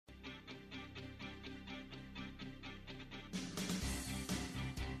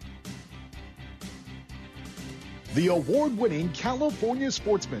The award-winning California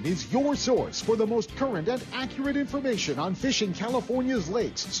Sportsman is your source for the most current and accurate information on fishing California's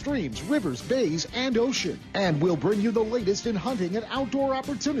lakes, streams, rivers, bays, and ocean. And we'll bring you the latest in hunting and outdoor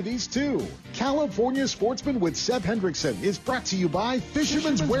opportunities, too. California Sportsman with Seb Hendrickson is brought to you by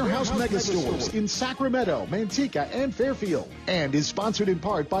Fisherman's Warehouse Megastores in Sacramento, Manteca, and Fairfield. And is sponsored in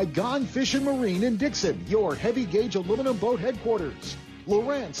part by Gone Fishing Marine in Dixon, your heavy-gauge aluminum boat headquarters.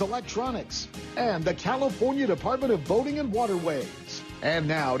 Lowrance Electronics, and the California Department of Boating and Waterways. And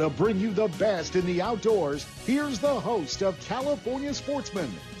now, to bring you the best in the outdoors, here's the host of California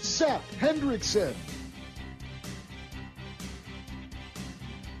Sportsman, Seth Hendrickson.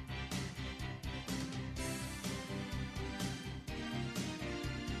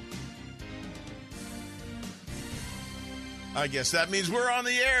 I guess that means we're on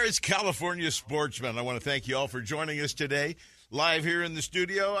the air. It's California Sportsman. I want to thank you all for joining us today. Live here in the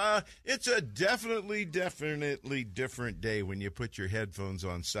studio. It's a definitely different day when you put your headphones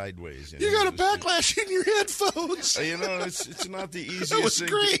on sideways. You got a backlash in your headphones. You know, it's not the easiest That was thing.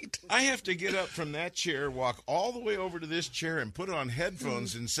 great. I have to get up from that chair, walk all the way over to this chair, and put on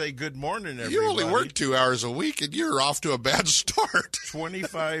headphones and say good morning, everybody. You only work 2 hours a week, and you're off to a bad start.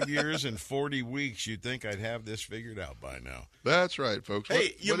 25 years and 40 weeks. You'd think I'd have this figured out by now. That's right, folks.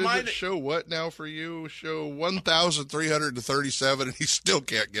 Hey, what is it? Show what now for you? Show 1,337, and he still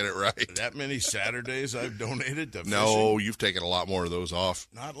can't get it right. That many Saturdays I've donated to fishing? No, you've taken a lot more of those off.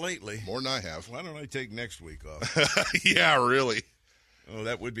 Not lately. More than I have. Why don't I take next week off? Yeah, really. Oh,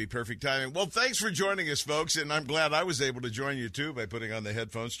 that would be perfect timing. Well, thanks for joining us, folks, and I'm glad I was able to join you, too, by putting on the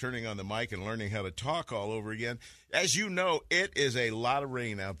headphones, turning on the mic, and learning how to talk all over again. As you know, it is a lot of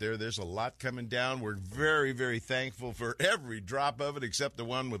rain out there. There's a lot coming down. We're very, very thankful for every drop of it, except the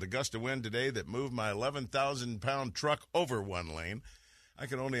one with a gust of wind today that moved my 11,000-pound truck over one lane. I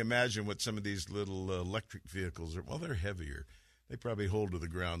can only imagine what some of these little electric vehicles are. Well, they're heavier. They probably hold to the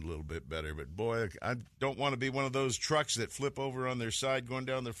ground a little bit better. But, boy, I don't want to be one of those trucks that flip over on their side going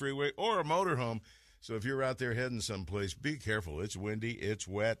down the freeway or a motorhome. So if you're out there heading someplace, be careful. It's windy. It's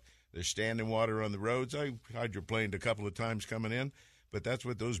wet. There's standing water on the roads. I hydroplaned a couple of times coming in. But that's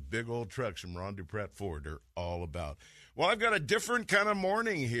what those big old trucks from Ron Dupratt Ford are all about. Well, I've got a different kind of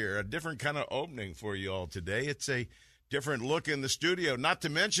morning here, a different kind of opening for you all today. It's a different look in the studio. Not to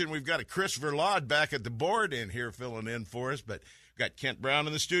mention we've got a Chris Verlaud back at the board in here filling in for us. But we've got Kent Brown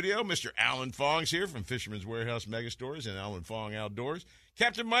in the studio. Mr. Alan Fong's here from Fisherman's Warehouse Megastores and Alan Fong Outdoors.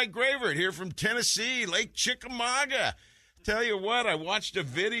 Captain Mike Gravert here from Tennessee, Lake Chickamauga. Tell you what, I watched a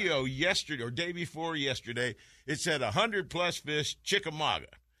video yesterday or day before yesterday. It said 100-plus fish, Chickamauga.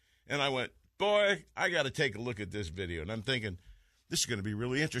 And I went, boy, I got to take a look at this video. And I'm thinking, this is going to be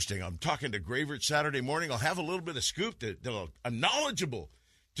really interesting. I'm talking to Gravert Saturday morning. I'll have a little bit of scoop. I'm knowledgeable.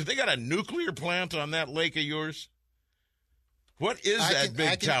 Do they got a nuclear plant on that lake of yours? What is that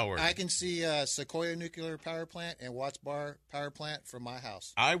big tower? I can see Sequoia Nuclear Power Plant and Watts Bar Power Plant from my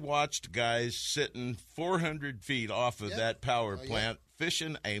house. I watched guys sitting 400 feet off of that power plant,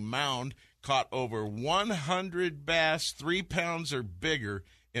 fishing a mound, caught over 100 bass, 3 pounds or bigger,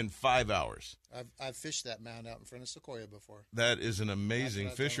 in 5 hours. I've fished that mound out in front of Sequoia before. That is an amazing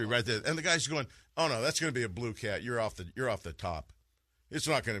fishery right there. And the guy's going, "Oh no, that's going to be a blue cat. You're off the top. It's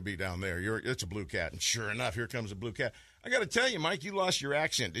not going to be down there. It's a blue cat." And sure enough, here comes a blue cat. I got to tell you, Mike, you lost your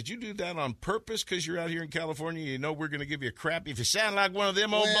accent. Did you do that on purpose because you're out here in California? You know we're going to give you a crap if you sound like one of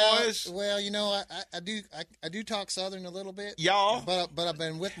them old boys. Well, you know, I do talk Southern a little bit, y'all. But I've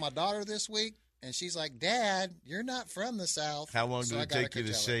been with my daughter this week, and she's like, "Dad, you're not from the South." How long did it take you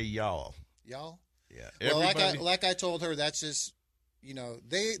to say y'all? Y'all? Yeah. Well, like I told her, that's just, you know,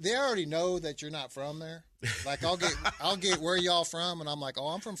 they already know that you're not from there. Like I'll get where y'all from, and I'm like, "Oh,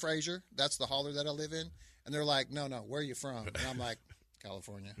 I'm from Fraser. That's the holler that I live in." And they're like, no, where are you from? And I'm like,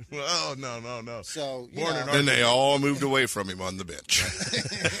 California. Oh, no. So, Then they all moved away from him on the bench.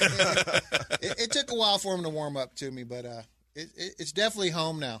 It took a while for him to warm up to me, but it's definitely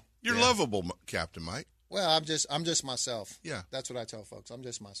home now. You're lovable, Captain Mike. Well, I'm just myself. Yeah. That's what I tell folks. I'm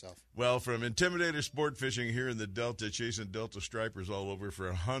just myself. Well, from Intimidator Sport Fishing here in the Delta, chasing Delta stripers all over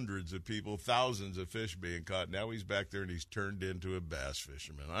for hundreds of people, thousands of fish being caught. Now he's back there and he's turned into a bass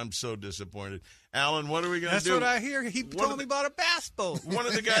fisherman. I'm so disappointed. Alan, what are we going to do? That's what I hear. He told me about a bass boat. One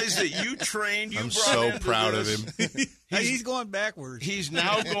of the guys that you trained, I'm so proud of him. He's going backwards. He's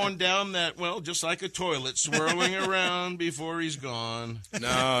now going down that, just like a toilet, swirling around before he's gone.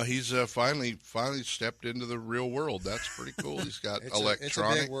 No, he's finally stepped into the real world. That's pretty cool. He's got electronics, it's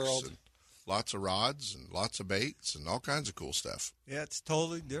a big world. and lots of rods and lots of baits and all kinds of cool stuff. Yeah, it's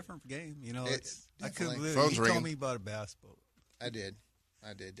totally different game. It's I couldn't believe Phone's he ringing. told me about a bass boat. I did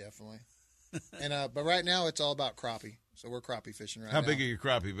definitely. And but right now it's all about crappie. So we're crappie fishing right How now. big are your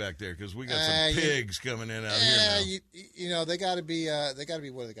crappie back there? Because we got some pigs coming in out here now. You know, they got to be. What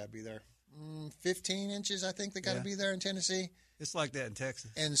do they got to be there? 15 inches, I think they got to be there in Tennessee. It's like that in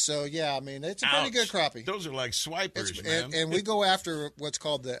Texas. And so, yeah, I mean, it's a pretty good crappie. Those are like swipers, man. And we go after what's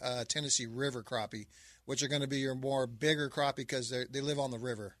called the Tennessee River crappie, which are going to be your more bigger crappie because they live on the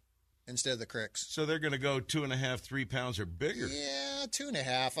river instead of the creeks. So they're going to go 2.5, 3 pounds or bigger. Yeah,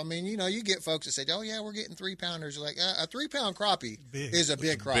 2.5. I mean, you know, you get folks that say, "Oh yeah, we're getting 3 pounders." Like a 3 pound crappie is a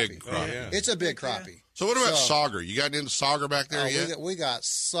big crappie. Big crappie. Yeah. It's a big crappie. So what about sauger? You got into sauger back there yet? We got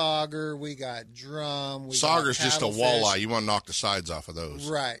sauger, we got drum. Sauger's just a paddlefish. walleye. You want to knock the sides off of those,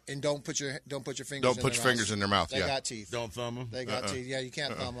 right? And don't put your fingers. Don't put in your their fingers mouth. in their mouth. They got teeth. Don't thumb them. They got teeth. Yeah, you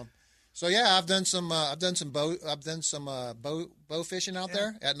can't thumb them. So yeah, I've done some bow fishing out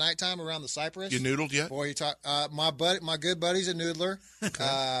there at nighttime around the cypress. You noodled yet? Boy, you talk. My good buddy's a noodler.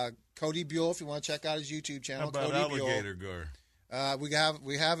 Cody Buell, if you want to check out his YouTube channel. How about Cody alligator gar? We have.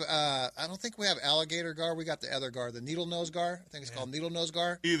 I don't think we have alligator gar. We got the other gar, the needle nose gar. I think it's called needle nose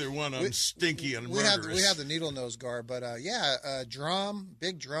gar. Either one of them stinky and We murderous. have the needle nose gar, but drum,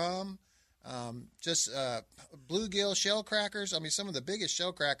 big drum. Just bluegill, shell crackers. I mean, some of the biggest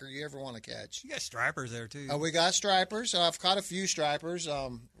shell cracker you ever want to catch. You got stripers there, too. We got stripers. I've caught a few stripers.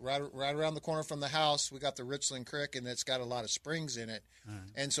 Right around the corner from the house, we got the Richland Creek, and it's got a lot of springs in it.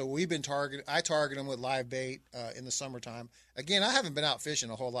 And so we've been I target them with live bait in the summertime. Again, I haven't been out fishing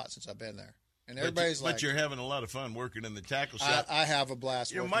a whole lot since I've been there. And everybody's but you're having a lot of fun working in the tackle shop. I have a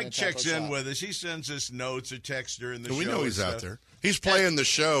blast. You know, working Mike in the tackle checks in shop. with us. He sends us notes or texts during the show. We know he's and out stuff. there. He's playing the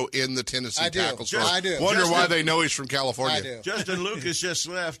show in the Tennessee I do. tackle shop. I do. Wonder Justin- why they know he's from California. I do. Justin Lucas just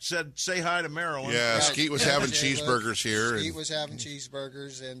left. Said, "Say hi to Maryland." Yeah, Right. Skeet was having Jay, cheeseburgers here. Skeet and- was having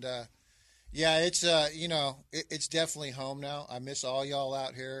cheeseburgers, and it's it's definitely home now. I miss all y'all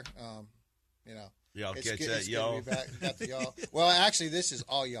out here. Y'all It's catch good- that, it's good to y'all. be back. Got the y'all. Well, actually, this is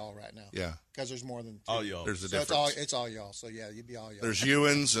all y'all right now. Yeah. Because there's more than two. All y'all. There's a So difference. it's all y'all. So yeah, you'd be all y'all. There's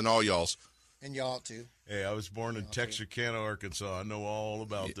Ewans and all y'all's. And y'all too. Hey, I was born in Texarkana, Arkansas. I know all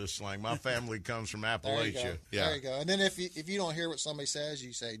about this slang. My family comes from There you go. Appalachia. Yeah. There you go. And then if you don't hear what somebody says,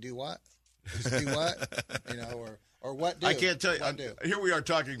 you say, "Do what?" Just do what? Or what do? I can't tell you. What do? Here we are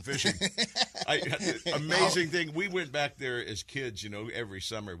talking fishing. Amazing thing. We went back there as kids, every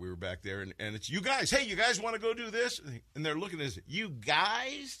summer we were back there. And it's, you guys, hey, you guys want to go do this? And they're looking at us, you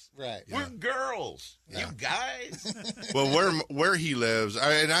guys? Right. We're girls. You guys? Well, where he lives,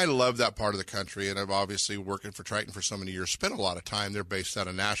 and I love that part of the country, and I've obviously working for Triton for so many years, spent a lot of time. They're based out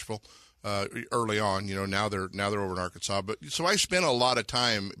of Nashville. Early on, now they're over in Arkansas. But so I spent a lot of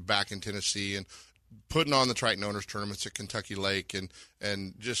time back in Tennessee and putting on the Triton Owners tournaments at Kentucky Lake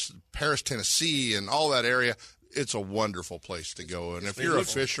and just Paris, Tennessee, and all that area. It's a wonderful place to go. And if you're a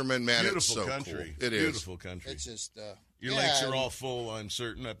fisherman, man, it's Beautiful so country. cool. It is. Beautiful country. It's just Your lakes are all full, I'm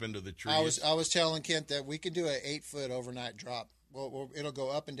certain, up into the trees. I was telling Kent that we could do an 8-foot overnight drop. Well, it'll go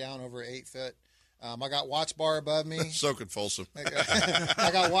up and down over 8 foot. I got Watts Bar above me. Soaking Folsom. I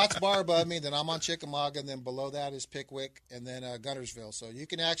got Watts Bar above me. Then I'm on Chickamauga, and then below that is Pickwick, and then Guntersville. So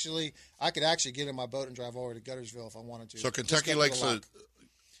I could actually get in my boat and drive over to Guntersville if I wanted to. So Just Kentucky go to Lake's the lock.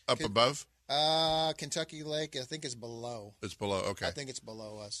 up above? Kentucky Lake, I think it's below. It's below. Okay. I think it's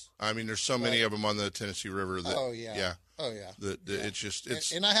below us. I mean, there's so many of them on the Tennessee River. That, Oh yeah. Yeah. Oh yeah. It's just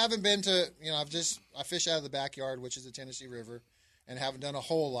it's And I haven't been to, I fish out of the backyard, which is the Tennessee River, and haven't done a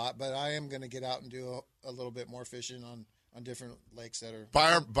whole lot, but I am going to get out and do a little bit more fishing on different lakes that are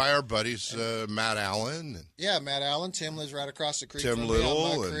by our buddies Matt Allen. And yeah, Matt Allen. Tim lives right across the creek Tim from Little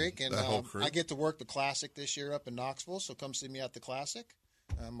me on Mud and Creek, and that whole creek. I get to work the Classic this year up in Knoxville, so come see me at the Classic.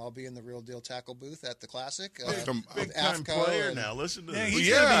 I'll be in the Real Deal Tackle booth at the Classic. Big with time AFCO player and- now. Listen to Yeah, this. he's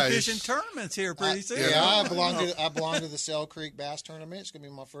Yeah, going to be he's- fishing tournaments here pretty soon. Yeah, I belong to the Cell Creek Bass Tournament. It's going to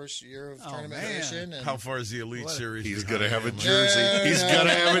be my first year of tournament man. fishing. And How far is the Elite Series? he's behind going to have a him? jersey. He's going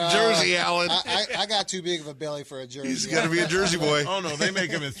to have a jersey, Alan. I got too big of a belly for a jersey. He's going to be a jersey boy. Oh, no, they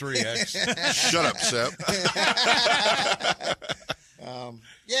make him in 3X. Shut up, Sep.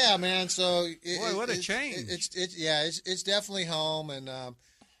 Yeah, man. So Boy, what a change. It's definitely home, and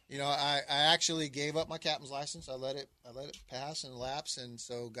I actually gave up my captain's license. I let it pass and lapse, and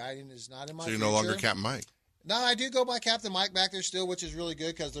so guiding is not in my. So you're future. no longer Captain Mike. No, I do go by Captain Mike back there still, which is really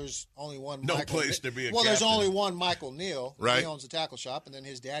good because there's only one. No Michael. place to be a Well, there's captain. only one Michael Neal. Right. He owns the tackle shop, and then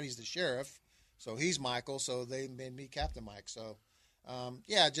his daddy's the sheriff, so he's Michael. So they made me Captain Mike. So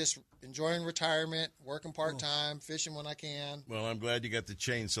just enjoying retirement, working part-time, fishing when I can. Well, I'm glad you got the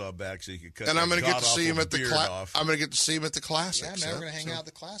chainsaw back so you could cut. And I'm going to get to see him at the I'm going to get to see him at the Classic. Yeah, man, we're going to hang out at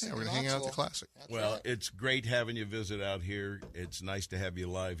the Classic. Yeah, we're going to hang out at the Classic. Well, it's great having you visit out here. It's nice to have you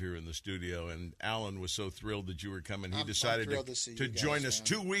live here in the studio. And Alan was so thrilled that you were coming. He decided to join us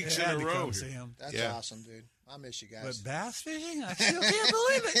 2 weeks in a row. That's awesome, dude. I miss you guys. But bass fishing? I still can't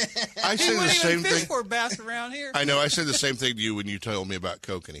believe it. I say the same fish thing. for bass around here. I know. I said the same thing to you when you told me about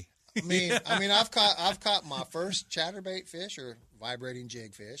kokanee. I mean, I've caught my first chatterbait fish or vibrating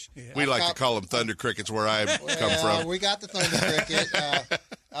jig fish. Yeah. We like to call them thunder crickets where I come from. We got the thunder cricket.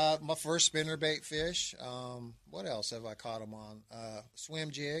 My first spinnerbait fish. What else have I caught them on?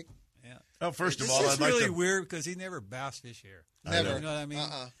 Swim jig. Yeah. Oh, first of This all, is I'd like really to weird because he never bass fish here. Never. You know what I mean?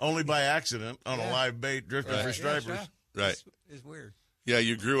 only by accident on a live bait drifting for stripers. Right. It's weird. Yeah,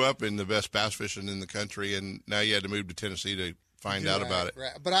 you grew up in the best bass fishing in the country, and now you had to move to Tennessee to find out about it.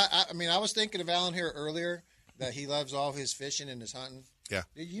 Right. But I mean, I was thinking of Alan here earlier that he loves all his fishing and his hunting. Yeah.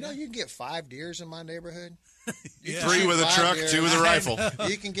 You know, you can get 5 deers in my neighborhood. Yeah. 3 with a truck, 2 with a rifle.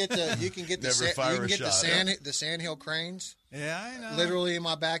 You can get the sandhill cranes. Yeah, I know. Literally in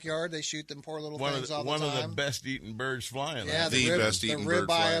my backyard, they shoot them poor little things all the time. One of the best eating birds flying. Yeah, the best eating bird ribeye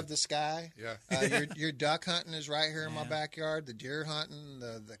flying. of the sky. Yeah. Your duck hunting is right here in my backyard. The deer hunting,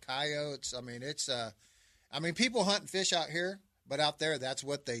 the coyotes. I mean, people hunt and fish out here, but out there, that's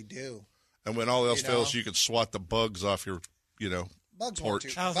what they do. And when all else fails, you can swat the bugs off your, Bugs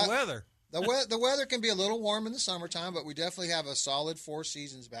porch. How's the weather? The weather can be a little warm in the summertime, but we definitely have a solid 4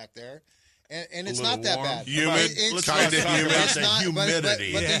 seasons back there. And it's not that bad. Humid, kind of humid. It's not,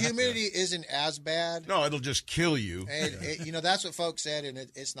 humidity. But the humidity isn't as bad. No, it'll just kill you. And that's what folks said, and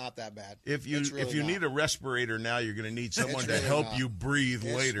it's not that bad. If you need a respirator now, you're going to need someone to really help not. you breathe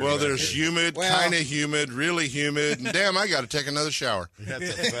later. Well, there's humid, kind of humid, really humid, and damn, I got to take another shower. That's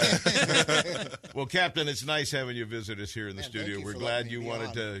a fact. Well, Captain, it's nice having you visit us here in the studio. We're glad you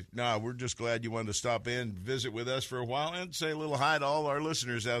wanted to. No, we're just glad you wanted to stop in, visit with us for a while, and say a little hi to all our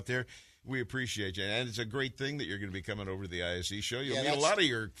listeners out there. We appreciate you, and it's a great thing that you're going to be coming over to the ISE show. You'll meet a lot of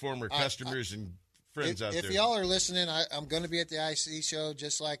your former customers and friends out there. If y'all are listening, I'm going to be at the ISE show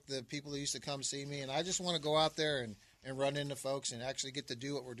just like the people who used to come see me, and I just want to go out there and run into folks and actually get to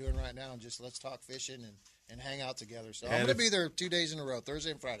do what we're doing right now and just let's talk fishing and hang out together. So I'm going to be there 2 days in a row,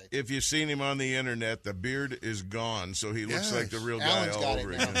 Thursday and Friday. If you've seen him on the internet, the beard is gone, so he looks like the real guy Alan's all got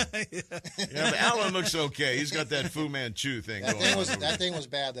over it again. Yeah, but Alan looks okay. He's got that Fu Manchu thing going on. That thing was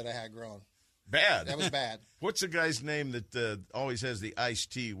bad that I had grown. Bad. That was bad. What's the guy's name that always has the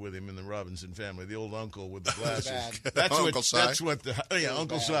iced tea with him in the Robinson family? The old uncle with the glasses. Bad. That's Uncle Si. That's what the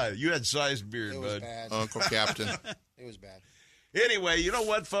Uncle Si. You had Si's beard, It was bud. bad. Uncle Captain. It was bad. Anyway, you know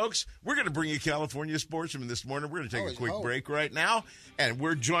what, folks? We're going to bring you California Sportsmen this morning. We're going to take a quick break right now. And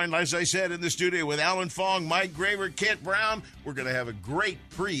we're joined, as I said, in the studio with Alan Fong, Mike Graver, Kent Brown. We're going to have a great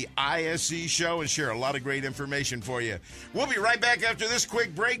pre-ISE show and share a lot of great information for you. We'll be right back after this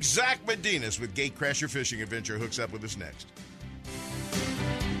quick break. Zach Medinas with Gatecrasher Fishing Adventure hooks up with us next.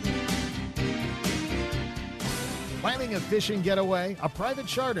 Planning a fishing getaway, a private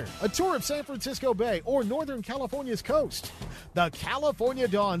charter, a tour of San Francisco Bay, or Northern California's coast? The California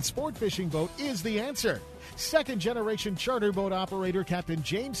Dawn Sport Fishing Boat is the answer. Second-generation charter boat operator Captain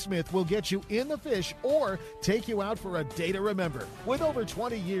James Smith will get you in the fish or take you out for a day to remember. With over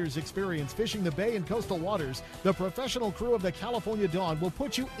 20 years' experience fishing the bay and coastal waters, the professional crew of the California Dawn will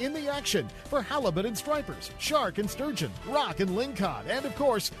put you in the action for halibut and stripers, shark and sturgeon, rock and lingcod, and, of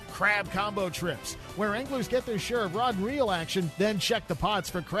course, crab combo trips, where anglers get their share of rod and reel action, then check the pots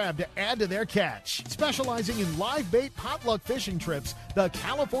for crab to add to their catch. Specializing in live bait potluck fishing trips, the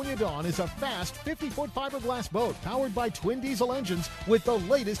California Dawn is a fast 50-foot fiberglass boat powered by twin diesel engines with the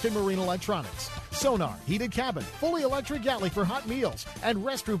latest in marine electronics. Sonar, heated cabin, fully electric galley for hot meals, and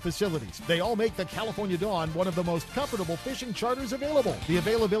restroom facilities. They all make the California Dawn one of the most comfortable fishing charters available. The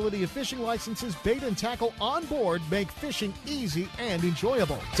availability of fishing licenses, bait, and tackle on board make fishing easy and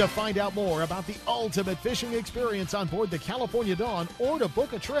enjoyable. To find out more about the ultimate fishing experience on board the California Dawn or to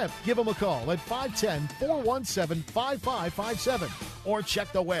book a trip, give them a call at 510-417-5557 or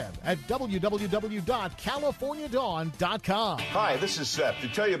check the web at www.californiadawn.com. Hi, this is Seth to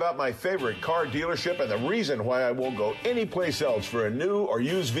tell you about my favorite car dealership and the reason why I won't go anyplace else for a new or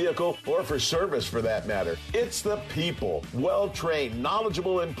used vehicle or for service for that matter. It's the people. Well-trained,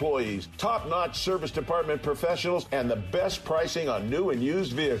 knowledgeable employees, top-notch service department professionals, and the best pricing on new and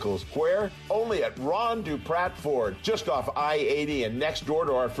used vehicles. Where? Only at Ron Duprat Ford, just off I-80 and next door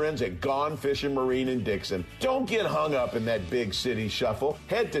to our friends at Gone Fishing Marine in Dixon. Don't get hung up in that big city shuffle.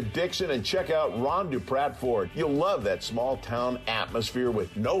 Head to Dixon and check out Ron Duprat Pratt Ford. You'll love that small town atmosphere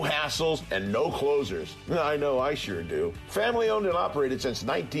with no hassles and no closers. I know I sure do. Family owned and operated since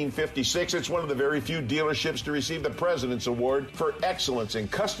 1956, it's one of the very few dealerships to receive the President's Award for excellence in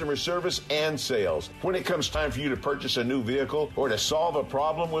customer service and sales. When it comes time for you to purchase a new vehicle or to solve a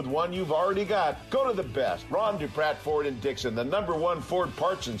problem with one you've already got, go to the best. Ron DuPratt Ford in Dixon, the #1 Ford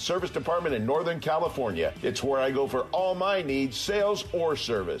parts and service department in Northern California. It's where I go for all my needs, sales or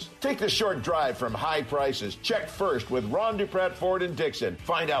service. Take the short drive from high prices. Check first with Ron DuPratt Ford in Dixon.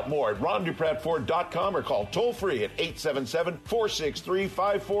 Find out more at ronduprattford.com or call toll free at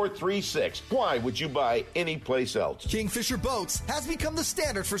 877-463-5436. Why would you buy any place else? Kingfisher Boats has become the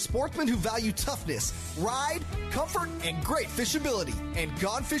standard for sportsmen who value toughness, ride, comfort, and great fishability. And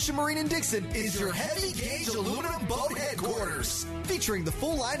Gone Fishing Marine in Dixon is your heavy gauge aluminum boat headquarters, featuring the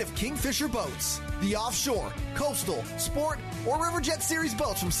full line of Kingfisher boats. The offshore, coastal, sport, or Riverjet Series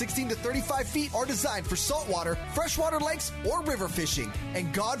boats from 16 to 35 feet are designed for saltwater, freshwater lakes, or river fishing.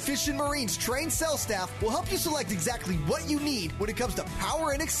 And Gone Fishing Marine's trained sales staff will help you select exactly what you need when it comes to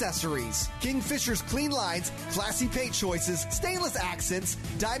power and accessories. Kingfisher's clean lines, classy paint choices, stainless accents,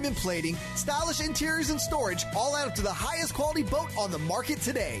 diamond plating, stylish interiors and storage all add up to the highest quality boat on the market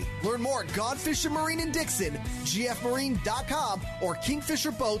today. Learn more at Gone Fishing Marine in Dixon, gfmarine.com, or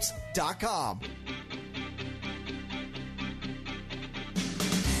kingfisherboats.com.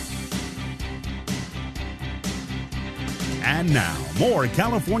 And now, more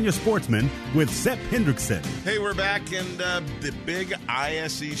California Sportsmen with Sepp Hendrickson. Hey, we're back, and the big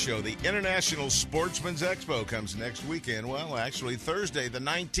ISE show, the International Sportsmen's Expo, comes next weekend. Well, actually, Thursday, the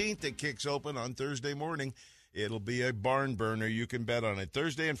 19th, it kicks open on Thursday morning. It'll be a barn burner. You can bet on it.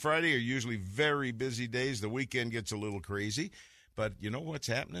 Thursday and Friday are usually very busy days. The weekend gets a little crazy. But you know what's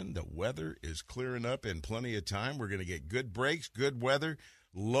happening? The weather is clearing up in plenty of time. We're going to get good breaks, good weather,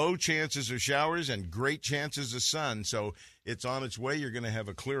 low chances of showers, and great chances of sun. So it's on its way. You're going to have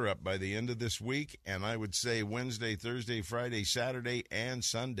a clear up by the end of this week. And I would say Wednesday, Thursday, Friday, Saturday, and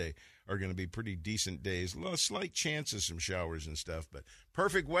Sunday are going to be pretty decent days. Slight chance of some showers and stuff, but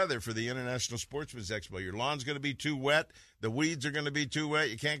perfect weather for the International Sportsman's Expo. Your lawn's going to be too wet. The weeds are going to be too wet.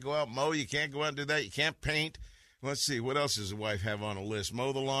 You can't go out and mow. You can't go out and do that. You can't paint. Let's see, what else does the wife have on a list?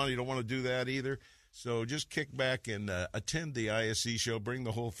 Mow the lawn. You don't want to do that either. So just kick back and attend the ISE show. Bring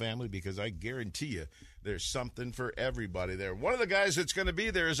the whole family, because I guarantee you there's something for everybody there. One of the guys that's going to be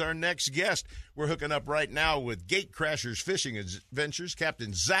there is our next guest. We're hooking up right now with Gate Crashers Fishing Adventures,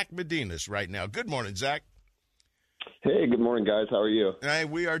 Captain Zach Medinas right now. Good morning, Zach. Hey, good morning, guys. How are you? Hey,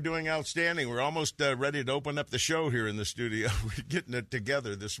 we are doing outstanding. We're almost ready to open up the show here in the studio. We're getting it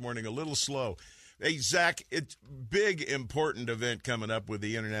together this morning, a little slow. Hey, Zach, it's a big, important event coming up with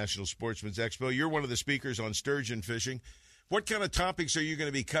the International Sportsman's Expo. You're one of the speakers on sturgeon fishing. What kind of topics are you going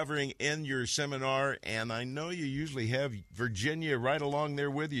to be covering in your seminar? And I know you usually have Virginia right along there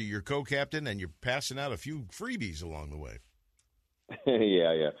with you, your co-captain, and you're passing out a few freebies along the way.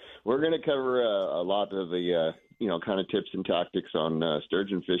 Yeah. We're going to cover a lot of the, kind of tips and tactics on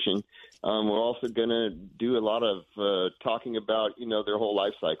sturgeon fishing. We're also going to do a lot of talking about, their whole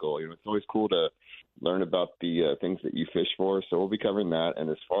life cycle. It's always cool to learn about the things that you fish for. So we'll be covering that. And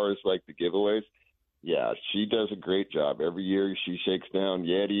as far as like the giveaways, yeah, she does a great job. Every year she shakes down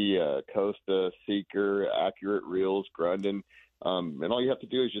Yeti, Costa, Seeker, Accurate Reels, Grundon. And all you have to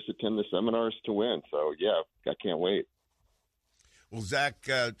do is just attend the seminars to win. So, yeah, I can't wait. Well, Zach,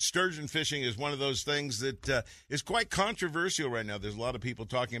 sturgeon fishing is one of those things that is quite controversial right now. There's a lot of people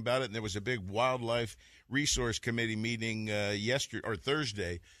talking about it, and there was a big Wildlife Resource Committee meeting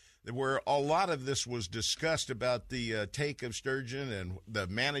Thursday, where a lot of this was discussed about the take of sturgeon and the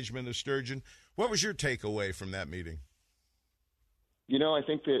management of sturgeon. What was your takeaway from that meeting? I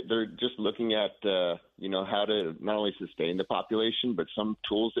think that they're just looking at, how to not only sustain the population, but some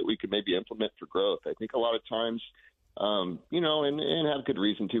tools that we could maybe implement for growth. I think a lot of times, and have good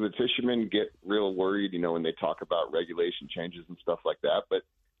reason to, but fishermen get real worried, when they talk about regulation changes and stuff like that. But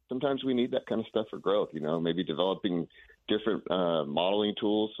sometimes we need that kind of stuff for growth, maybe developing different modeling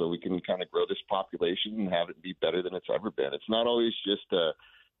tools so we can kind of grow this population and have it be better than it's ever been. It's not always just, they're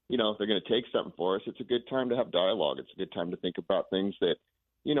going to take something for us. It's a good time to have dialogue. It's a good time to think about things that,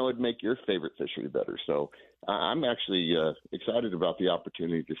 would make your favorite fishery better. So I'm actually excited about the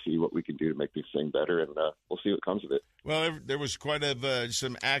opportunity to see what we can do to make this thing better, and we'll see what comes of it. Well, there was quite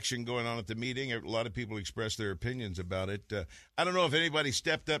some action going on at the meeting. A lot of people expressed their opinions about it. I don't know if anybody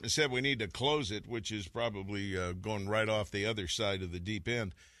stepped up and said we need to close it, which is probably going right off the other side of the deep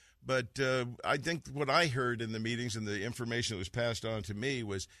end. But I think what I heard in the meetings and the information that was passed on to me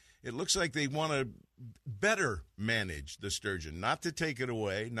was it looks like they want to better manage the sturgeon, not to take it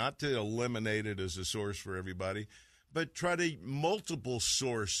away, not to eliminate it as a source for everybody, but try to multiple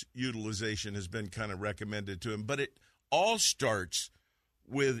source utilization has been kind of recommended to them. But it all starts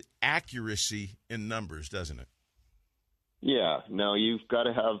with accuracy in numbers, doesn't it? Yeah, no, you've got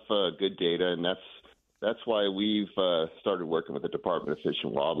to have good data, and that's why we've started working with the Department of Fish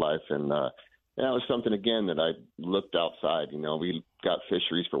and Wildlife, and that was something, again, that I looked outside. We got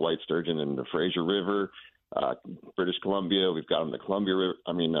fisheries for white sturgeon in the Fraser River, British Columbia. We've got them in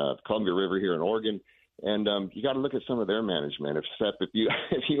the Columbia River here in Oregon, and you got to look at some of their management. If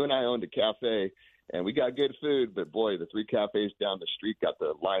you and I owned a cafe and we got good food, but boy, the 3 cafes down the street got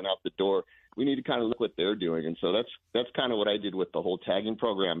the line out the door. We need to kind of look what they're doing, and so that's kind of what I did with the whole tagging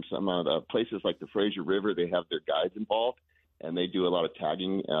program. Some of the places like the Fraser River, they have their guides involved, and they do a lot of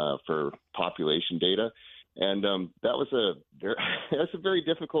tagging for population data. And that's a very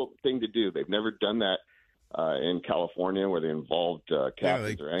difficult thing to do. They've never done that in California, where they involved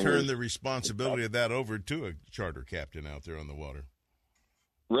captains or anglers. Turn the responsibility of that over to a charter captain out there on the water.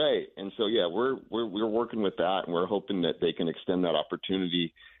 Right, and so we're working with that, and we're hoping that they can extend that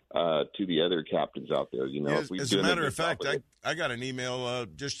opportunity to the other captains out there. As a matter of fact, I got an email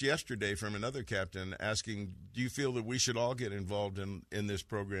just yesterday from another captain asking, do you feel that we should all get involved in this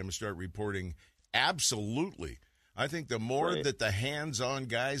program and start reporting? Absolutely. I think the more that the hands-on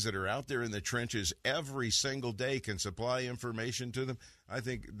guys that are out there in the trenches every single day can supply information to them, I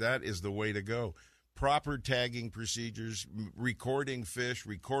think that is the way to go. Proper tagging procedures, recording fish,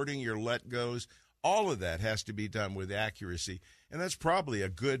 recording your let-goes, all of that has to be done with accuracy. And that's probably a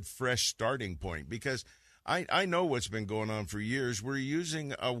good, fresh starting point, because I know what's been going on for years. We're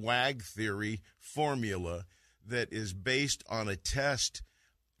using a WAG theory formula that is based on a test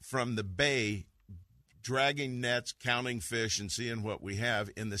from the bay, dragging nets, counting fish, and seeing what we have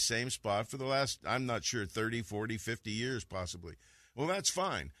in the same spot for the last, I'm not sure, 30, 40, 50 years possibly. Well, that's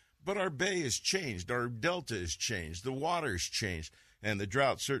fine. But our bay has changed. Our delta has changed. The water's changed. And the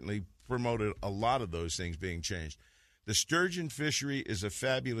drought certainly promoted a lot of those things being changed. The sturgeon fishery is a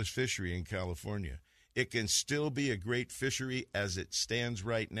fabulous fishery in California. It can still be a great fishery as it stands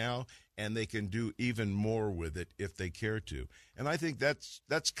right now, and they can do even more with it if they care to. And I think that's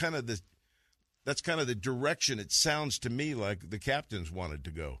kind of the direction it sounds to me like the captains wanted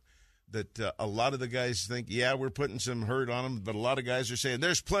to go. That a lot of the guys think, we're putting some hurt on them, but a lot of guys are saying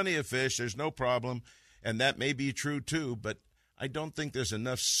there's plenty of fish, there's no problem, and that may be true too, but I don't think there's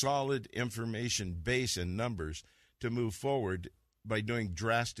enough solid information base and numbers to move forward by doing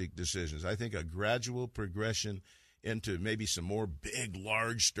drastic decisions. I think a gradual progression into maybe some more big,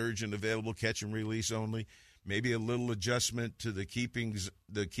 large sturgeon available, catch and release only, maybe a little adjustment to the keep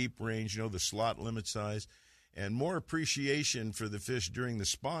range, the slot limit size, and more appreciation for the fish during the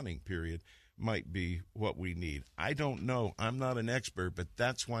spawning period might be what we need. I don't know. I'm not an expert, but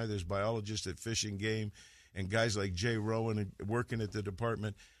that's why there's biologists at Fish and Game and guys like Jay Rowan working at the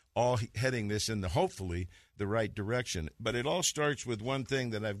department, all heading this in hopefully the right direction. But it all starts with one thing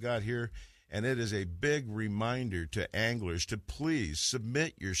that I've got here, and it is a big reminder to anglers to please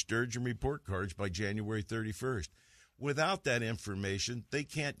submit your sturgeon report cards by January 31st. Without that information, they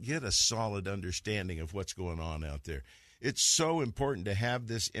can't get a solid understanding of what's going on out there. It's so important to have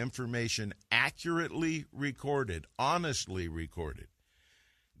this information accurately recorded, honestly recorded,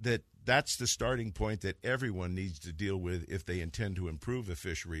 that's the starting point that everyone needs to deal with if they intend to improve a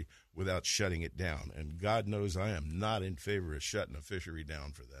fishery without shutting it down. And God knows I am not in favor of shutting a fishery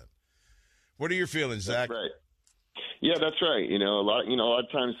down for that. What are your feelings, Zach? That's right. Yeah, that's right. A lot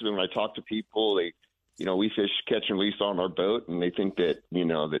of times when I talk to people, we fish catch and release on our boat, and they think that,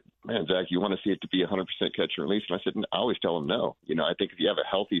 man, Zach, you want to see it to be 100% catch and release. And I said, I always tell them no. I think if you have a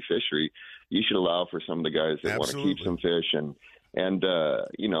healthy fishery, you should allow for some of the guys that want to keep some fish and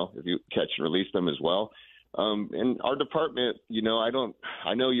if you catch and release them as well. In our department,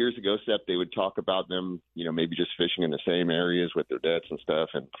 I know years ago, Seth, they would talk about them, maybe just fishing in the same areas with their nets and stuff.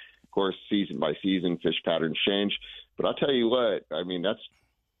 And of course, season by season, fish patterns change. But I'll tell you what,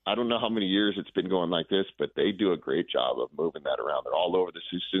 I don't know how many years it's been going like this, but they do a great job of moving that around. They're all over the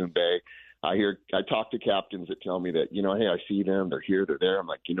Suisun Bay. I talk to captains that tell me that, hey, I see them, they're here, they're there. I'm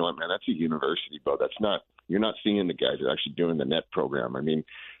like, you know what, man, that's a university boat. You're not seeing the guys that are actually doing the net program.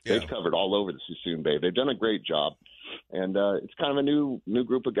 They've covered all over the Suisun Bay. They've done a great job. And it's kind of a new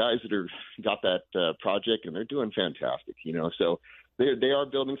group of guys that got that project, and they're doing fantastic, So they are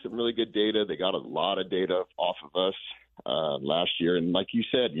building some really good data. They got a lot of data off of us last year. And like you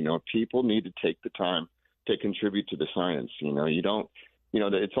said, people need to take the time to contribute to the science.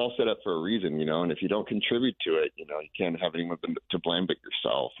 it's all set up for a reason, and if you don't contribute to it, you can't have anyone to blame but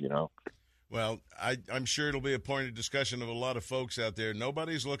yourself, Well, I'm sure it'll be a point of discussion of a lot of folks out there.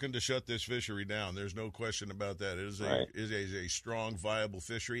 Nobody's looking to shut this fishery down. There's no question about that. It is a strong, viable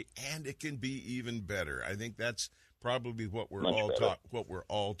fishery, and it can be even better. I think that's probably what we're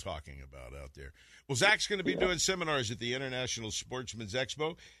all talking about out there. Well, Zach's going to be doing seminars at the International Sportsman's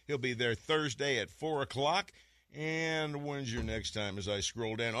Expo. He'll be there Thursday at 4:00. And when's your next time? As I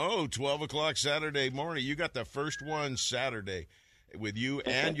scroll down, 12 o'clock Saturday morning. You got the first one Saturday, with you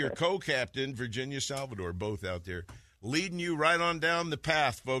and your co-captain, Virginia Salvador, both out there, leading you right on down the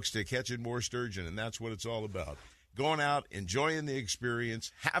path, folks, to catching more sturgeon, and that's what it's all about. Going out, enjoying the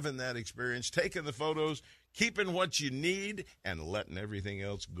experience, having that experience, taking the photos, keeping what you need, and letting everything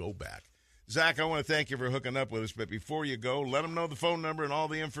else go back. Zach, I want to thank you for hooking up with us, but before you go, let them know the phone number and all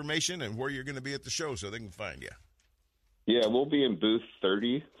the information and where you're going to be at the show so they can find you. Yeah, we'll be in booth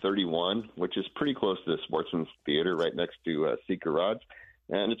 3031, which is pretty close to the Sportsman's Theater, right next to Seeker Rods.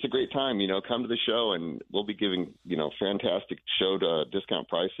 And it's a great time, come to the show, and we'll be giving, fantastic show to discount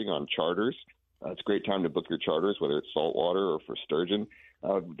pricing on charters. It's a great time to book your charters, whether it's saltwater or for sturgeon.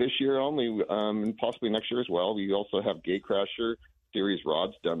 This year only, and possibly next year as well, we also have Gatecrasher series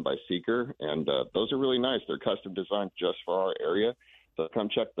rods done by Seeker, and those are really nice. They're custom designed just for our area. So come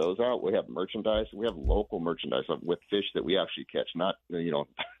check those out. We have merchandise. We have local merchandise with fish that we actually catch, not,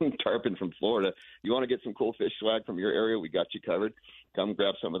 tarpon from Florida. You want to get some cool fish swag from your area, we got you covered. Come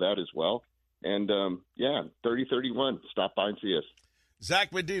grab some of that as well. And, 3031, stop by and see us.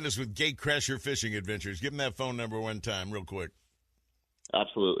 Zach Medeiros with Gatecrasher Fishing Adventures. Give him that phone number one time real quick.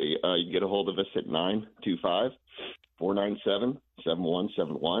 Absolutely. You can get a hold of us at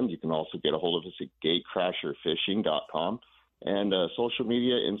 925-497-7171. You can also get a hold of us at gatecrasherfishing.com. And social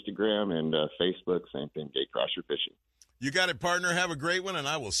media, Instagram and Facebook, same thing, Gatecrasher Fishing. You got it, partner. Have a great one, and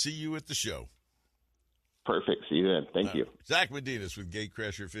I will see you at the show. Perfect. See you then. Thank you. Zach Medeiros with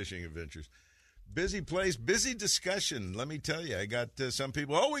Gatecrasher Fishing Adventures. Busy place, busy discussion. Let me tell you, I got some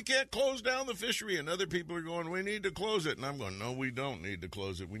people, we can't close down the fishery, and other people are going, we need to close it. And I'm going, no, we don't need to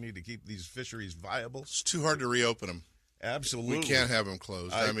close it. We need to keep these fisheries viable. It's too hard to reopen them. Absolutely. We can't have them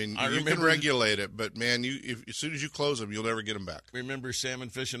closed. I you can regulate it, but, man, as soon as you close them, you'll never get them back. Remember salmon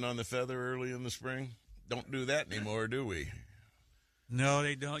fishing on the feather early in the spring? Don't do that anymore, do we? No,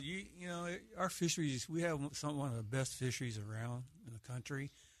 they don't. Our fisheries, we have one of the best fisheries around in the country.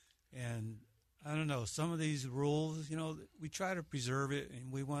 And I don't know, some of these rules, we try to preserve it,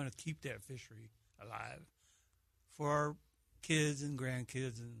 and we want to keep that fishery alive for our kids and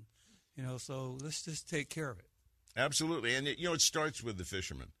grandkids. And, so let's just take care of it. Absolutely. And, it starts with the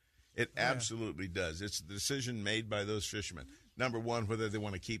fishermen. It absolutely does. It's the decision made by those fishermen. Number one, whether they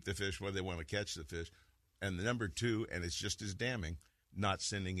want to keep the fish, whether they want to catch the fish. And number two, and it's just as damning, not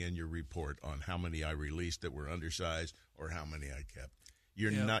sending in your report on how many I released that were undersized or how many I kept.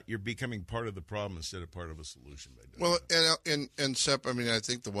 You're becoming part of the problem instead of part of a solution by doing that. And Sepp, I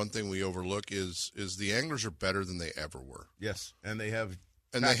think the one thing we overlook is the anglers are better than they ever were. Yes, and they have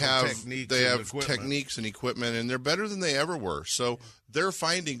techniques and equipment, and they're better than they ever were. So they're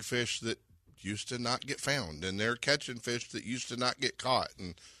finding fish that used to not get found, and they're catching fish that used to not get caught.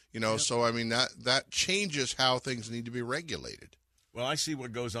 And so that changes how things need to be regulated. Well, I see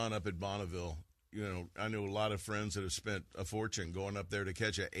what goes on up at Bonneville. I know a lot of friends that have spent a fortune going up there to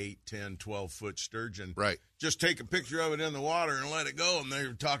catch a 8, 10, 12-foot sturgeon. Right. Just take a picture of it in the water and let it go, and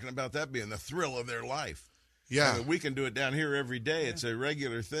they're talking about that being the thrill of their life. Yeah. We can do it down here every day. It's a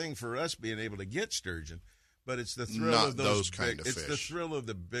regular thing for us being able to get sturgeon, but it's the thrill of those kind of fish. It's the thrill of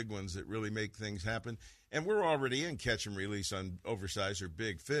the big ones that really make things happen. And we're already in catch and release on oversized or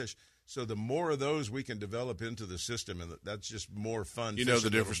big fish. So the more of those we can develop into the system, and that's just more fun. You know the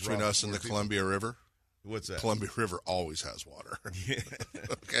difference between us and the Columbia River? What's that? Columbia River always has water.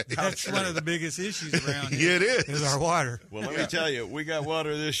 Okay. That's one of the biggest issues around here. It is our water. Well, let me tell you, we got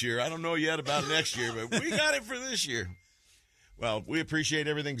water this year. I don't know yet about next year, but we got it for this year. Well, we appreciate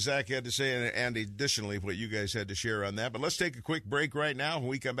everything Zach had to say, and additionally what you guys had to share on that. But let's take a quick break right now. When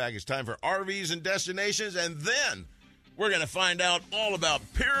we come back, it's time for RVs and destinations, and then we're going to find out all about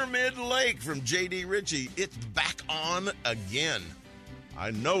Pyramid Lake from J.D. Ritchie. It's back on again.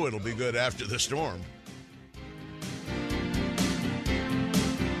 I know it'll be good after the storm.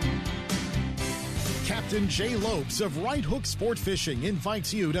 Captain Jay Lopes of Right Hook Sport Fishing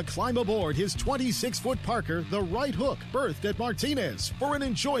invites you to climb aboard his 26-foot Parker, the Right Hook, berthed at Martinez, for an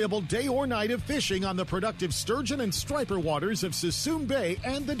enjoyable day or night of fishing on the productive sturgeon and striper waters of Sassoon Bay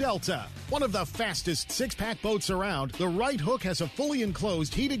and the Delta. One of the fastest six-pack boats around, the Right Hook has a fully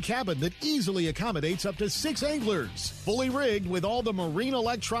enclosed heated cabin that easily accommodates up to 6 anglers. Fully rigged with all the marine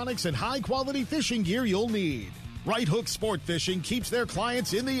electronics and high-quality fishing gear you'll need. Right Hook Sport Fishing keeps their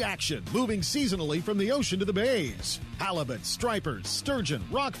clients in the action, moving seasonally from the ocean to the bays. Halibut, stripers, sturgeon,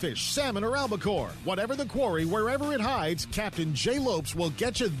 rockfish, salmon, or albacore. Whatever the quarry, wherever it hides, Captain Jay Lopes will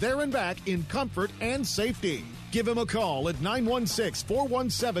get you there and back in comfort and safety. Give him a call at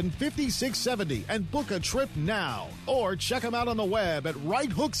 916-417-5670 and book a trip now. Or check him out on the web at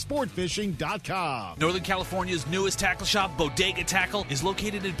righthooksportfishing.com. Northern California's newest tackle shop, Bodega Tackle, is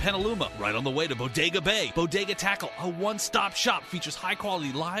located in Petaluma, right on the way to Bodega Bay. Bodega Tackle, a one-stop shop, features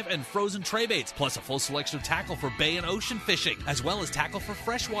high-quality live and frozen tray baits, plus a full selection of tackle for bay and ocean fishing, as well as tackle for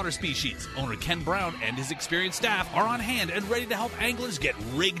freshwater species. Owner Ken Brown and his experienced staff are on hand and ready to help anglers get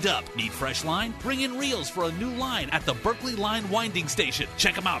rigged up. Need fresh line? Bring in reels for a new line at the Berkeley Line Winding Station.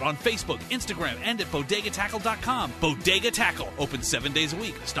 Check them out on Facebook, Instagram, and at bodegatackle.com. Bodega Tackle, open 7 days a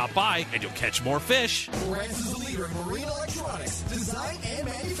week. Stop by and you'll catch more fish. Lowrance is the leader in marine electronics, design, and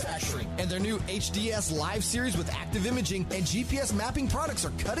manufacturing. And their new HDS Live series with active imaging and GPS mapping products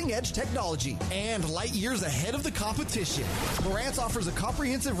are cutting-edge technology and light years ahead of the competition. Lowrance offers a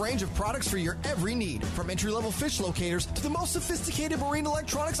comprehensive range of products for your every need, from entry-level fish locators to the most sophisticated marine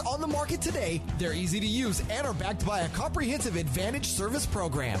electronics on the market today. They're easy to use and are backed by a comprehensive Advantage service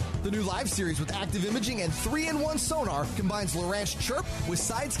program. The new Live series with active imaging and 3-in-1 sonar combines Lowrance Chirp with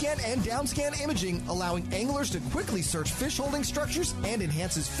side scan and down scan imaging, allowing anglers to quickly search fish holding structures, and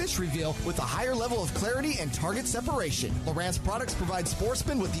enhances fish reveal with a higher level of clarity and target separation. Lowrance products provide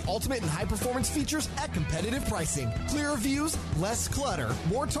sportsmen with the ultimate and high-performance features at competitive pricing. Clearer views, less clutter,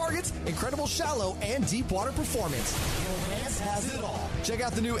 more targets, incredible shallow and deep water performance. Lowrance has it all. Check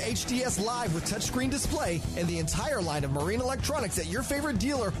out the new HDS Live with touchscreen display and the entire line of marine electronics at your favorite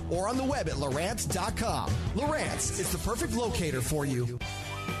dealer or on the web at Lowrance.com. Lowrance is the perfect locator for you.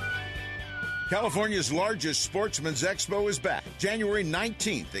 California's largest Sportsman's Expo is back, January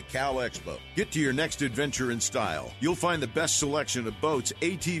 19th at Cal Expo. Get to your next adventure in style. You'll find the best selection of boats,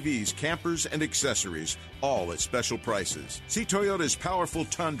 ATVs, campers, and accessories, all at special prices. See Toyota's powerful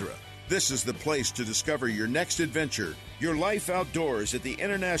Tundra. This is the place to discover your next adventure. Your life outdoors at the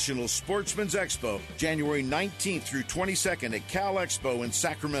International Sportsman's Expo, January 19th through 22nd at Cal Expo in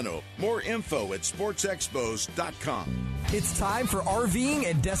Sacramento. More info at sportsexpos.com. It's time for RVing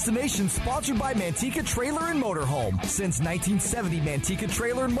and Destinations, sponsored by Manteca Trailer and Motorhome. Since 1970, Manteca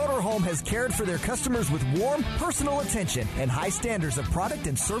Trailer and Motorhome has cared for their customers with warm, personal attention and high standards of product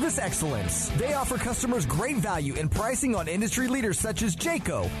and service excellence. They offer customers great value in pricing on industry leaders such as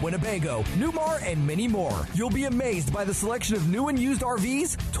Jayco, Winnebago, Newmar, and many more. You'll be amazed by the selection of new and used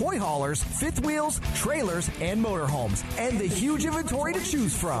RVs, toy haulers, fifth wheels, trailers, and motorhomes, and the huge inventory to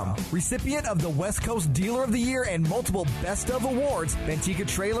choose from. Recipient of the West Coast Dealer of the Year and multiple Best of awards, Manteca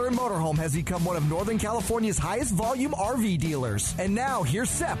Trailer and Motorhome has become one of Northern California's highest volume RV dealers. And now, here's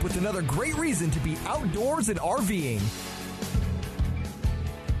Sepp with another great reason to be outdoors and RVing.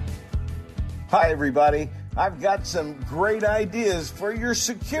 Hi, everybody. I've got some great ideas for your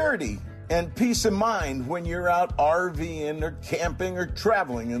security and peace of mind when you're out RVing or camping or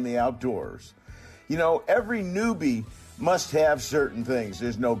traveling in the outdoors. You know, every newbie must have certain things.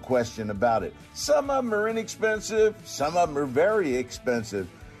 There's no question about it. Some of them are inexpensive. Some of them are very expensive.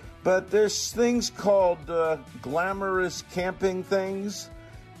 But there's things called glamorous camping things,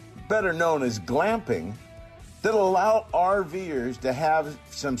 better known as glamping, that allow RVers to have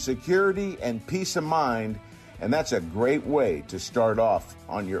some security and peace of mind. And that's a great way to start off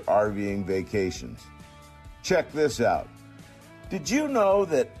on your RVing vacations. Check this out. Did you know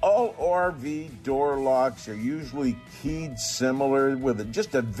that all RV door locks are usually keyed similar with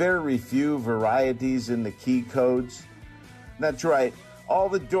just a very few varieties in the key codes? That's right. All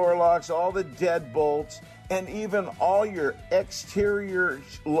the door locks, all the deadbolts, and even all your exterior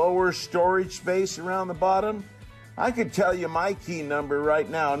lower storage space around the bottom? I could tell you my key number right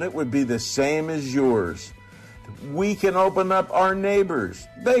now, and it would be the same as yours. We can open up our neighbors.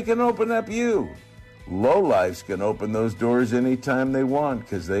 They can open up you. Lowlifes can open those doors anytime they want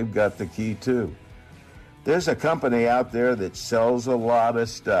because they've got the key too. There's a company out there that sells a lot of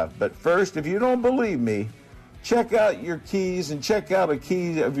stuff. But first, if you don't believe me, check out your keys and check out a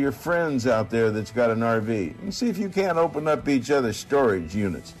key of your friends out there that's got an RV. And see if you can't open up each other's storage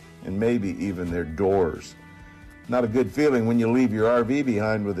units and maybe even their doors. Not a good feeling when you leave your RV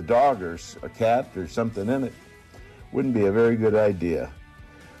behind with a dog or a cat or something in it. Wouldn't be a very good idea.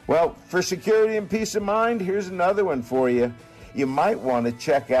 Well, for security and peace of mind, here's another one for you. You might want to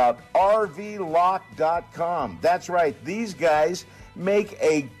check out RVLock.com. That's right. These guys make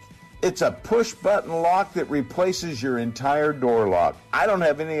it's a push-button lock that replaces your entire door lock. I don't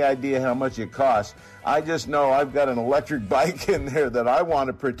have any idea how much it costs. I just know I've got an electric bike in there that I want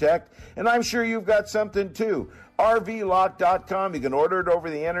to protect, and I'm sure you've got something too. RVLock.com. You can order it over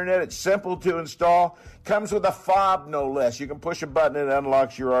the internet. It's simple to install. Comes with a fob, no less. You can push a button and it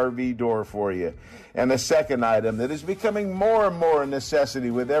unlocks your RV door for you. And the second item that is becoming more and more a necessity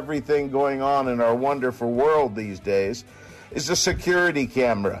with everything going on in our wonderful world these days is a security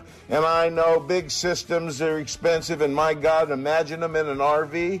camera. And I know big systems are expensive, and my God, imagine them in an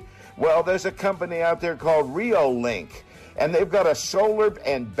RV. Well, there's a company out there called Reolink. And they've got a solar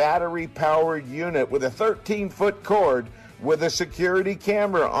and battery-powered unit with a 13-foot cord with a security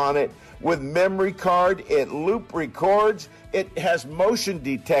camera on it with memory card. It loop records. It has motion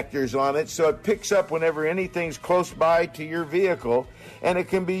detectors on it, so it picks up whenever anything's close by to your vehicle. And it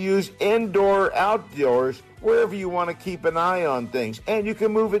can be used indoor, outdoors, wherever you want to keep an eye on things. And you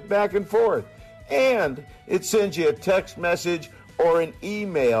can move it back and forth. And it sends you a text message or an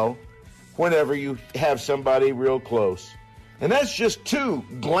email whenever you have somebody real close. And that's just 2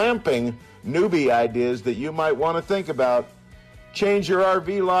 glamping newbie ideas that you might want to think about. Change your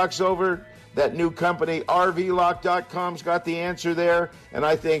RV locks over. That new company, RVLock.com's got the answer there. And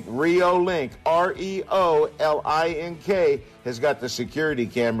I think Reolink, Reolink, has got the security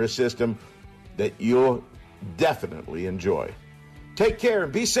camera system that you'll definitely enjoy. Take care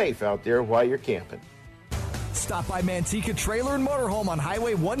and be safe out there while you're camping. Stop by Manteca Trailer and Motorhome on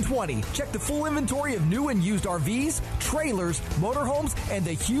Highway 120. Check the full inventory of new and used RVs, trailers, motorhomes, and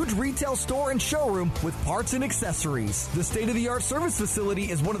the huge retail store and showroom with parts and accessories. The state-of-the-art service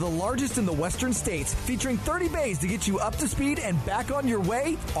facility is one of the largest in the western states, featuring 30 bays to get you up to speed and back on your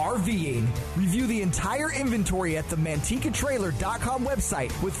way RVing. Review the entire inventory at the MantecaTrailer.com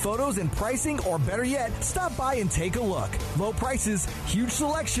website with photos and pricing, or better yet, stop by and take a look. Low prices, huge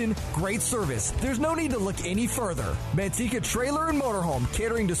selection, great service. There's no need to look any further. Manteca Trailer and Motorhome,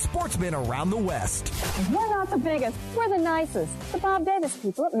 catering to sportsmen around the West. We're not the biggest, we're the nicest. The Bob Davis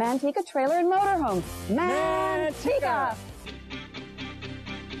people at Manteca Trailer and Motorhome. Manteca!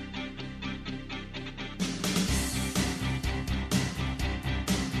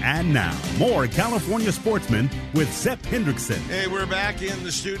 And now, more California Sportsmen with Sepp Hendrickson. Hey, we're back in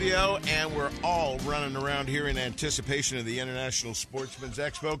the studio, and we're all running around here in anticipation of the International Sportsmen's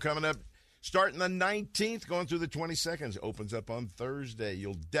Expo coming up. Starting the 19th, going through the 22nd, opens up on Thursday.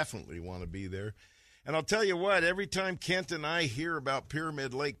 You'll definitely want to be there. And I'll tell you what, every time Kent and I hear about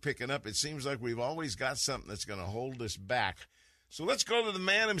Pyramid Lake picking up, it seems like we've always got something that's going to hold us back. So let's go to the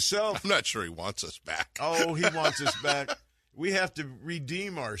man himself. I'm not sure he wants us back. Oh, he wants us back. We have to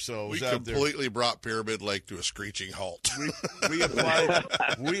redeem ourselves out there. We completely brought Pyramid Lake to a screeching halt. We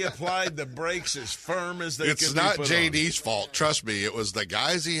applied the brakes as firm as they could be. It's not JD's fault. Trust me, it was the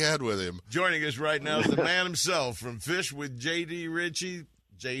guys he had with him. Joining us right now is the man himself from Fish with JD Ritchie.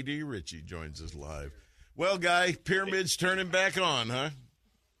 JD Ritchie joins us live. Well, Guy, Pyramid's turning back on, huh?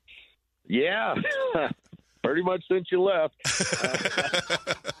 Yeah, pretty much since you left.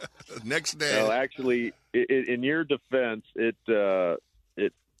 Next day. No, actually, in your defense, we were.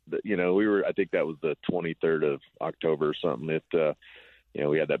 I think that was the 23rd of October or something. We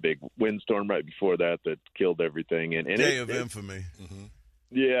had that big windstorm right before that killed everything. And Day of infamy. Mm-hmm.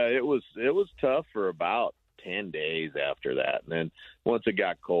 Yeah, it was tough for about 10 days after that, and then once it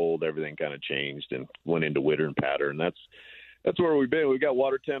got cold, everything kind of changed and went into winter pattern. That's where we've been. We've got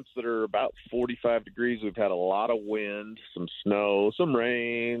water temps that are about 45 degrees. We've had a lot of wind, some snow, some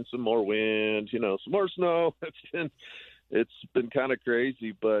rain, some more wind, some more snow. It's been kind of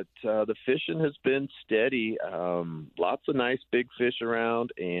crazy, but the fishing has been steady. Lots of nice big fish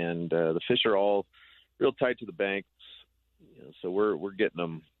around, and the fish are all real tight to the banks. So we're getting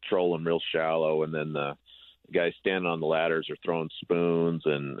them trolling real shallow, and then the guys standing on the ladders are throwing spoons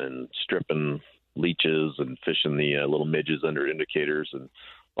and stripping leeches and fishing the little midges under indicators, and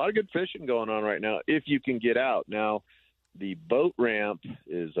a lot of good fishing going on right now if you can get out. Now, the boat ramp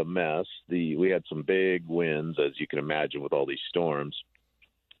is a mess. We had some big winds, as you can imagine, with all these storms,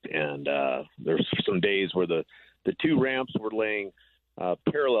 and there's some days where the 2 ramps were laying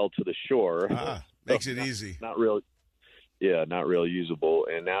parallel to the shore. Makes it easy. Not real usable.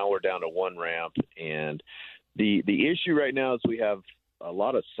 And now we're down to 1 ramp, and the issue right now is we have a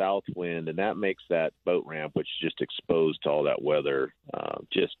lot of south wind, and that makes that boat ramp, which is just exposed to all that weather,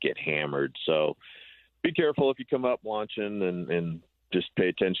 just get hammered. So be careful if you come up launching and just pay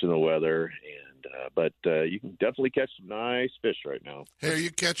attention to the weather. And but you can definitely catch some nice fish right now. Hey, are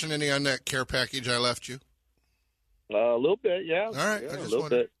you catching any on that care package I left you? A little bit, yeah. All right, yeah, I just a little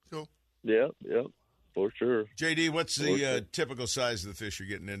wondered. bit. Cool. Yeah, for sure. JD, what's the typical size of the fish you're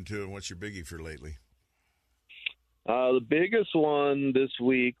getting into, and what's your biggie for lately? The biggest one this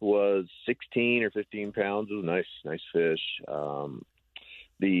week was 16 or 15 pounds. It was a nice fish.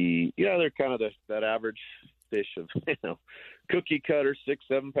 They're kind of that average fish of, cookie cutter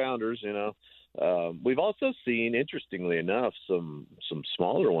 6-7 pounders. We've also seen, interestingly enough, some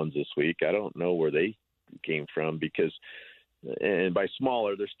smaller ones this week. I don't know where they came from because, and by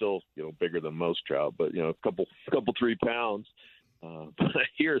smaller, they're still bigger than most trout, but a couple 3 pounds. But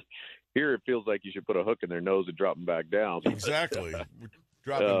here it feels like you should put a hook in their nose and drop them back down. Exactly. We're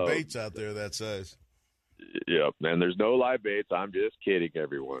dropping baits out there that size. Yep, and there's no live baits. I'm just kidding,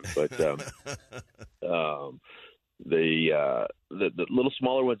 everyone. But the little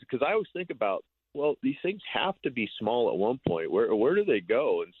smaller ones, because I always think about, well, these things have to be small at one point. Where do they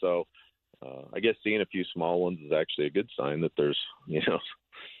go? And so I guess seeing a few small ones is actually a good sign that there's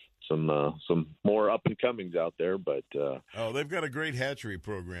some more up and comings out there. But they've got a great hatchery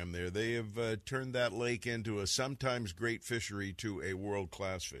program there. They have turned that lake into a sometimes great fishery to a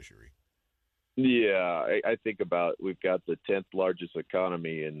world-class fishery. Yeah, I think about, we've got the 10th largest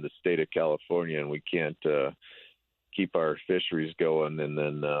economy in the state of California, and we can't keep our fisheries going. And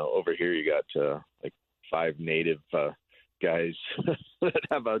then over here you got like 5 native guys that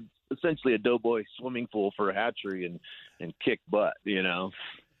have essentially a doughboy swimming pool for a hatchery and kick butt,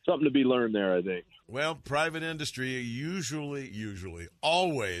 Something to be learned there, I think. Well, private industry usually,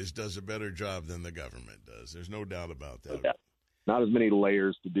 always does a better job than the government does. There's no doubt about that. Yeah. Not as many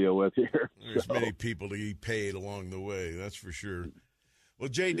layers to deal with here. There's many people to be paid along the way, that's for sure. Well,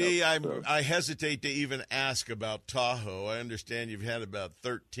 JD, I hesitate to even ask about Tahoe. I understand you've had about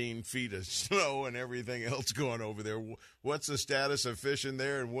 13 feet of snow and everything else going over there. What's the status of fishing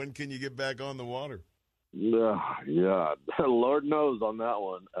there, and when can you get back on the water? Yeah, Lord knows on that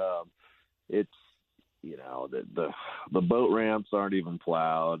one. It's the boat ramps aren't even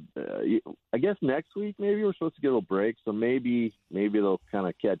plowed. I guess next week maybe we're supposed to get a break, so maybe they'll kind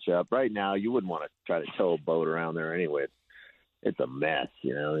of catch up. Right now, you wouldn't want to try to tow a boat around there anyway. It's a mess.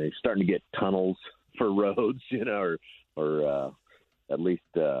 They're starting to get tunnels for roads, or at least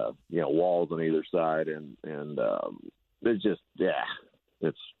walls on either side, and it's just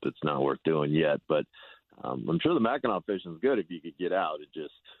it's not worth doing yet, but. I'm sure the Mackinac fishing is good if you could get out.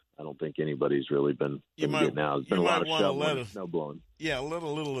 I don't think anybody's really been getting out. There's been a lot of shoveling and snow blowing. Yeah, let a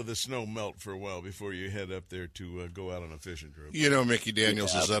little of the snow melt for a while before you head up there to go out on a fishing trip. Mickey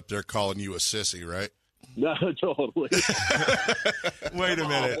Daniels is up there calling you a sissy, right? No, totally. Wait a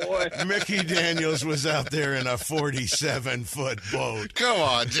minute. Mickey Daniels was out there in a 47-foot boat. Come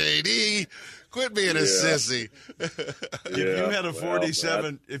on, JD. Quit being a sissy. If you had a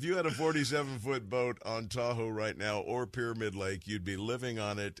 47-foot boat on Tahoe right now or Pyramid Lake, you'd be living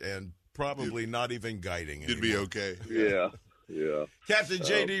on it and probably not even guiding anymore. You'd be okay. Yeah. Captain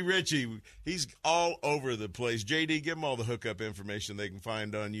JD Ritchie, he's all over the place. JD, give them all the hookup information they can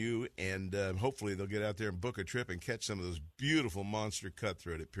find on you, and hopefully they'll get out there and book a trip and catch some of those beautiful monster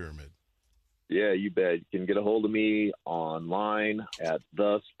cutthroat at Pyramid. Yeah, you bet. You can get a hold of me online at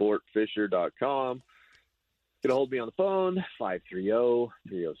thesportfisher.com. Get a hold of me on the phone,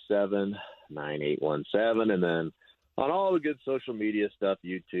 530-307-9817. And then on all the good social media stuff,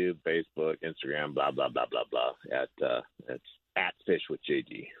 YouTube, Facebook, Instagram, blah, blah, blah, blah, blah, it's at Fish with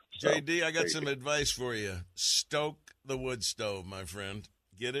JD. JD, I got some advice for you. Stoke the wood stove, my friend.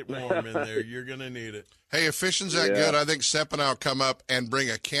 Get it warm in there. You're going to need it. Hey, if fishing's that good, I think Sepp and I will come up and bring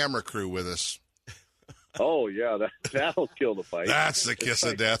a camera crew with us. Oh, yeah, that'll kill the fight. That's the kiss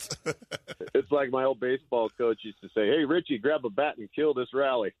of death. It's like my old baseball coach used to say, hey, Richie, grab a bat and kill this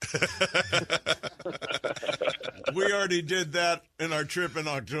rally. We already did that in our trip in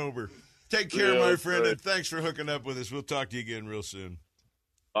October. Take care, my friend, and thanks for hooking up with us. We'll talk to you again real soon.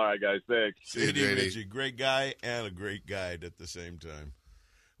 All right, guys, thanks. See you, Richie. Great guy and a great guide at the same time.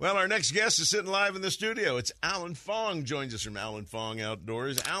 Well, our next guest is sitting live in the studio. It's Alan Fong, joins us from Alan Fong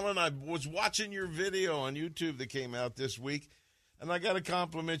Outdoors. Alan, I was watching your video on YouTube that came out this week, and I got to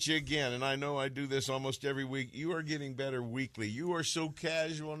compliment you again, and I know I do this almost every week. You are getting better weekly. You are so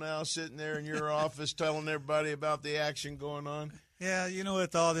casual now, sitting there in your office telling everybody about the action going on. Yeah,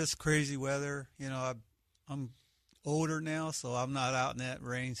 with all this crazy weather, I'm older now, so I'm not out in that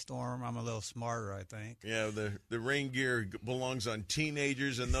rainstorm. I'm a little smarter, I think. Yeah, the rain gear belongs on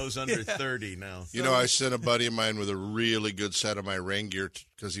teenagers and those under 30 now. You know, I sent a buddy of mine with a really good set of my rain gear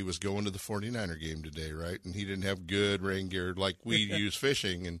because he was going to the 49er game today, right? And he didn't have good rain gear like we use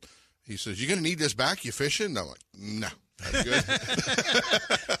fishing. And he says, "You going to need this back? You fishing?" And I'm like, "No. That's good."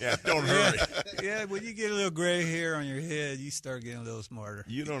 Yeah, don't hurry. Yeah, when you get a little gray hair on your head, you start getting a little smarter.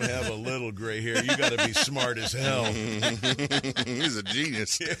 You don't have a little gray hair. You got to be smart as hell. He's a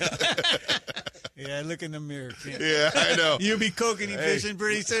genius. Yeah, look in the mirror. Yeah, I know. You'll be kokanee fishing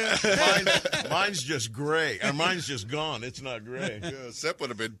pretty soon. Mine's just gray. Or mine's just gone. It's not gray. Yeah, Sepp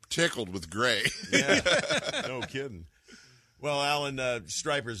would have been tickled with gray. Yeah, no kidding. Well, Alan,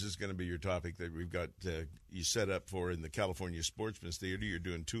 Stripers is going to be your topic that we've got you set up for in the California Sportsmen's Theater. You're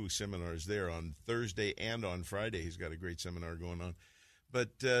doing 2 seminars there on Thursday and on Friday. He's got a great seminar going on.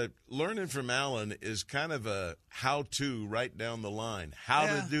 But learning from Alan is kind of a how-to right down the line. How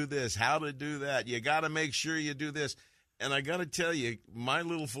to do this, how to do that. You got to make sure you do this. And I got to tell you, my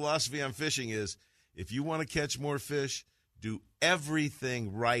little philosophy on fishing is if you want to catch more fish, do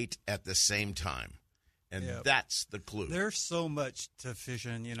everything right at the same time. And that's the clue. There's so much to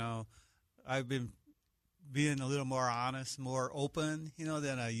fishing, you know. I've been being a little more honest, more open, you know,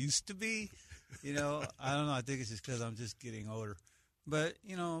 than I used to be. You know, I don't know. I think it's just because I'm just getting older. But,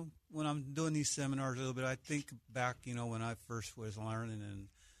 you know, when I'm doing these seminars a little bit, I think back, you know, when I first was learning, and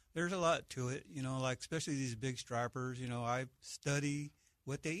there's a lot to it, you know, like especially these big stripers, you know, I study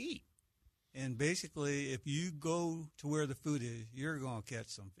what they eat. And basically, if you go to where the food is, you're going to catch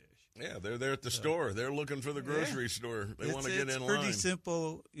some fish. Yeah, they're there at the store. They're looking for the grocery store. They want to get in line. It's pretty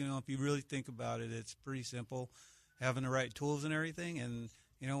simple. You know, if you really think about it, it's pretty simple. Having the right tools and everything. And,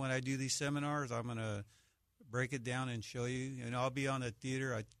 you know, when I do these seminars, I'm going to break it down and show you. And I'll be on the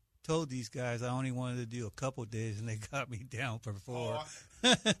theater. I told these guys I only wanted to do a couple of days, and they got me down for 4.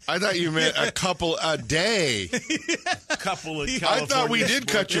 I thought you meant a couple a day. Couple of I thought we did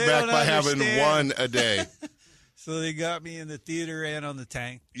cut you back by having 1 a day. So they got me in the theater and on the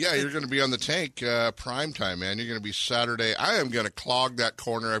tank. Yeah, you're going to be on the tank prime time, man. You're going to be Saturday. I am going to clog that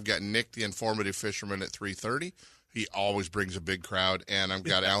corner. I've got Nick, the informative fisherman, at 3:30. He always brings a big crowd, and I've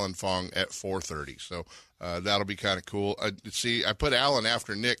got Alan Fong at 4:30. So that'll be kind of cool. See, I put Alan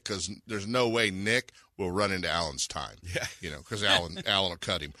after Nick because there's no way Nick will run into Alan's time. Yeah, you know, because Alan will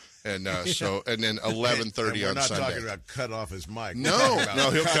cut him. And so, and then 11:30 on Sunday. We're not talking about cut off his mic. No,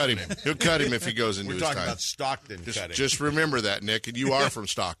 he'll cut him. He'll cut him if he goes into his time. We're talking about Stockton cutting. Just remember that, Nick, and you are from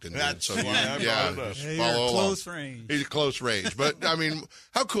Stockton. That's so hey, follow along. Close range. He's close range. But, I mean,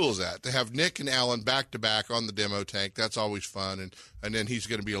 how cool is that, to have Nick and Alan back-to-back on the demo tank? That's always fun. And then he's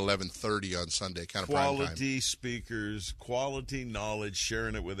going to be 11:30 on Sunday, kind of prime time. Quality speakers, quality knowledge,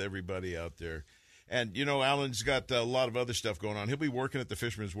 sharing it with everybody out there. And, you know, Alan's got a lot of other stuff going on. He'll be working at the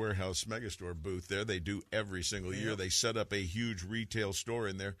Fisherman's Warehouse Megastore booth there. They do every single year. They set up a huge retail store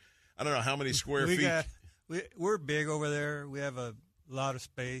in there. I don't know how many square feet. We're big over there. We have a lot of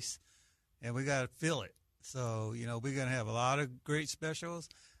space, and we got to fill it. So, you know, we're going to have a lot of great specials.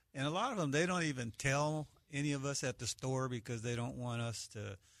 And a lot of them, they don't even tell any of us at the store because they don't want us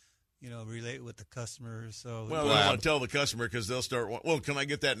to, you know, relate with the customers. So well, they don't want to tell the customer because they'll start, well, can I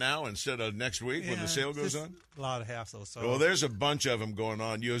get that now instead of next week when the sale goes on? A lot of hassle. So. Well, there's a bunch of them going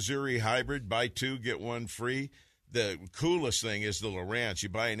on. Yozuri Hybrid, buy 2, get 1 free. The coolest thing is the Lowrance. You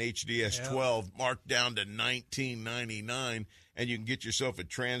buy an HDS 12 marked down to $19.99, and you can get yourself a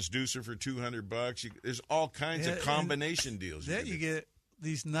transducer for $200. There's all kinds of combination deals. Then you get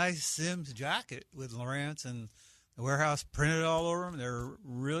these nice Sims jacket with Lowrance and the Warehouse printed all over them. They're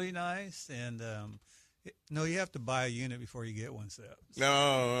really nice, and no, you have to buy a unit before you get one set.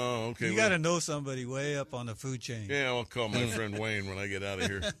 Oh, okay. You got to know somebody way up on the food chain. Yeah, I'll call my friend Wayne when I get out of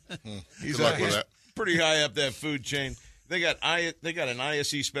here. He's pretty high up that food chain. They got an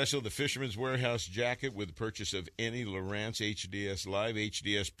ISE special, the Fisherman's Warehouse jacket with the purchase of any Lowrance HDS Live,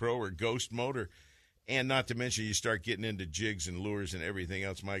 HDS Pro, or Ghost motor. And not to mention, you start getting into jigs and lures and everything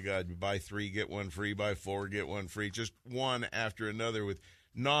else. My God, you buy 3, get 1 free. Buy 4, get 1 free. Just one after another with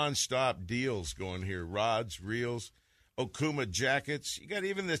nonstop deals going here. Rods, reels, Okuma jackets. You got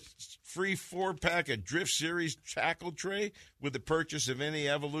even the free 4-pack of Drift Series tackle tray with the purchase of any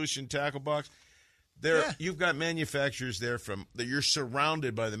Evolution tackle box. You've got manufacturers there you're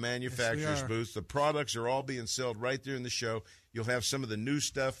surrounded by the manufacturers' booths. The products are all being sold right there in the show. You'll have some of the new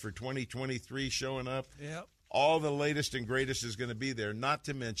stuff for 2023 showing up. Yep. All the latest and greatest is going to be there. Not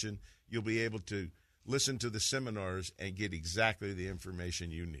to mention, you'll be able to listen to the seminars and get exactly the information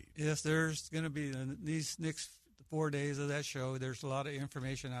you need. Yes, there's going to be these next 4 days of that show. There's a lot of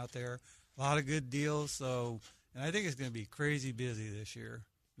information out there, a lot of good deals. So And I think it's going to be crazy busy this year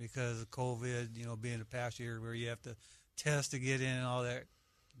because of COVID, being the past year where you have to test to get in and all that.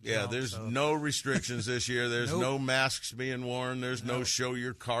 Yeah, there's no restrictions this year. There's Nope. no masks being worn. There's no show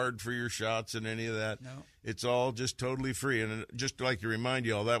your card for your shots and any of that. No. It's all just totally free. And just like to remind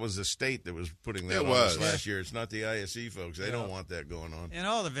you all, that was the state that was putting that It on was. us last year. It's not the ISE folks. They Yeah. don't want that going on. And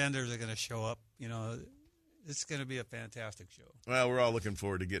all the vendors are going to show up. It's going to be a fantastic show. Well, we're all looking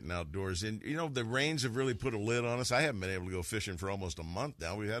forward to getting outdoors. And, the rains have really put a lid on us. I haven't been able to go fishing for almost a month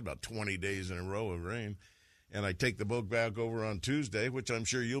now. We've had about 20 days in a row of rain. And I take the boat back over on Tuesday, which I'm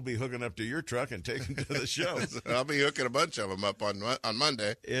sure you'll be hooking up to your truck and taking to the show. I'll be hooking a bunch of them up on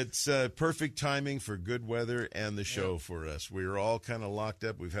Monday. It's perfect timing for good weather and the show for us. We're all kind of locked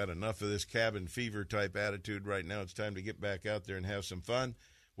up. We've had enough of this cabin fever type attitude right now. It's time to get back out there and have some fun.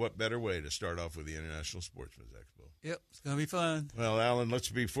 What better way to start off with the International Sportsmen's Expo? Yep, it's going to be fun. Well, Alan,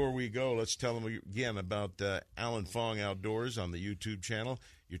 before we go, let's tell them again about Alan Fong Outdoors on the YouTube channel.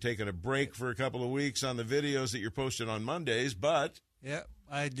 You're taking a break for a couple of weeks on the videos that you're posting on Mondays, but... Yep,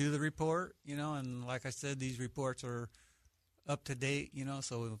 I do the report, and like I said, these reports are up to date,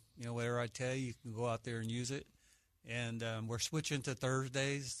 so, whatever I tell you, you can go out there and use it. And we're switching to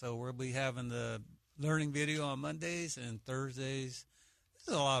Thursdays, so we'll be having the learning video on Mondays and Thursdays.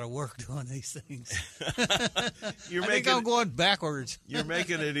 There's a lot of work doing these things. I think I'm going backwards. You're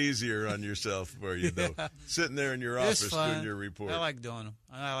making it easier on yourself for you, though. Sitting there in your office doing your report. I like doing them.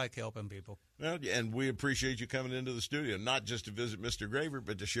 I like helping people. Well, and we appreciate you coming into the studio, not just to visit Mr. Graver,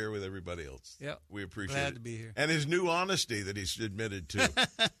 but to share with everybody else. Yep. We appreciate it. Glad to be here. And his new honesty that he's admitted to.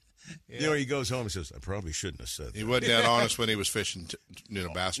 Yeah. He goes home and says, I probably shouldn't have said that. He wasn't that honest when he was fishing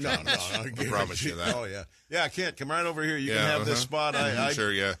bass trout. No, I promise you that. Oh, yeah. Yeah, Kent, come right over here. You can have this spot.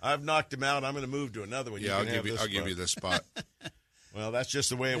 Sure, yeah. I've knocked him out. I'm going to move to another one. Yeah, I'll give you this spot. Well, that's just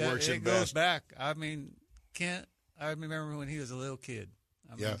the way it works in bass. It goes back. I mean, Kent, I remember when he was a little kid.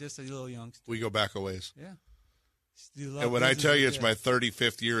 Just a little youngster. We go back a ways. Yeah. And when I tell you it's my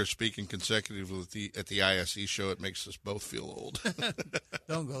 35th year of speaking consecutively at the ISE show, it makes us both feel old.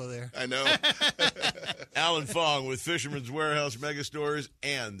 Don't go there. I know. Alan Fong with Fisherman's Warehouse Megastores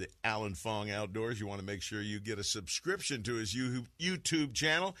and the Alan Fong Outdoors. You want to make sure you get a subscription to his YouTube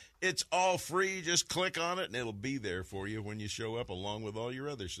channel. It's all free. Just click on it, and it'll be there for you when you show up, along with all your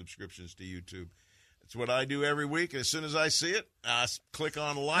other subscriptions to YouTube. It's what I do every week. As soon as I see it, I click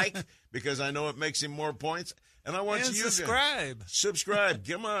on like because I know it makes him more points. And I want you to subscribe.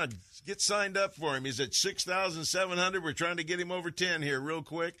 Come on. Get signed up for him. He's at 6,700. We're trying to get him over 10 here real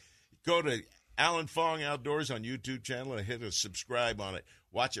quick. Go to Alan Fong Outdoors on YouTube channel and hit a subscribe on it.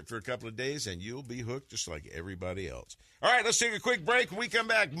 Watch it for a couple of days, and you'll be hooked just like everybody else. All right, let's take a quick break. When we come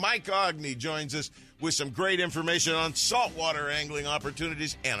back, Mike Ogney joins us with some great information on saltwater angling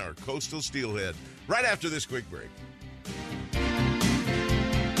opportunities and our coastal steelhead right after this quick break.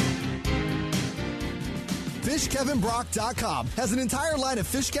 FishKevinBrock.com has an entire line of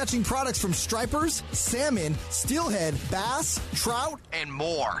fish catching products from stripers, salmon, steelhead, bass, trout, and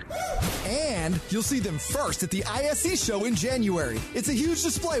more. And you'll see them first at the ISE show in January. It's a huge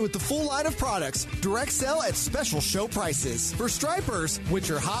display with the full line of products, direct sale at special show prices. For stripers, which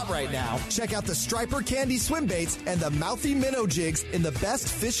are hot right now, check out the Striper Candy swim baits and the Mouthy Minnow jigs in the best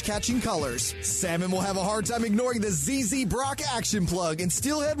fish catching colors. Salmon will have a hard time ignoring the ZZ Brock action plug, and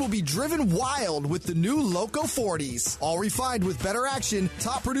steelhead will be driven wild with the new Loco 40s. All refined with better action,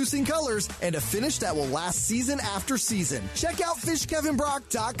 top producing colors, and a finish that will last season after season. Check out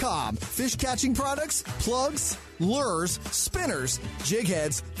FishKevinBrock.com. Fish catching products, plugs, lures, spinners, jig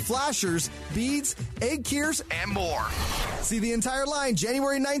heads, flashers, beads, egg keers, and more. See the entire line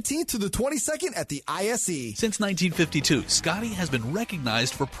January 19th to the 22nd at the ISE. Since 1952, Scotty has been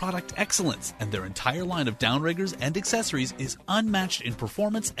recognized for product excellence, and their entire line of downriggers and accessories is unmatched in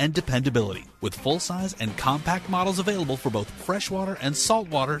performance and dependability. With full-size and compact models available for both freshwater and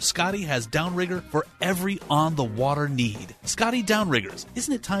saltwater, Scotty has downrigger for every on-the-water need. Scotty Downriggers,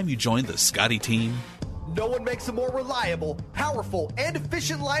 isn't it time you joined the Scotty team? No one makes a more reliable, powerful, and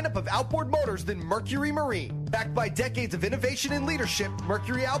efficient lineup of outboard motors than Mercury Marine. Backed by decades of innovation and leadership,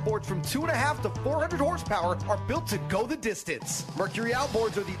 Mercury outboards from 2.5 to 400 horsepower are built to go the distance. Mercury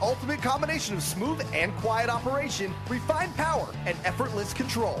outboards are the ultimate combination of smooth and quiet operation, refined power, and effortless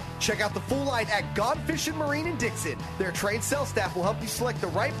control. Check out the full line at Gone Fishing Marine in Dixon. Their trained sales staff will help you select the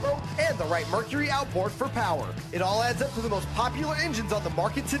right boat and the right Mercury outboard for power. It all adds up to the most popular engines on the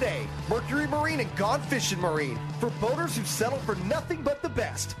market today. Mercury Marine and Gone Fishing Marine. For boaters who settle for nothing but the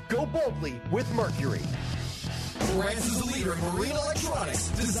best, go boldly with Mercury. Lowrance is the leader in marine electronics,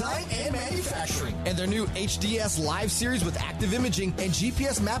 design design and manufacturing. And their new HDS Live series with active imaging and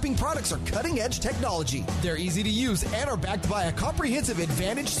GPS mapping products are cutting-edge technology. They're easy to use and are backed by a comprehensive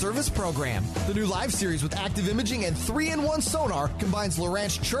Advantage service program. The new Live series with active imaging and 3-in-1 sonar combines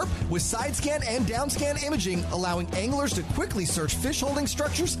Lowrance Chirp with side scan and down scan imaging, allowing anglers to quickly search fish holding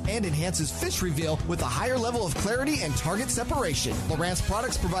structures, and enhances fish reveal with a higher level of clarity and target separation. Lowrance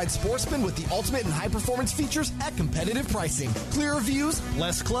products provide sportsmen with the ultimate and high-performance features at competitive pricing. Clearer views,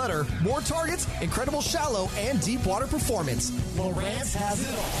 less clutter, more targets, incredible shallow and deep water performance. Lowrance has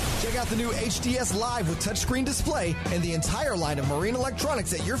it all. Check out the new HDS Live with touchscreen display and the entire line of marine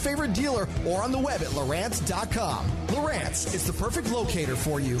electronics at your favorite dealer or on the web at Lowrance.com. Lowrance is the perfect locator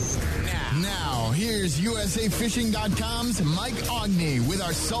for you. Now, here's USAFishing.com's Mike Ogney with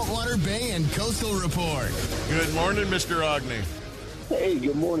our Saltwater Bay and Coastal Report. Good morning, Mr. Ogney. Hey,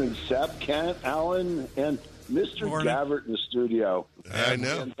 good morning, Sep, Kent, Alan, and Mr. Gabbert in the studio. I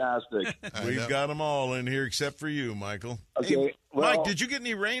know. Fantastic. We've got them all in here except for you, Michael. Okay, hey, well, Mike, did you get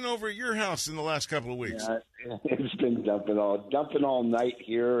any rain over at your house in the last couple of weeks? Yeah, it's been dumping all night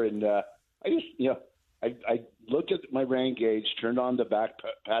here, and I just, I looked at my rain gauge, turned on the back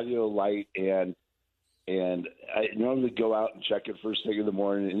patio light, and I normally go out and check it first thing in the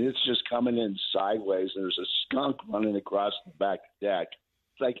morning, and it's just coming in sideways, and there's a skunk running across the back deck.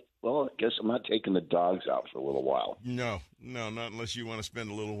 It's like, well, I guess I'm not taking the dogs out for a little while. No, not unless you want to spend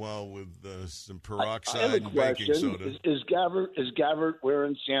a little while with some peroxide I have a and baking question. soda. Is Gabbert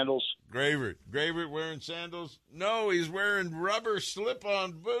wearing sandals? Gravert wearing sandals? No, he's wearing rubber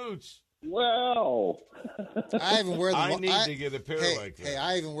slip-on boots. Well, I even wear. I need to get a pair like that. Hey,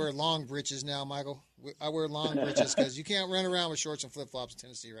 I even wear long breeches now, Michael. I wear long breeches because you can't run around with shorts and flip-flops in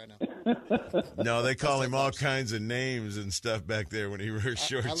Tennessee right now. No, they call him all kinds of names and stuff back there when he wears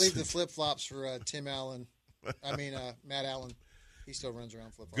shorts. I leave the flip-flops for Matt Allen. He still runs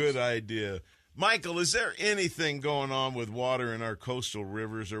around flip-flops. Good idea. Michael, is there anything going on with water in our coastal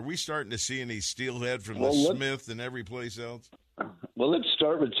rivers? Are we starting to see any steelhead from the Smith and every place else? Well, let's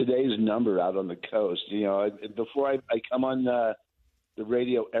start with today's number out on the coast. Before I come on the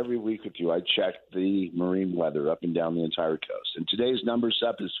radio every week with you, I check the marine weather up and down the entire coast. And today's number,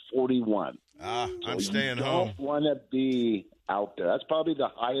 Sep, is 41. I'm staying home. You don't want to be out there. That's probably the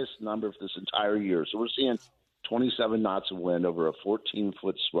highest number for this entire year. So we're seeing 27 knots of wind over a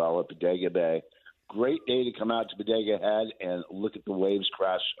 14-foot swell at Bodega Bay. Great day to come out to Bodega Head and look at the waves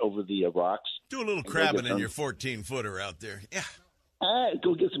crash over the rocks. Do a little crabbing in your 14-footer out there. Yeah.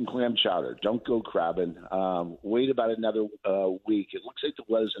 Go get some clam chowder. Don't go crabbing. Wait about another week. It looks like the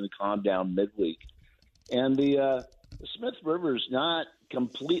weather's going to calm down midweek. And the Smith River is not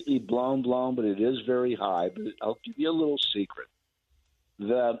completely blown, but it is very high. But I'll give you a little secret.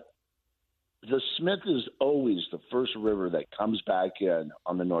 The Smith is always the first river that comes back in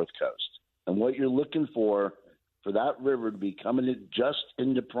on the North Coast. And what you're looking for that river to be coming in just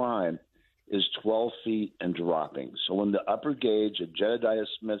into prime is 12 feet and dropping. So when the upper gauge at Jedediah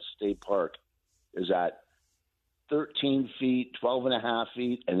Smith State Park is at 13 feet, 12 and a half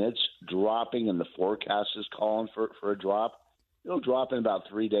feet, and it's dropping and the forecast is calling for a drop, it'll drop in about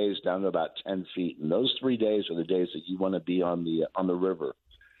 3 days down to about 10 feet. And those 3 days are the days that you want to be on the river.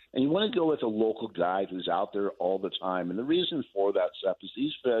 And you want to go with a local guide who's out there all the time. And the reason for that, Seth, is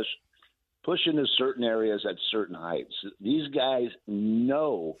these fish push into certain areas at certain heights. These guys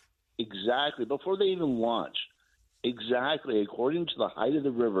know exactly, before they even launch, exactly according to the height of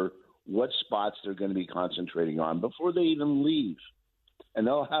the river, what spots they're going to be concentrating on before they even leave. And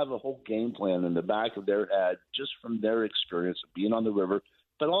they'll have a whole game plan in the back of their head just from their experience of being on the river,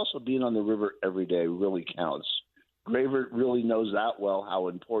 but also being on the river every day really counts. Graver really knows that well, how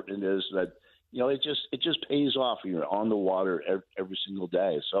important it is that, it just pays off when you're on the water every single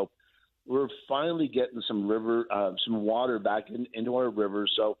day. So we're finally getting some water back into our river.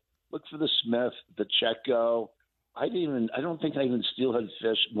 So look for the Smith, the Checo. I don't think I even steelhead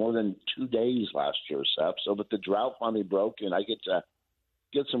fished more than 2 days last year, Sep. So, but the drought finally broke, and I get to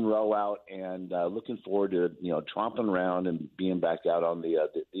get some row out, and looking forward to tromping around and being back out on the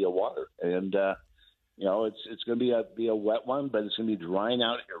water. And it's going to be a wet one, but it's going to be drying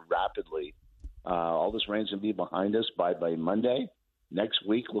out here rapidly. All this rain's going to be behind us by Monday. Next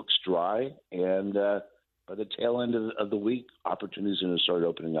week looks dry, and by the tail end of the week, opportunities are going to start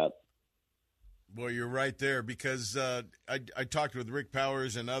opening up. Well, you're right there, because I talked with Rick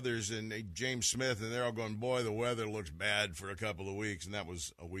Powers and others and James Smith, and they're all going, boy, the weather looks bad for a couple of weeks, and that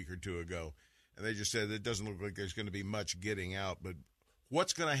was a week or two ago. And they just said it doesn't look like there's going to be much getting out. But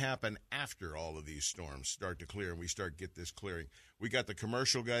what's going to happen after all of these storms start to clear and we start get this clearing? We got the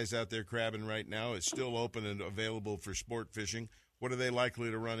commercial guys out there crabbing right now. It's still open and available for sport fishing. what are they likely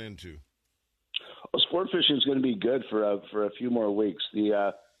to run into? Well, sport fishing is going to be good for a few more weeks.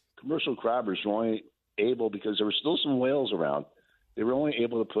 The commercial crabbers were only able, because there were still some whales around, they were only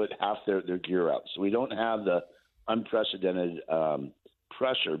able to put half their gear out. So we don't have the unprecedented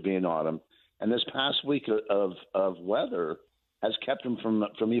pressure being on them. And this past week of weather has kept them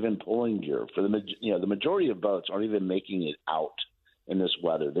from even pulling gear. For the majority of boats aren't even making it out in this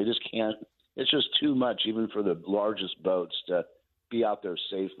weather. They just can't. It's just too much, even for the largest boats, to be out there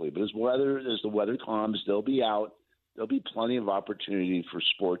safely. But as the weather calms, they'll be out. There'll be plenty of opportunity for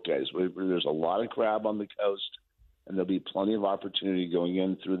sport guys. There's a lot of crab on the coast, and there'll be plenty of opportunity going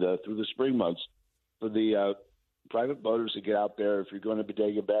in through the spring months for the private boaters to get out there. If you're going to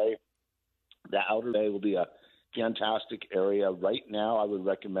Bodega Bay, the outer bay will be a fantastic area. Right now, I would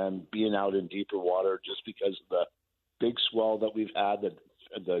recommend being out in deeper water, just because of the big swell that we've had. That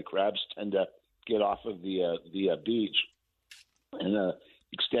the crabs tend to get off of the beach. In an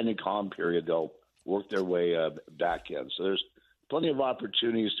extended calm period, they'll work their way back in. So there's plenty of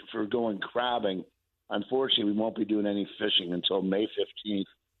opportunities for going crabbing. Unfortunately, we won't be doing any fishing until May 15th,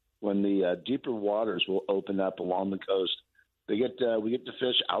 when the deeper waters will open up along the coast. We get to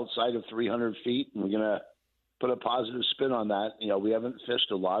fish outside of 300 feet, and we're going to put a positive spin on that. We haven't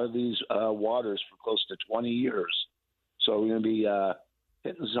fished a lot of these waters for close to 20 years. So we're going to be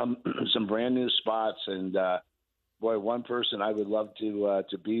hitting some brand new spots. And, boy, one person I would love to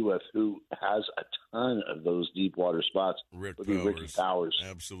be with who has a ton of those deep water spots would be Ricky Powers.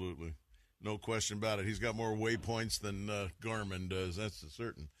 Absolutely. No question about it. He's got more waypoints than Garmin does. That's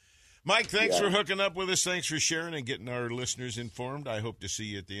certain. Mike, thanks for hooking up with us. Thanks for sharing and getting our listeners informed. I hope to see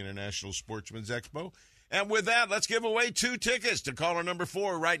you at the International Sportsman's Expo. And with that, let's give away 2 tickets to caller number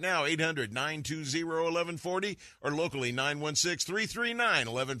 4 right now, 800-920-1140, or locally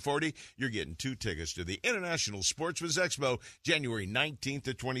 916-339-1140. You're getting 2 tickets to the International Sportsman's Expo, January 19th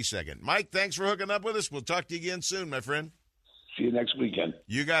to 22nd. Mike, thanks for hooking up with us. We'll talk to you again soon, my friend. See you next weekend.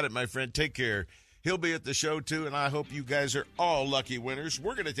 You got it, my friend. Take care. He'll be at the show, too, and I hope you guys are all lucky winners.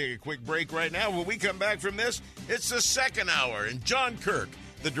 We're going to take a quick break right now. When we come back from this, it's the second hour, and John Kirk,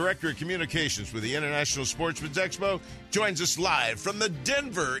 the Director of Communications with the International Sportsman's Expo, joins us live from the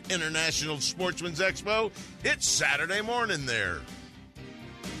Denver International Sportsman's Expo. It's Saturday morning there.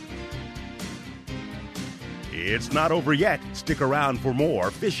 It's not over yet. Stick around for more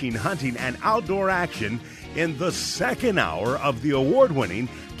fishing, hunting, and outdoor action in the second hour of the award-winning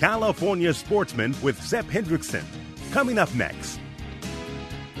California Sportsman with Sepp Hendrickson. Coming up next.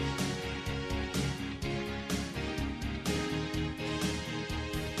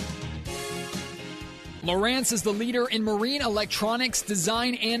 Lowrance is the leader in marine electronics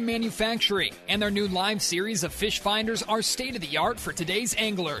design and manufacturing, and their new live series of fish finders are state-of-the-art for today's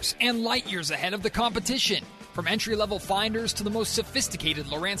anglers and light years ahead of the competition. From entry-level finders to the most sophisticated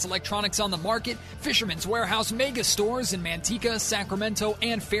Lowrance electronics on the market, Fisherman's Warehouse mega stores in Manteca, Sacramento,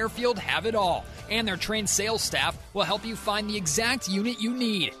 and Fairfield have it all. And their trained sales staff will help you find the exact unit you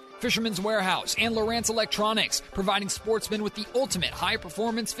need. Fisherman's Warehouse and Lowrance Electronics, providing sportsmen with the ultimate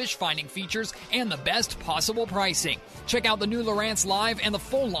high-performance fish-finding features and the best possible pricing. Check out the new Lowrance Live and the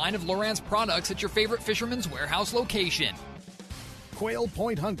full line of Lowrance products at your favorite Fisherman's Warehouse location. Quail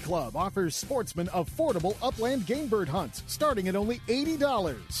Point Hunt Club offers sportsmen affordable upland game bird hunts starting at only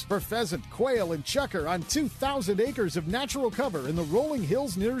 $80 for pheasant, quail, and chukar on 2,000 acres of natural cover in the rolling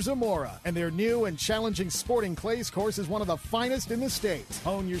hills near Zamora. And their new and challenging sporting clays course is one of the finest in the state.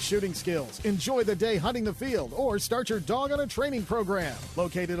 Hone your shooting skills, enjoy the day hunting the field, or start your dog on a training program.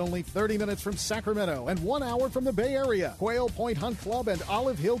 Located only 30 minutes from Sacramento and 1 hour from the Bay Area, Quail Point Hunt Club and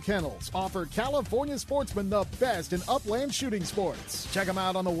Olive Hill Kennels offer California sportsmen the best in upland shooting sports. Check them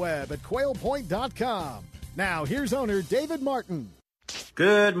out on the web at quailpoint.com. Now, here's owner David Martin.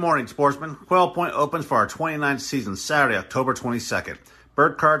 Good morning, sportsmen. Quail Point opens for our 29th season Saturday, October 22nd.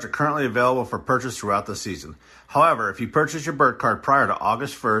 Bird cards are currently available for purchase throughout the season. However, if you purchase your bird card prior to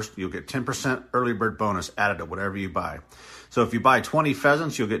August 1st, you'll get 10% early bird bonus added to whatever you buy. So if you buy 20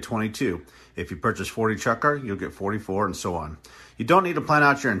 pheasants, you'll get 22. If you purchase 40 chukar, you'll get 44, and so on. You don't need to plan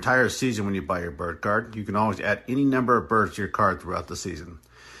out your entire season when you buy your bird card. You can always add any number of birds to your card throughout the season.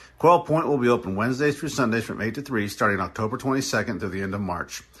 Quail Point will be open Wednesdays through Sundays from 8 to 3, starting October 22nd through the end of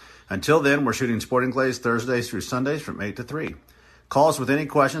March. Until then, we're shooting sporting clays Thursdays through Sundays from 8 to 3. Call us with any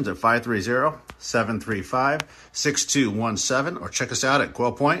questions at 530-735-6217 or check us out at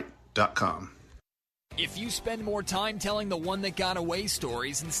quailpoint.com. If you spend more time telling the one that got away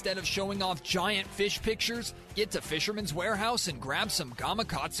stories instead of showing off giant fish pictures, get to Fisherman's Warehouse and grab some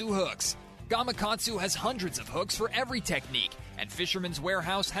Gamakatsu hooks. Gamakatsu has hundreds of hooks for every technique, and Fisherman's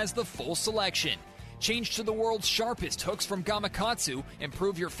Warehouse has the full selection. Change to the world's sharpest hooks from Gamakatsu,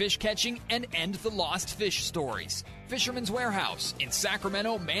 improve your fish catching, and end the lost fish stories. Fisherman's Warehouse in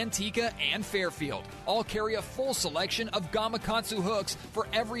Sacramento, Manteca, and Fairfield all carry a full selection of Gamakatsu hooks for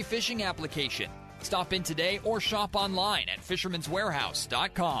every fishing application. Stop in today or shop online at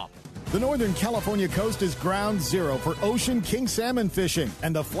fishermanswarehouse.com. The Northern California coast is ground zero for ocean king salmon fishing,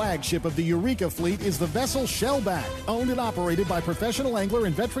 and the flagship of the Eureka fleet is the vessel Shellback, owned and operated by professional angler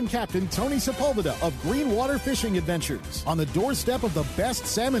and veteran captain Tony Sepulveda of Greenwater Fishing Adventures. On the doorstep of the best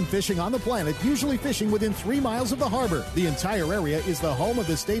salmon fishing on the planet, usually fishing within 3 miles of the harbor. The entire area is the home of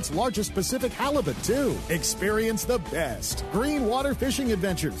the state's largest Pacific halibut, too. Experience the best. Greenwater Fishing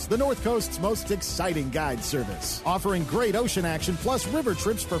Adventures, the North Coast's most exciting guide service, offering great ocean action plus river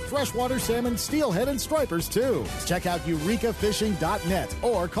trips for freshwater salmon, steelhead, and stripers, too. Check out eurekafishing.net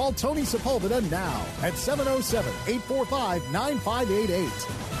or call Tony Sepulveda now at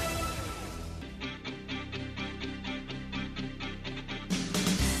 707-845-9588.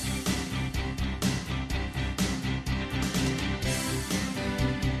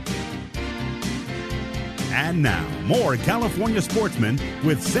 And now, more California Sportsmen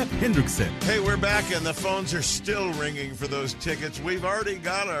with Sepp Hendrickson. Hey, we're back, and the phones are still ringing for those tickets. We've already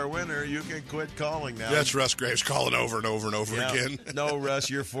got our winner. You can quit calling now. That's Russ Graves calling over and over and over again. No, Russ,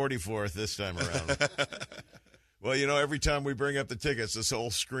 you're 44th this time around. Well, you know, every time we bring up the tickets, this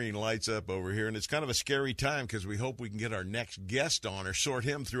whole screen lights up over here, and it's kind of a scary time because we hope we can get our next guest on or sort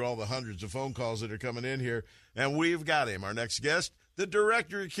him through all the hundreds of phone calls that are coming in here, and we've got him. Our next guest, the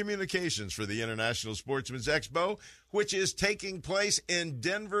Director of Communications for the International Sportsmen's Expo, which is taking place in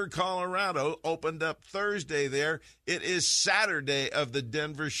Denver, Colorado, opened up Thursday there. It is Saturday of the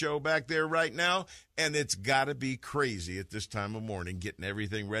Denver show back there right now, and it's got to be crazy at this time of morning, getting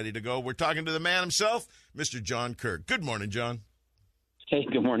everything ready to go. We're talking to the man himself, Mr. John Kirk. Good morning, John. Hey,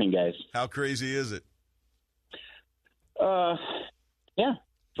 good morning, guys. How crazy is it? Yeah,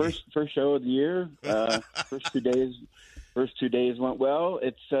 first show of the year. First 2 days went well.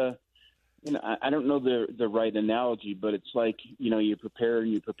 It's I don't know the right analogy, but it's like, you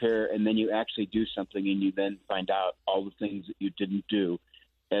prepare, and then you actually do something, and you then find out all the things that you didn't do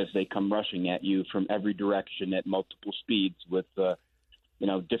as they come rushing at you from every direction at multiple speeds with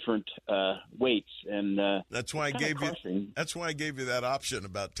different weights. And that's why I gave you that option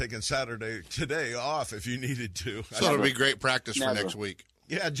about taking Saturday today off if you needed to. So it'll be great practice for next week.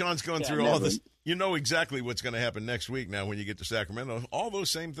 Yeah, John's going through all this. You know exactly what's going to happen next week now when you get to Sacramento. All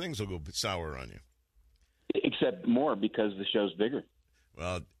those same things will go sour on you. Except more because the show's bigger.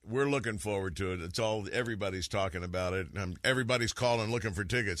 Well, we're looking forward to it. Everybody's talking about it. Everybody's calling looking for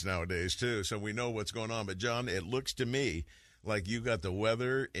tickets nowadays, too, so we know what's going on. But, John, it looks to me like you got the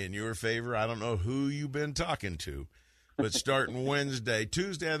weather in your favor. I don't know who you've been talking to, but starting Wednesday.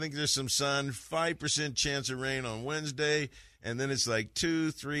 Tuesday, I think there's some sun, 5% chance of rain on Wednesday. And then it's like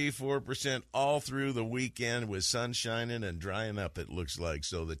 2, 3, 4% all through the weekend with sun shining and drying up, it looks like.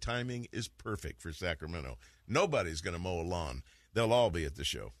 So the timing is perfect for Sacramento. Nobody's going to mow a lawn. They'll all be at the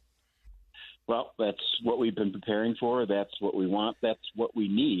show. Well, that's what we've been preparing for. That's what we want. That's what we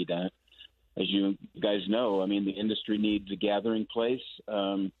need. As you guys know, the industry needs a gathering place,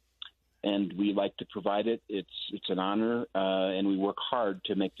 and we like to provide it. It's an honor, and we work hard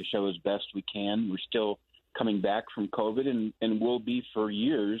to make the show as best we can. We're still coming back from COVID and will be for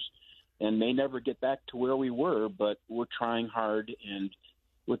years and may never get back to where we were, but we're trying hard, and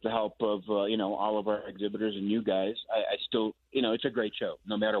with the help of, all of our exhibitors and you guys, I still, it's a great show.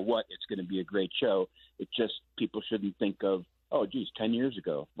 No matter what, it's going to be a great show. It just, people shouldn't think of, 10 years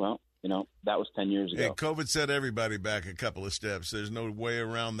ago. Well, that was 10 years ago. Hey, COVID set everybody back a couple of steps. There's no way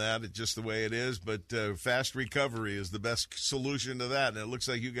around that. It's just the way it is. But fast recovery is the best solution to that. And it looks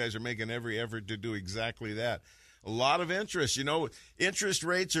like you guys are making every effort to do exactly that. A lot of interest. Interest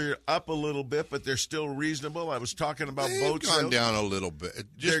rates are up a little bit, but they're still reasonable. I was talking about boat sales. They've gone down a little bit.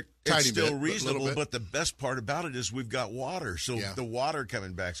 It's still reasonable, but the best part about it is we've got water. So the water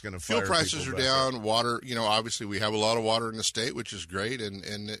coming back is going to fire fuel prices are down. Up. Water, obviously we have a lot of water in the state, which is great, and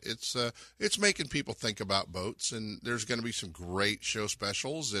it's making people think about boats. And there's going to be some great show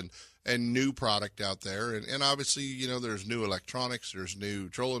specials and new product out there. And obviously, there's new electronics, there's new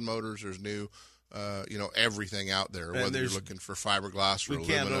trolling motors, there's new everything out there, whether you're looking for fiberglass or aluminum.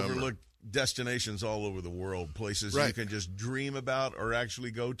 We can't overlook destinations all over the world, places you can just dream about or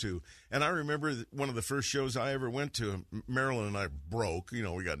actually go to. And I remember one of the first shows I ever went to, Marilyn and I broke.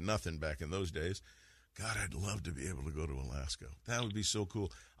 We got nothing back in those days. God, I'd love to be able to go to Alaska. That would be so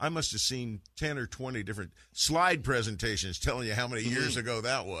cool. I must have seen 10 or 20 different slide presentations telling you how many years ago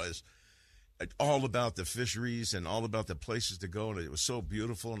that was. all about the fisheries and all about the places to go, and it was so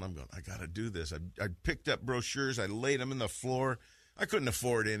beautiful. And I'm going, I got to do this. I picked up brochures. I laid them in the floor. I couldn't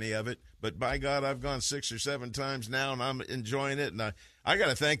afford any of it, but by God, I've gone 6 or 7 times now, and I'm enjoying it. And I got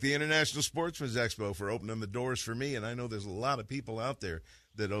to thank the International Sportsmen's Expo for opening the doors for me. And I know there's a lot of people out there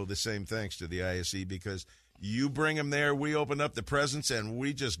that owe the same thanks to the ISE, because you bring them there, we open up the presents, and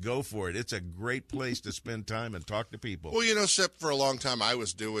we just go for it. It's a great place to spend time and talk to people. Well, Sip, for a long time I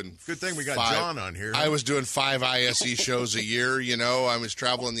was doing Good thing we got John on here. I was doing 5 ISE shows a year, I was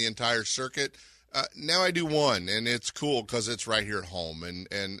traveling the entire circuit. Now I do 1, and it's cool because it's right here at home,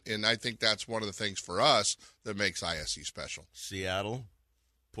 and I think that's one of the things for us that makes ISE special. Seattle,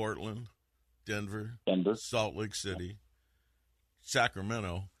 Portland, Denver, Salt Lake City,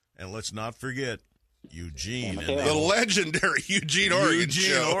 Sacramento, and let's not forget Eugene. The legendary Eugene, Oregon Eugene,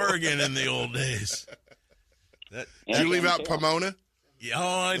 show. Oregon in the old days. Did you leave out Pomona? Yeah,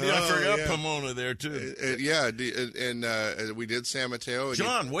 I did. I forgot Pomona there, too. And we did San Mateo.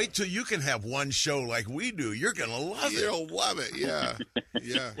 John, wait till you can have one show like we do. You're going to love it. You'll love it, yeah.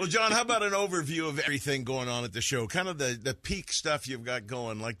 Yeah. Well, John, how about an overview of everything going on at the show? Kind of the peak stuff you've got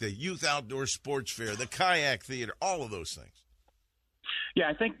going, like the Youth Outdoor Sports Fair, the Kayak Theater, all of those things. Yeah,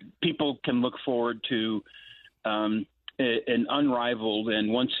 I think people can look forward to an unrivaled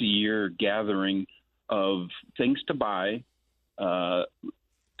and once-a-year gathering of things to buy,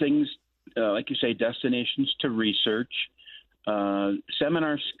 things, like you say, destinations to research,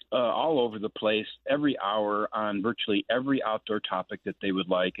 seminars all over the place, every hour on virtually every outdoor topic that they would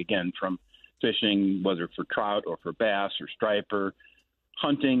like, again, from fishing, whether for trout or for bass or striper,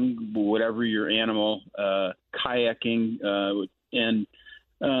 hunting, whatever your animal, kayaking, and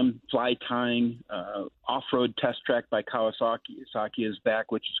fly tying, off-road test track by Kawasaki is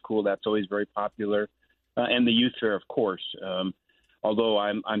back, which is cool. That's always very popular. And the youth fair, of course. Although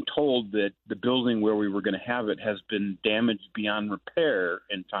I'm told that the building where we were going to have it has been damaged beyond repair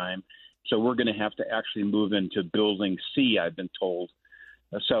in time, so we're going to have to actually move into Building C, I've been told.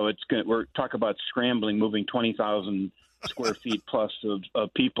 So we're talking about scrambling, moving 20,000 square feet plus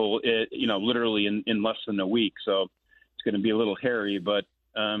of people, literally in less than a week. So it's going to be a little hairy, but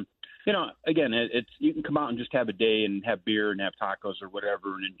again, it's you can come out and just have a day and have beer and have tacos or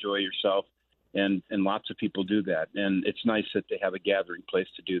whatever and enjoy yourself. And lots of people do that. And it's nice that they have a gathering place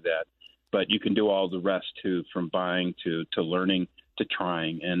to do that. But you can do all the rest, too, from buying to learning to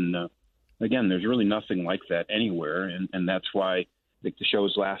trying. And, again, there's really nothing like that anywhere. And that's why I think the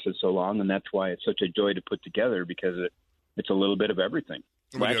show's lasted so long. And that's why it's such a joy to put together, because it's a little bit of everything.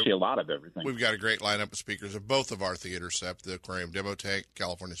 Well, actually, a lot of everything. We've got a great lineup of speakers of both of our theaters, Sep, the Aquarium Demo Tank,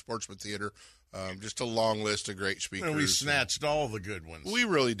 California Sportsman Theater. Just a long list of great speakers. And we snatched all the good ones. We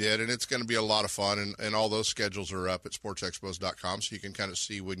really did, and it's going to be a lot of fun, and all those schedules are up at sportsexpos.com, so you can kind of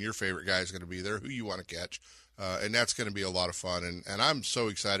see when your favorite guy is going to be there, who you want to catch, and that's going to be a lot of fun. And I'm so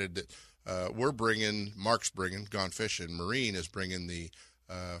excited that Mark's bringing, Gone Fishing, Marine is bringing the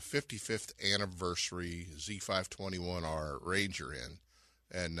 55th anniversary Z521R Ranger in.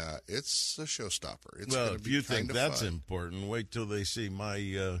 And it's a showstopper. It's well, going to be if you think that's fun. Important, wait till they see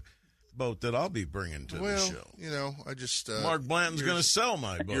my boat that I'll be bringing to the show. I just Mark Blanton's going to sell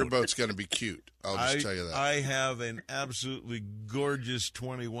my boat. Your boat's going to be cute. I'll just tell you that. I have an absolutely gorgeous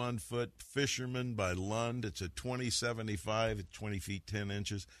 21-foot Fisherman by Lund. It's a 2075, it's 20 feet 10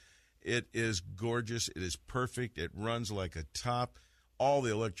 inches. It is gorgeous. It is perfect. It runs like a top. All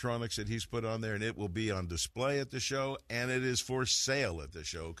the electronics that he's put on there, and it will be on display at the show, and it is for sale at the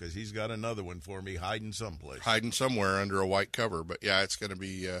show because he's got another one for me hiding someplace. Hiding somewhere under a white cover. But, yeah, it's going to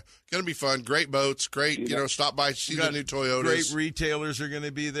be fun. Great boats. Great, stop by, see the new Toyotas. Great retailers are going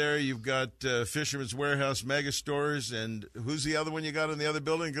to be there. You've got Fisherman's Warehouse mega stores, and who's the other one you got in the other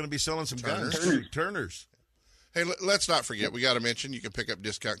building? Going to be selling some guns. Turners. Hey, let's not forget, we got to mention you can pick up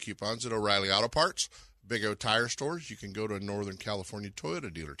discount coupons at O'Reilly Auto Parts. Big O Tire Stores. You can go to a Northern California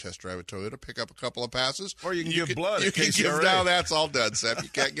Toyota dealer, test drive a Toyota, pick up a couple of passes. Or you can give blood. You can give, now that's all done, Seth. You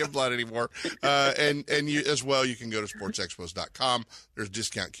can't give blood anymore. And you as well, you can go to sportsexpos.com. There's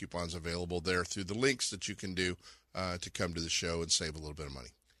discount coupons available there through the links that you can do to come to the show and save a little bit of money.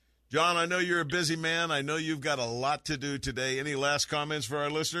 John, I know you're a busy man. I know you've got a lot to do today. Any last comments for our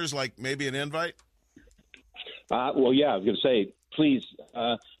listeners, like maybe an invite? Well, yeah, I was going to say, please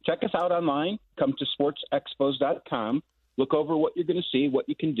check us out online. Come to sportsexpos.com. Look over what you're going to see, what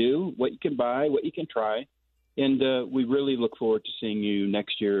you can do, what you can buy, what you can try. And we really look forward to seeing you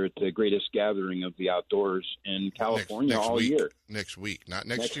next year at the greatest gathering of the outdoors in California all year. Next week. Not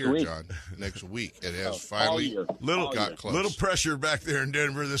next year, week. John. Next week. It has finally got close. Little pressure back there in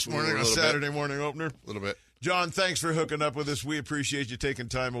Denver this morning on Saturday morning opener. A little bit. John, thanks for hooking up with us. We appreciate you taking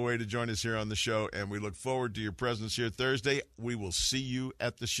time away to join us here on the show, and we look forward to your presence here Thursday. We will see you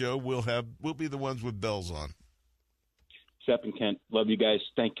at the show. We'll be the ones with bells on. Sep and Kent, love you guys.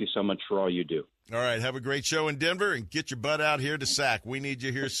 Thank you so much for all you do. All right, have a great show in Denver, and get your butt out here to SAC. We need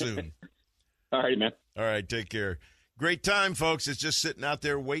you here soon. All right, man. All right, take care. Great time, folks. It's just sitting out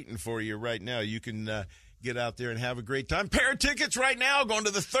there waiting for you right now. You can get out there and have a great time. Pair of tickets right now going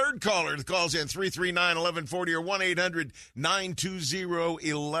to the third caller that calls in 339-1140 or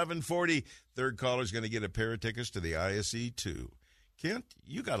 1-800-920-1140. Third caller is going to get a pair of tickets to the ISE 2. Kent,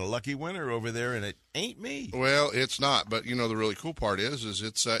 you got a lucky winner over there, and it ain't me. Well, it's not, but the really cool part is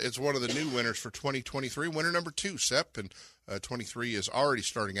it's one of the new winners for 2023, winner number 2, Sep, and 23 is already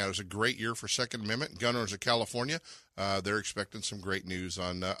starting out as a great year for Second Amendment. Gun Owners of California, they're expecting some great news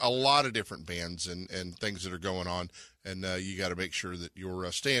on a lot of different bans and things that are going on, and you got to make sure that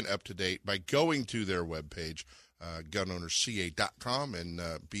you're staying up to date by going to their webpage, gunownersca.com, and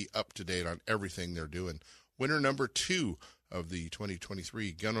be up to date on everything they're doing. Winner number 2 of the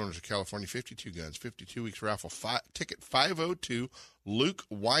 2023 Gun Owners of California 52 Guns, 52 Weeks Raffle, ticket 502, Luke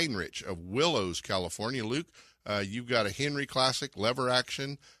Weinrich of Willows, California. Luke, you've got a Henry Classic lever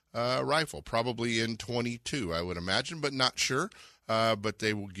action rifle, probably in 22, I would imagine, but not sure. But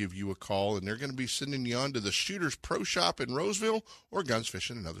they will give you a call, and they're going to be sending you on to the Shooters Pro Shop in Roseville or Guns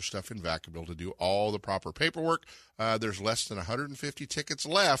Fishing and other stuff in Vacaville to do all the proper paperwork. There's less than 150 tickets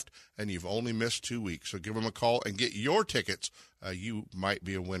left, and you've only missed 2 weeks. So give them a call and get your tickets. You might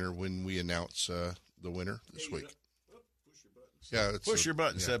be a winner when we announce the winner this week. Yeah, push your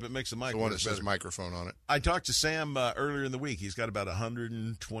button, Seb. It makes the mic. The one that says microphone on it. I talked to Sam earlier in the week. He's got about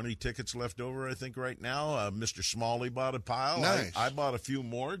 120 tickets left over, I think, right now. Mr. Smalley bought a pile. Nice. I bought a few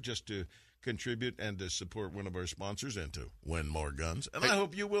more just to contribute and to support one of our sponsors and to win more guns. And I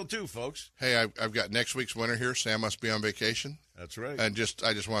hope you will too, folks. Hey, I've got next week's winner here. Sam must be on vacation. That's right. And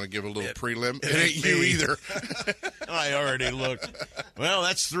I just want to give a little prelim. It ain't you either. I already looked. Well,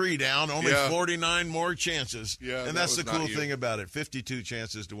 that's 3 down. Only 49 more chances. Yeah, and that's the cool thing about it. 52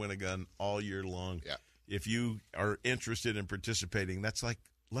 chances to win a gun all year long. Yeah. If you are interested in participating, that's like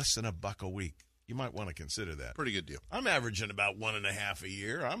less than $1 a week. You might want to consider that. Pretty good deal. I'm averaging about 1.5 a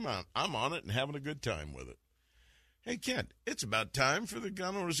year. I'm on it and having a good time with it. Hey, Kent, it's about time for the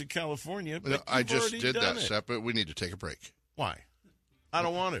Gun Owners of California. But I just did that, Seth, but we need to take a break. Why? I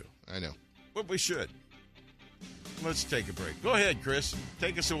don't want to. I know. But we should. Let's take a break. Go ahead, Chris.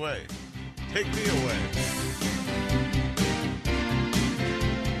 Take us away. Take me away.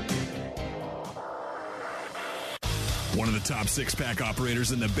 One of the top 6-pack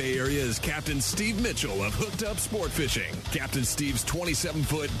operators in the Bay Area is Captain Steve Mitchell of Hooked Up Sport Fishing. Captain Steve's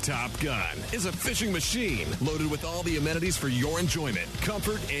 27-foot Top Gun is a fishing machine loaded with all the amenities for your enjoyment,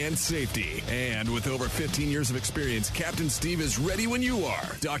 comfort, and safety. And with over 15 years of experience, Captain Steve is ready when you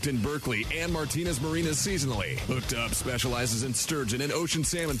are. Docked in Berkeley and Martinez Marinas seasonally. Hooked Up specializes in sturgeon and ocean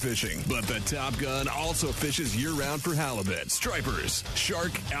salmon fishing, but the Top Gun also fishes year-round for halibut, stripers,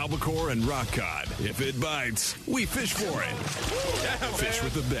 shark, albacore, and rock cod. If it bites, we fish for it. Yeah, fish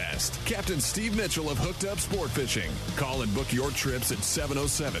with the best. Captain Steve Mitchell of Hooked Up Sport Fishing. Call and book your trips at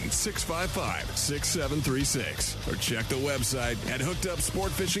 707-655-6736 or check the website at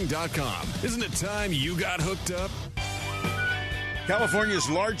hookedupsportfishing.com. Isn't it time you got hooked up? California's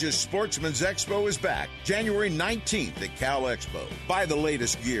largest Sportsman's Expo is back, January 19th at Cal Expo. Buy the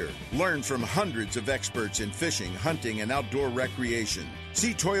latest gear. Learn from hundreds of experts in fishing, hunting, and outdoor recreation.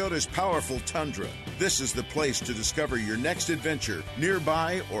 See Toyota's powerful Tundra. This is the place to discover your next adventure,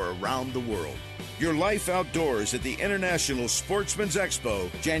 nearby or around the world. Your life outdoors at the International Sportsman's Expo,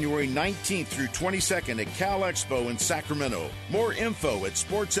 January 19th through 22nd at Cal Expo in Sacramento. More info at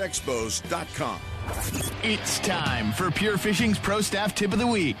sportsexpos.com. It's time for Pure Fishing's Pro Staff Tip of the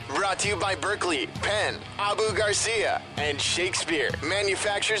Week. Brought to you by Berkeley, Penn, Abu Garcia, and Shakespeare,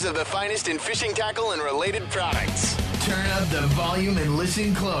 manufacturers of the finest in fishing tackle and related products. Turn up the volume and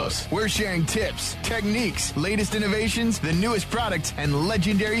listen close. We're sharing tips, techniques, latest innovations, the newest products, and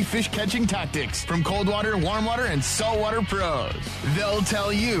legendary fish-catching tactics from cold water, warm water, and saltwater pros. They'll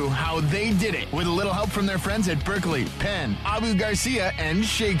tell you how they did it with a little help from their friends at Berkeley, Penn, Abu Garcia, and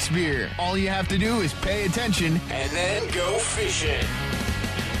Shakespeare. All you have to do is pay attention and then go fishing.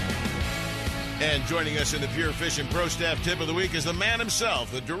 And joining us in the Pure Fishing Pro Staff Tip of the Week is the man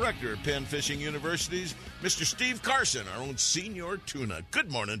himself, the director of Penn Fishing University's Mr. Steve Carson, our own senior tuna.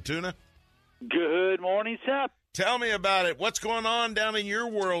 Good morning, Tuna. Good morning, Sep. Tell me about it. What's going on down in your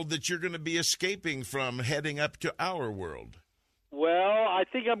world that you're going to be escaping from heading up to our world? Well, I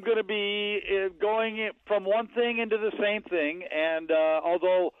think I'm going to be going from one thing into the same thing, and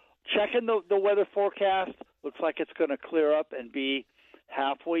although checking the weather forecast looks like it's going to clear up and be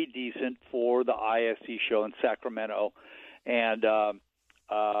halfway decent for the ISC show in Sacramento. And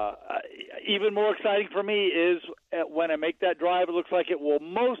even more exciting for me is when I make that drive, it looks like it will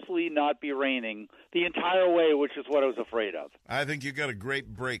mostly not be raining the entire way, which is what I was afraid of. I think you've got a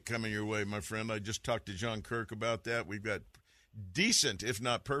great break coming your way, my friend. I just talked to John Kirk about that. We've got decent, if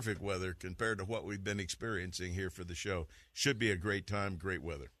not perfect weather compared to what we've been experiencing here for the show. Should be a great time, great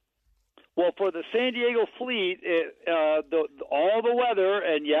weather. Well, for the San Diego fleet, all the weather,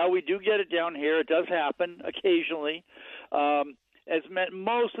 and yeah, we do get it down here. It does happen occasionally. Has meant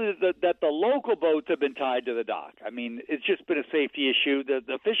mostly that the local boats have been tied to the dock. I mean, it's just been a safety issue.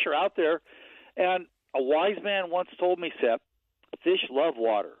 The fish are out there, and a wise man once told me, Sep, fish love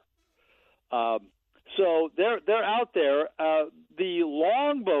water. So they're out there. The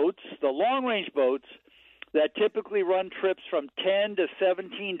long boats, the long-range boats, that typically run trips from 10 to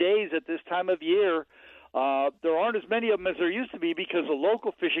 17 days at this time of year, there aren't as many of them as there used to be because the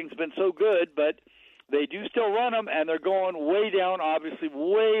local fishing's been so good, but they do still run them, and they're going way down, obviously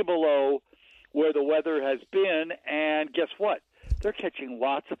way below where the weather has been. And guess what? They're catching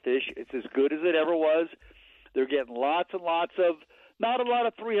lots of fish. It's as good as it ever was. They're getting lots and lots of, not a lot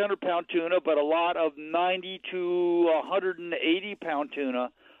of 300-pound tuna, but a lot of 90 to 180-pound tuna,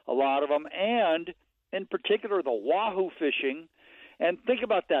 a lot of them. And in particular, the wahoo fishing. And think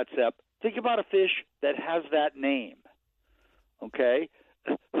about that, Sep. Think about a fish that has that name, okay?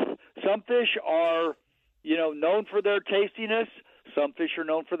 Some fish are, known for their tastiness. Some fish are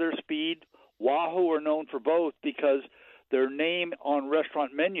known for their speed. Wahoo are known for both because their name on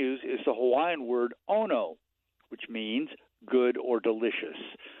restaurant menus is the Hawaiian word ono, which means good or delicious.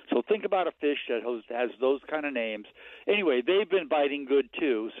 So think about a fish that has those kind of names. Anyway, they've been biting good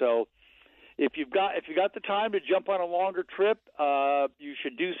too. So if you got the time to jump on a longer trip, you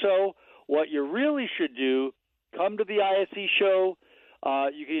should do so. What you really should do, come to the ISC show.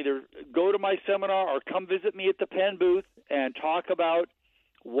 You can either go to my seminar or come visit me at the Penn booth and talk about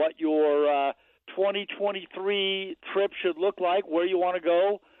what your 2023 trip should look like, where you want to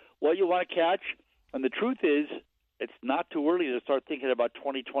go, what you want to catch. And the truth is, it's not too early to start thinking about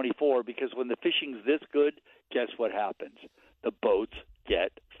 2024 because when the fishing's this good, guess what happens? The boats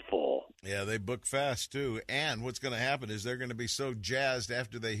get full. Yeah, they book fast, too. And what's going to happen is they're going to be so jazzed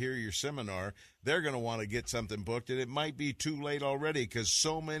after they hear your seminar, they're going to want to get something booked, and it might be too late already because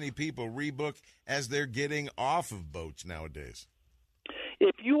so many people rebook as they're getting off of boats nowadays.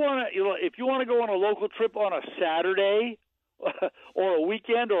 If you want to go on a local trip on a Saturday or a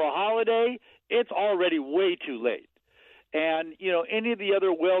weekend or a holiday, it's already way too late. And, any of the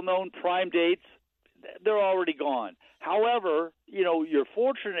other well-known prime dates, they're already gone. However, you're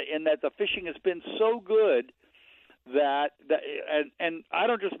fortunate in that the fishing has been so good that and I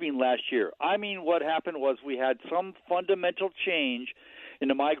don't just mean last year. I mean what happened was we had some fundamental change in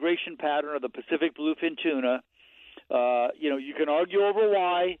the migration pattern of the Pacific bluefin tuna. You can argue over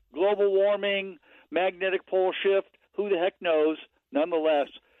why, global warming, magnetic pole shift, who the heck knows. Nonetheless,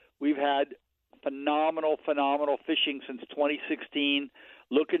 we've had phenomenal fishing since 2016,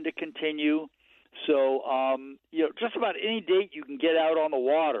 looking to continue. So, just about any date you can get out on the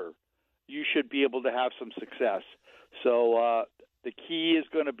water, you should be able to have some success. So the key is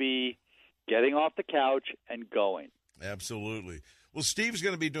going to be getting off the couch and going. Absolutely. Well, Steve's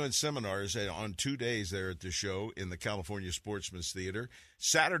going to be doing seminars on 2 days there at the show in the California Sportsmen's Theater.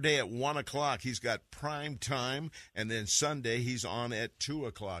 Saturday at 1 o'clock, he's got prime time, and then Sunday he's on at 2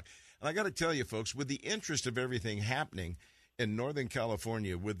 o'clock. And I got to tell you, folks, with the interest of everything happening in Northern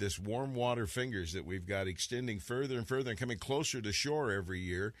California with this warm water fingers that we've got extending further and further and coming closer to shore every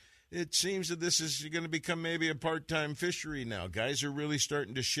year, it seems that this is going to become maybe a part-time fishery now. Guys are really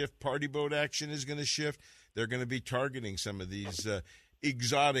starting to shift. Party boat action is going to shift. They're going to be targeting some of these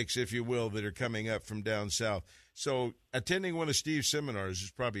exotics, if you will, that are coming up from down south. So attending one of Steve's seminars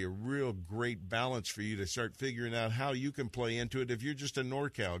is probably a real great balance for you to start figuring out how you can play into it if you're just a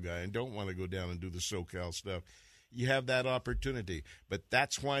NorCal guy and don't want to go down and do the SoCal stuff. You have that opportunity. But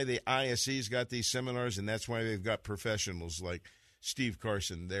that's why the ISC's got these seminars, and that's why they've got professionals like Steve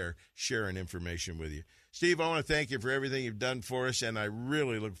Carson there sharing information with you. Steve, I want to thank you for everything you've done for us, and I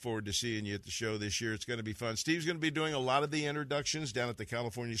really look forward to seeing you at the show this year. It's going to be fun. Steve's going to be doing a lot of the introductions down at the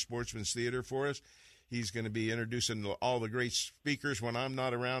California Sportsmen's Theater for us. He's going to be introducing all the great speakers when I'm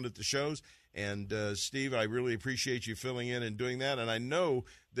not around at the shows. And, Steve, I really appreciate you filling in and doing that. And I know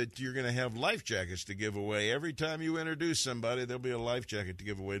that you're going to have life jackets to give away. Every time you introduce somebody, there'll be a life jacket to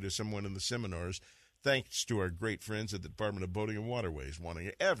give away to someone in the seminars, thanks to our great friends at the Department of Boating and Waterways,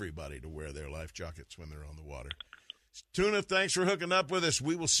 wanting everybody to wear their life jackets when they're on the water. Tuna, thanks for hooking up with us.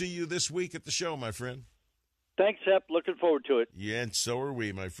 We will see you this week at the show, my friend. Thanks, Sepp. Looking forward to it. Yeah, and so are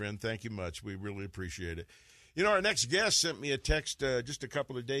we, my friend. Thank you much. We really appreciate it. You know, our next guest sent me a text just a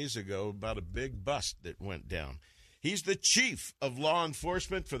couple of days ago about a big bust that went down. He's the chief of law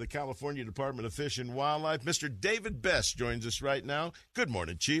enforcement for the California Department of Fish and Wildlife. Mr. David Best joins us right now. Good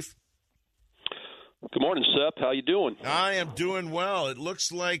morning, Chief. Good morning, Sep. How you doing? I am doing well. It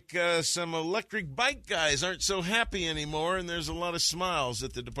looks like some electric bike guys aren't so happy anymore, and there's a lot of smiles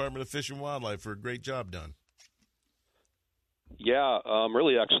at the Department of Fish and Wildlife for a great job done. Yeah,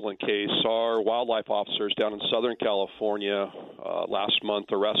 really excellent case. Our wildlife officers down in Southern California last month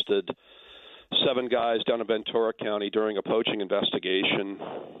arrested 7 guys down in Ventura County during a poaching investigation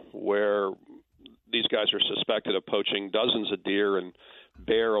where these guys are suspected of poaching dozens of deer and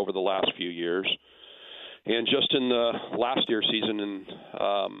bear over the last few years. And just in the last deer season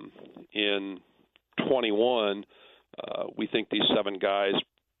in 21, we think these 7 guys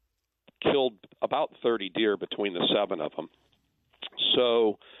killed about 30 deer between the 7 of them.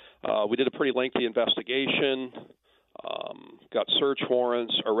 So we did a pretty lengthy investigation, got search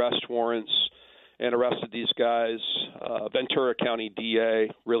warrants, arrest warrants, and arrested these guys. Ventura County DA,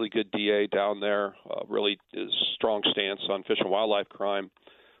 really good DA down there, really is strong stance on fish and wildlife crime,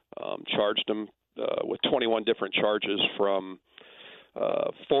 charged them with 21 different charges from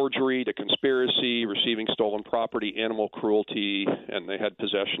forgery to conspiracy, receiving stolen property, animal cruelty, and they had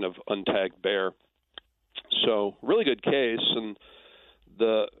possession of untagged bear. So really good case, and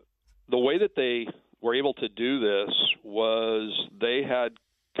the way that they were able to do this was they had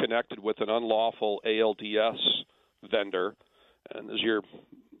connected with an unlawful ALDS vendor, and as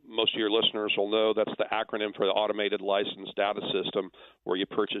most of your listeners will know, that's the acronym for the Automated License Data System, where you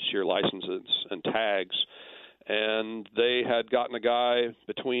purchase your licenses and tags. And they had gotten a guy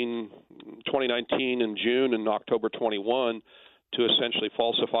between 2019 and June and October 21 to essentially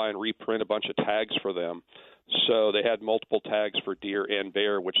falsify and reprint a bunch of tags for them. So they had multiple tags for deer and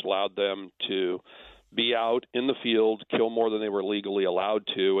bear, which allowed them to be out in the field, kill more than they were legally allowed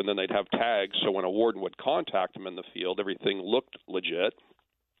to, and then they'd have tags. So when a warden would contact them in the field, everything looked legit.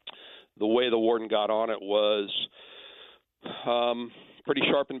 The way the warden got on it was pretty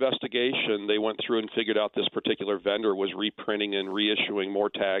sharp investigation. They went through and figured out this particular vendor was reprinting and reissuing more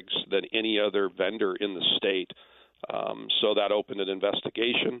tags than any other vendor in the state. So that opened an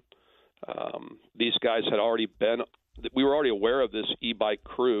investigation. These guys had already been – we were already aware of this e-bike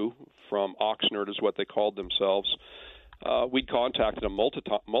crew from Oxnard is what they called themselves. We'd contacted them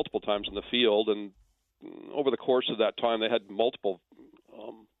multiple times in the field, and over the course of that time they had multiple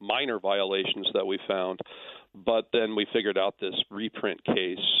minor violations that we found. But then we figured out this reprint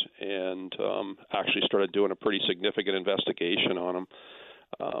case and actually started doing a pretty significant investigation on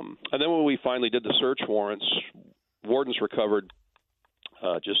them. And then when we finally did the search warrants, wardens recovered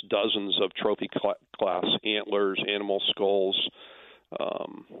just dozens of trophy class antlers, animal skulls.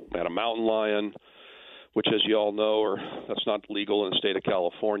 We had a mountain lion, which, as you all know, that's not legal in the state of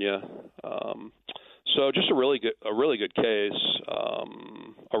California. So just a really good case.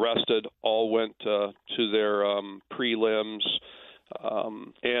 Arrested, all went to their prelims,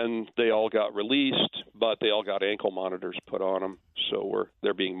 and they all got released, but they all got ankle monitors put on them. So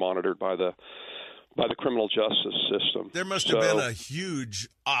they're being monitored by the criminal justice system. There must have been a huge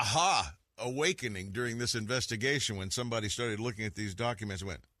aha awakening during this investigation when somebody started looking at these documents and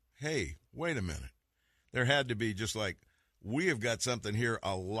went, hey, wait a minute. There had to be just like, we have got something here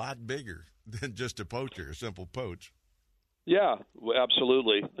a lot bigger than just a poacher, a simple poach. Yeah,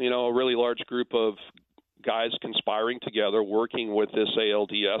 absolutely. You know, a really large group of guys conspiring together, working with this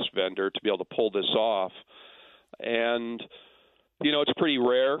ALDS vendor to be able to pull this off. And, you know, it's pretty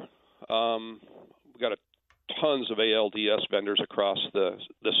rare. We've got tons of ALDS vendors across the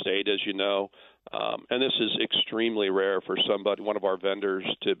state, as you know. And this is extremely rare for one of our vendors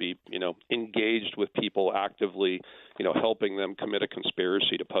to be, you know, engaged with people actively, you know, helping them commit a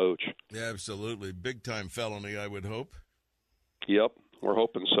conspiracy to poach. Yeah, absolutely. Big time felony, I would hope. Yep, we're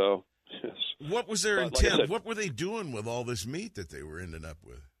hoping so. Yes. What was their intent? Like what were they doing with all this meat that they were ending up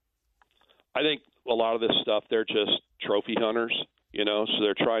with? I think a lot of this stuff, they're just trophy hunters, you know, so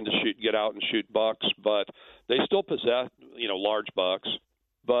they're trying to get out and shoot bucks, but they still possess, you know, large bucks,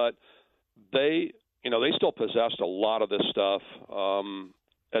 but they still possessed a lot of this stuff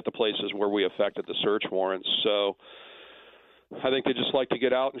at the places where we effected the search warrants. So I think they just like to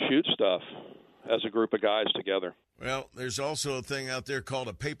get out and shoot stuff as a group of guys together. Well, there's also a thing out there called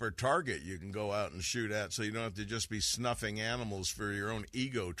a paper target you can go out and shoot at, so you don't have to just be snuffing animals for your own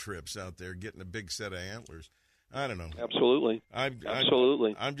ego trips out there, getting a big set of antlers. I don't know. Absolutely.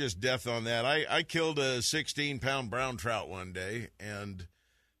 Absolutely. I'm just death on that. I killed a 16-pound brown trout one day, and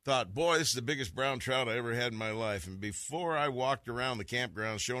thought, boy, this is the biggest brown trout I ever had in my life. And before I walked around the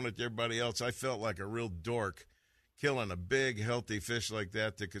campground showing it to everybody else, I felt like a real dork killing a big, healthy fish like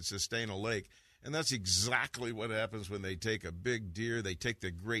that could sustain a lake. And that's exactly what happens when they take a big deer. They take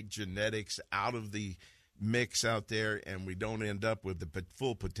the great genetics out of the mix out there, and we don't end up with the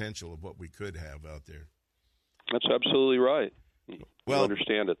full potential of what we could have out there. That's absolutely right. Well, you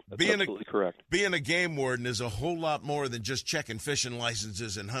understand it. That's absolutely correct. Being a game warden is a whole lot more than just checking fishing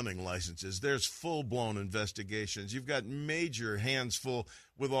licenses and hunting licenses. There's full-blown investigations. You've got major hands full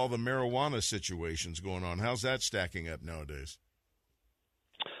with all the marijuana situations going on. How's that stacking up nowadays?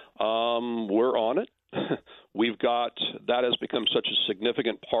 We're on it. That has become such a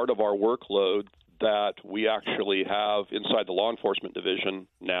significant part of our workload that we actually have inside the law enforcement division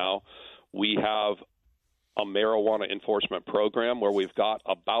now. We have a marijuana enforcement program where we've got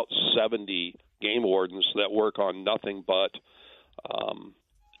about 70 game wardens that work on nothing but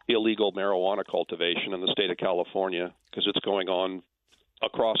illegal marijuana cultivation in the state of California, because it's going on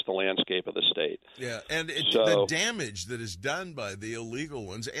across the landscape of the state. Yeah, and the damage that is done by the illegal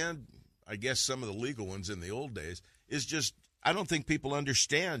ones, and I guess some of the legal ones in the old days, is just, I don't think people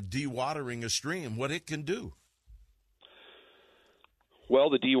understand dewatering a stream, what it can do. Well,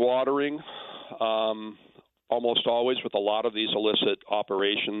 the dewatering, almost always with a lot of these illicit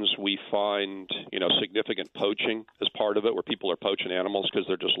operations, we find, significant poaching as part of it, where people are poaching animals because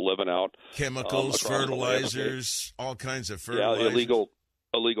they're just living out. Chemicals, fertilizers, all kinds of fertilizers. Yeah,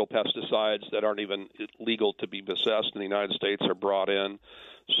 illegal pesticides that aren't even legal to be possessed in the United States are brought in.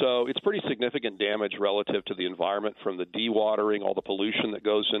 So it's pretty significant damage relative to the environment from the dewatering, all the pollution that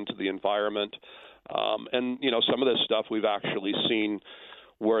goes into the environment. And some of this stuff we've actually seen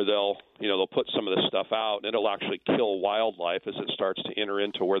where they'll put some of this stuff out, and it'll actually kill wildlife as it starts to enter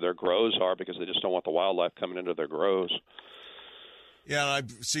into where their grows are, because they just don't want the wildlife coming into their grows. Yeah,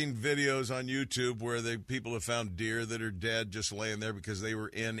 I've seen videos on YouTube where people have found deer that are dead just laying there because they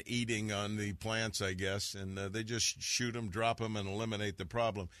were eating on the plants, I guess, and they just shoot them, drop them, and eliminate the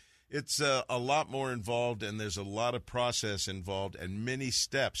problem. It's a lot more involved, and there's a lot of process involved and many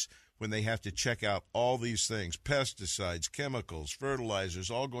steps when they have to check out all these things, pesticides, chemicals,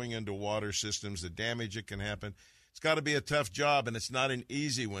 fertilizers, all going into water systems, the damage that can happen. It's got to be a tough job, and it's not an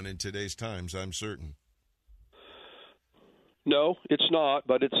easy one in today's times, I'm certain. No, it's not,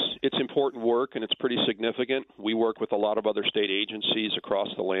 but it's important work, and it's pretty significant. We work with a lot of other state agencies across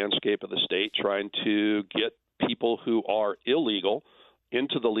the landscape of the state trying to get people who are illegal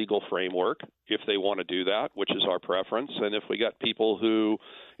into the legal framework if they want to do that, which is our preference. And if we got people who,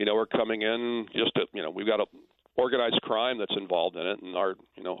 are coming in we've got a organized crime that's involved in it, and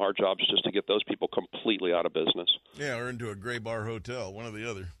our job is just to get those people completely out of business. Yeah, or into a gray bar hotel, one or the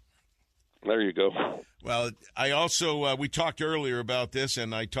other. There you go. Well, I also, we talked earlier about this,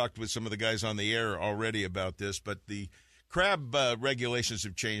 and I talked with some of the guys on the air already about this, but the crab regulations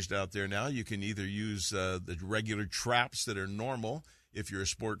have changed out there now. You can either use the regular traps that are normal if you're a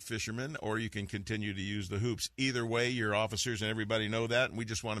sport fisherman, or you can continue to use the hoops. Either way, your officers and everybody know that, and we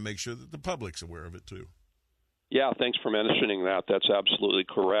just want to make sure that the public's aware of it too. Yeah, thanks for mentioning that. That's absolutely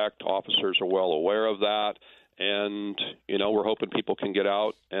correct. Officers are well aware of that. And, we're hoping people can get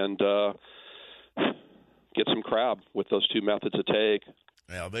out and get some crab with those two methods of take.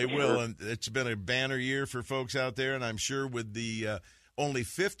 Yeah, they will. And it's been a banner year for folks out there. And I'm sure with the only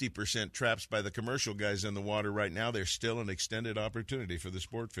 50% traps by the commercial guys in the water right now, there's still an extended opportunity for the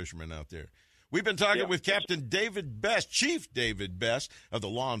sport fishermen out there. We've been talking with Captain David Best, Chief David Best of the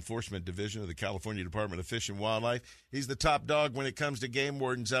Law Enforcement Division of the California Department of Fish and Wildlife. He's the top dog when it comes to game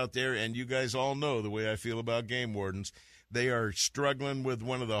wardens out there, and you guys all know the way I feel about game wardens. They are struggling with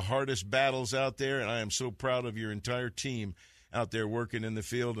one of the hardest battles out there, and I am so proud of your entire team out there working in the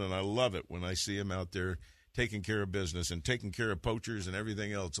field, and I love it when I see them out there taking care of business and taking care of poachers and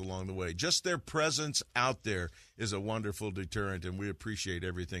everything else along the way. Just their presence out there is a wonderful deterrent, and we appreciate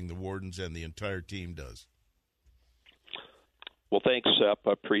everything the wardens and the entire team does. Well, thanks, Sep.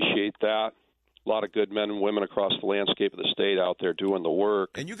 I appreciate that. A lot of good men and women across the landscape of the state out there doing the work.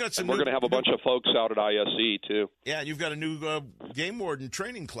 And you got some. And we're going to have a bunch of folks out at ISE, too. Yeah, and you've got a new game warden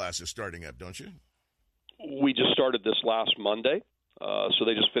training classes starting up, don't you? We just started this last Monday, so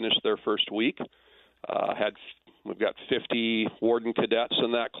they just finished their first week. We've got 50 warden cadets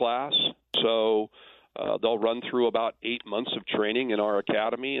in that class, so they'll run through about 8 months of training in our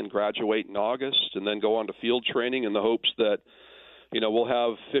academy and graduate in August, and then go on to field training in the hopes that we'll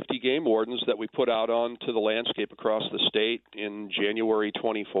have 50 game wardens that we put out onto the landscape across the state in January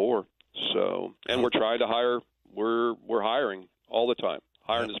 24. So, and we're trying to hire. We're hiring all the time.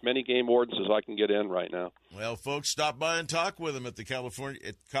 hiring as many game wardens as I can get in right now. Well, folks, stop by and talk with them at the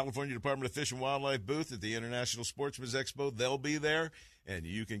California Department of Fish and Wildlife booth at the International Sportsman's Expo. They'll be there, and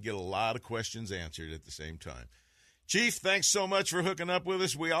you can get a lot of questions answered at the same time. Chief, thanks so much for hooking up with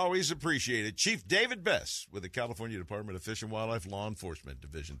us. We always appreciate it. Chief David Bess with the California Department of Fish and Wildlife Law Enforcement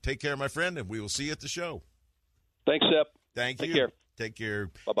Division. Take care, my friend, and we will see you at the show. Thanks, Sep. Thank you. Take care. Take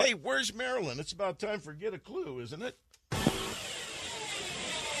care. Bye-bye. Hey, where's Marilyn? It's about time for Get a Clue, isn't it?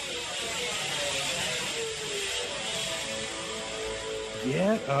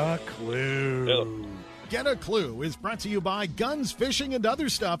 Get a Clue. Hello. Get a Clue is brought to you by Guns, Fishing, and Other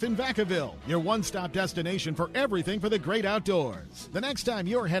Stuff in Vacaville, your one-stop destination for everything for the great outdoors. The next time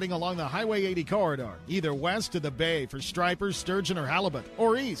you're heading along the Highway 80 corridor, either west to the bay for stripers, sturgeon, or halibut,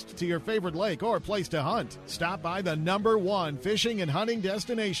 or east to your favorite lake or place to hunt, stop by the #1 fishing and hunting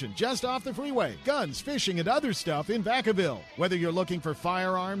destination just off the freeway, Guns, Fishing, and Other Stuff in Vacaville. Whether you're looking for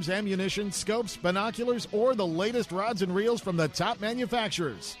firearms, ammunition, scopes, binoculars, or the latest rods and reels from the top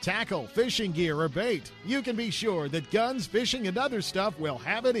manufacturers, tackle, fishing gear, or bait, you can be sure that Guns, Fishing, and Other Stuff will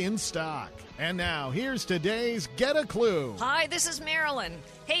have it in stock. And now, here's today's Get a Clue. Hi, this is Marilyn.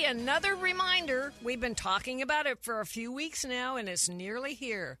 Hey, another reminder. We've been talking about it for a few weeks now, and it's nearly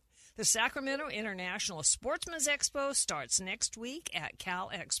here. The Sacramento International Sportsmen's Expo starts next week at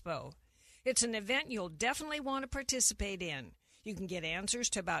Cal Expo. It's an event you'll definitely want to participate in. You can get answers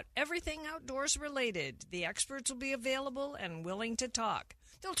to about everything outdoors related. The experts will be available and willing to talk.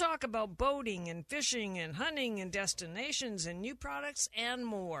 They'll talk about boating and fishing and hunting and destinations and new products and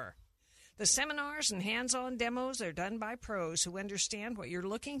more. The seminars and hands-on demos are done by pros who understand what you're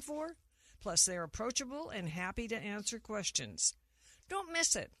looking for. Plus, they're approachable and happy to answer questions. Don't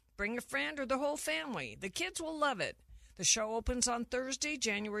miss it. Bring a friend or the whole family. The kids will love it. The show opens on Thursday,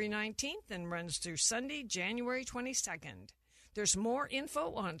 January 19th and runs through Sunday, January 22nd. There's more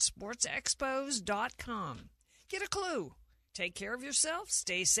info on sportsexpos.com. Get a clue. Take care of yourself,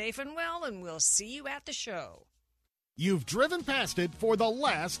 stay safe and well, and we'll see you at the show. You've driven past it for the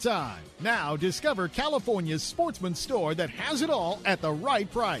last time. Now discover California's sportsman store that has it all at the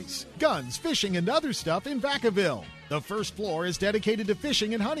right price. Guns, Fishing, and Other Stuff in Vacaville. The first floor is dedicated to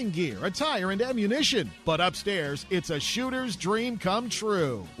fishing and hunting gear, attire, and ammunition. But upstairs, it's a shooter's dream come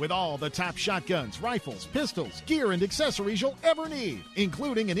true. With all the top shotguns, rifles, pistols, gear, and accessories you'll ever need,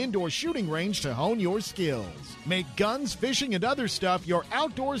 including an indoor shooting range to hone your skills. Make Guns, Fishing, and Other Stuff your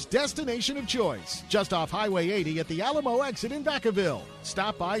outdoors destination of choice. Just off Highway 80 at the Alamo exit in Vacaville.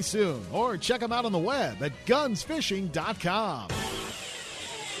 Stop by soon or check them out on the web at gunsfishing.com.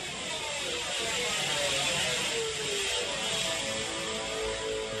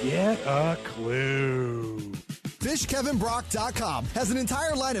 Get a Clue. FishKevinBrock.com has an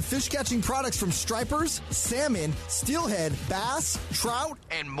entire line of fish catching products from stripers, salmon, steelhead, bass, trout,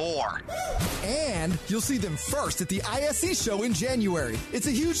 and more. And you'll see them first at the ISE show in January. It's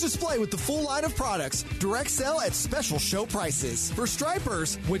a huge display with the full line of products, direct sale at special show prices. For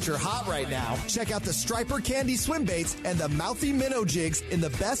stripers, which are hot right now, check out the Striper Candy swim baits and the Mouthy Minnow jigs in the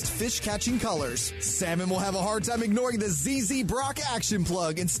best fish catching colors. Salmon will have a hard time ignoring the ZZ Brock action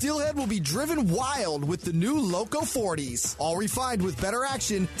plug, and steelhead will be driven wild with the new Loco 40s. All refined with better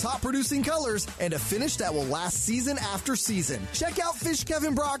action, top producing colors, and a finish that will last season after season. Check out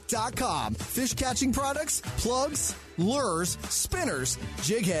FishKevinBrock.com. Fish catching products, plugs, lures, spinners,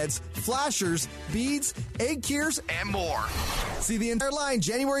 jig heads, flashers, beads, egg cures, and more. See the entire line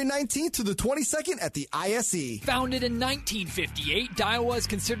January 19th to the 22nd at the ISE. Founded in 1958, Daiwa is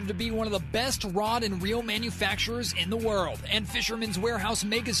considered to be one of the best rod and reel manufacturers in the world, and Fisherman's Warehouse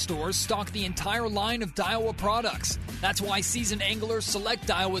mega stores stock the entire line of Daiwa products. That's why seasoned anglers select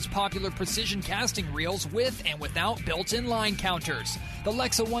Daiwa's popular precision casting reels with and without built-in line counters. The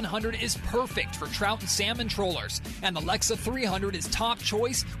Lexa 100 is perfect for trout and salmon trollers, and the Lexa 300 is top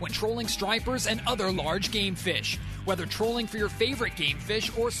choice when trolling stripers and other large game fish. Whether trolling for your favorite game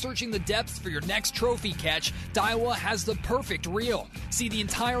fish or searching the depths for your next trophy catch, Daiwa has the perfect reel. See the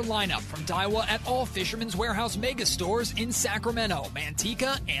entire lineup from Daiwa at all Fisherman's Warehouse mega stores in Sacramento,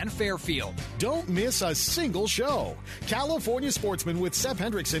 Manteca, and Fairfield. Don't miss a single show. California Sportsman with Sep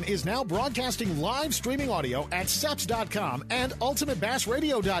Hendrickson is now broadcasting live streaming audio at seps.com and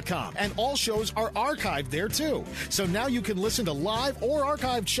ultimatebassradio.com, and all shows are archived there too. So now you can listen to live or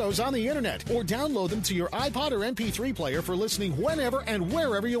archived shows on the internet or download them to your iPod or MP3 player for listening whenever and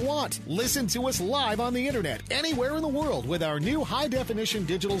wherever you want. Listen to us live on the internet anywhere in the world with our new high-definition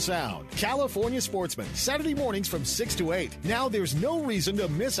digital sound. California Sportsman, Saturday mornings from 6 to 8. Now there's no reason to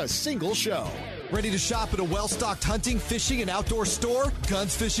miss a single show. Ready to shop at a well-stocked hunting, fishing, and outdoor store?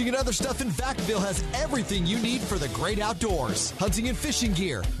 Guns, Fishing, and Other Stuff in Vacaville has everything you need for the great outdoors. Hunting and fishing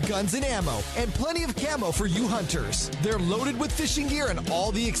gear, guns and ammo, and plenty of camo for you hunters. They're loaded with fishing gear and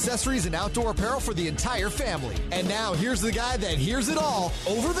all the accessories and outdoor apparel for the entire family. And now, here's the guy that hears it all,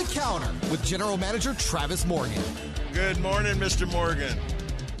 over the counter, with General Manager Travis Morgan. Good morning, Mr. Morgan.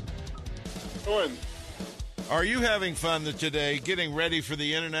 Morning. Are you having fun today, getting ready for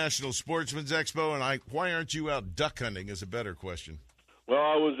the International Sportsmen's Expo? And why aren't you out duck hunting is a better question. Well,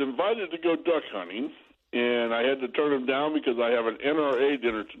 I was invited to go duck hunting, and I had to turn them down because I have an NRA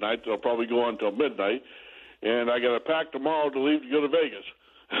dinner tonight that I'll probably go on until midnight, and I got to pack tomorrow to leave to go to Vegas.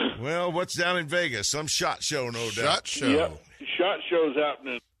 Well, what's down in Vegas? Some SHOT Show, no doubt. SHOT Show. Yep, SHOT Show's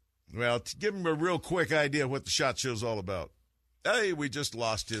happening. Well, give him a real quick idea of what the SHOT Show's all about. Hey, we just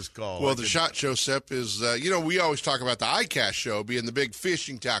lost his call. Well, the SHOT Show, Sep, is, we always talk about the ICAST show being the big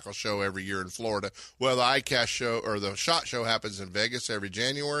fishing tackle show every year in Florida. Well, the ICAST show, or the SHOT Show, happens in Vegas every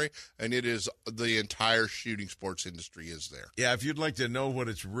January, and it is the entire shooting sports industry is there. Yeah, if you'd like to know what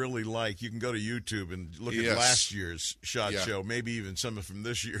it's really like, you can go to YouTube and look at last year's SHOT Show, maybe even some from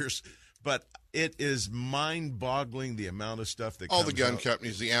this year's. But it is mind-boggling the amount of stuff that all comes the gun out.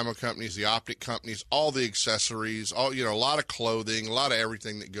 companies, the ammo companies, the optic companies, all the accessories, a lot of clothing, a lot of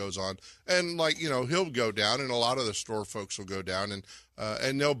everything that goes on. And he'll go down, and a lot of the store folks will go down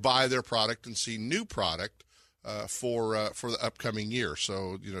and they'll buy their product and see new product for the upcoming year.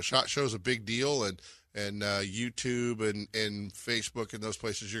 So SHOT Show's a big deal, and YouTube and Facebook and those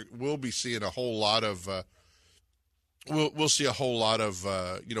places, we'll be seeing a whole lot of. We'll see a whole lot of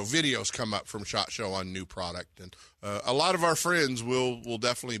videos come up from SHOT Show on new product, and a lot of our friends will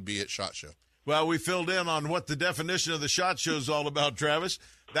definitely be at SHOT Show. Well, we filled in on what the definition of the SHOT Show is all about, Travis.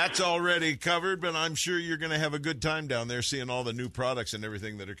 That's already covered, but I'm sure you're going to have a good time down there seeing all the new products and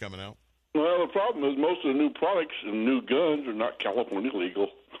everything that are coming out. Well, the problem is most of the new products and new guns are not California legal.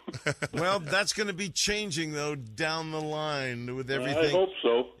 Well, that's going to be changing, though, down the line with everything. I hope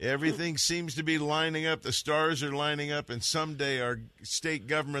so. Everything seems to be lining up. The stars are lining up, and someday our state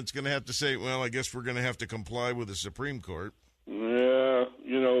government's going to have to say, well, I guess we're going to have to comply with the Supreme Court. Yeah,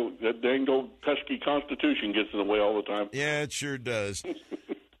 that dang old pesky Constitution gets in the way all the time. Yeah, it sure does.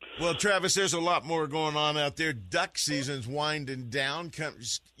 Well, Travis, there's a lot more going on out there. Duck season's winding down.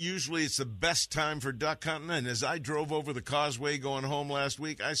 Usually it's the best time for duck hunting, and as I drove over the causeway going home last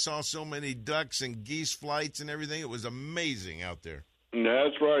week, I saw so many ducks and geese flights and everything. It was amazing out there.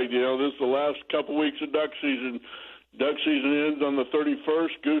 That's right. This is the last couple weeks of duck season. Duck season ends on the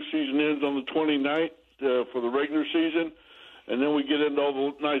 31st. Goose season ends on the 29th for the regular season. And then we get into all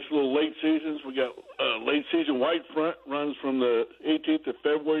the nice little late seasons. We got late season white front runs from the 18th of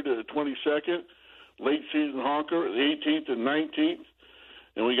February to the 22nd. Late season honker, the 18th and 19th.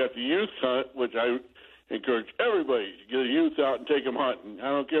 And we got the youth hunt, which I encourage everybody to get a youth out and take him hunting. I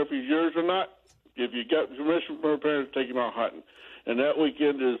don't care if he's yours or not. If you got permission from our parents, take him out hunting. And that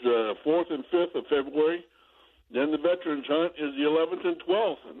weekend is 4th and 5th of February. Then the Veterans Hunt is the 11th and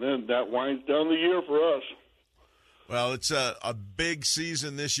 12th. And then that winds down the year for us. Well, it's a big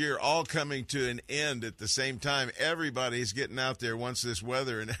season this year, all coming to an end at the same time. Everybody's getting out there once this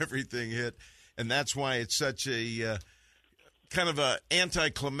weather and everything hit, and that's why it's such a kind of a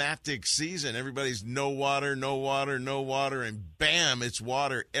anticlimactic season. Everybody's no water, and bam, it's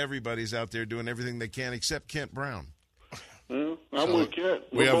water. Everybody's out there doing everything they can except Kent Brown. I'm with Kent.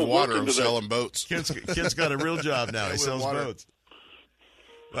 We have water. I'm selling boats. Kent's got a real job now. He sells water. boats.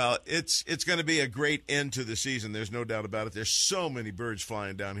 Well, it's going to be a great end to the season. There's no doubt about it. There's so many birds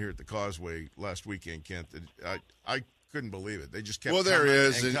flying down here at the Causeway last weekend, Kent, that I couldn't believe it. They just kept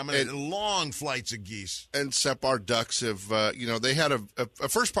coming and long flights of geese. And Sep, our ducks have, they had a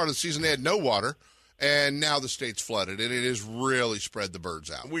first part of the season they had no water, and now the state's flooded, and it has really spread the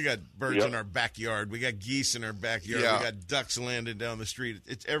birds out. We got birds in our backyard. We got geese in our backyard. Yeah. We got ducks landing down the street.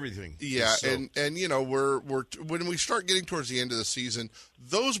 It's everything. Yeah, and we're when we start getting towards the end of the season,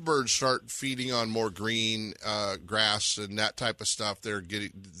 those birds start feeding on more green grass and that type of stuff.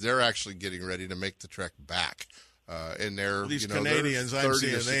 They're actually getting ready to make the trek back. And they're these Canadians I'm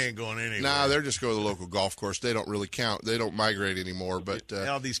seeing, they ain't going anywhere. Nah, they're just going to the local golf course. They don't really count. They don't migrate anymore. But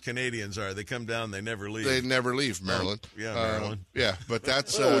all these Canadians are. They come down, they never leave. They never leave Maryland. Maryland. Yeah, but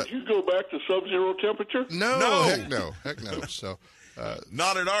that's. Would you go back to sub-zero temperature? No, heck no. So,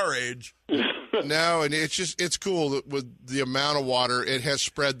 not at our age. No, and it's cool that with the amount of water, it has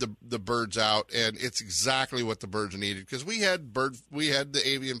spread the birds out, and it's exactly what the birds needed, because we had the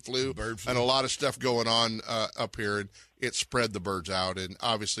avian flu and a lot of stuff going on up here, and it spread the birds out. And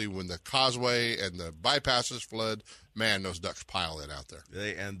obviously when the causeway and the bypasses flood, man, those ducks pile in out there.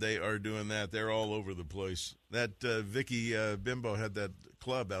 They are doing that. They're all over the place. That Vicky Bimbo had that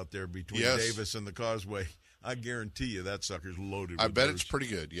club out there between Davis and the causeway. I guarantee you that sucker's loaded with I bet birds. it's pretty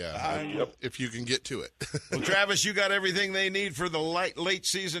good, if you can get to it. Well, Travis, you got everything they need for the late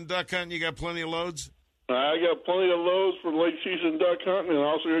season duck hunt? You got plenty of loads? I got plenty of loads for late season duck hunting, and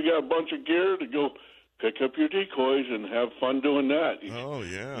also I got a bunch of gear to go pick up your decoys and have fun doing that. Oh,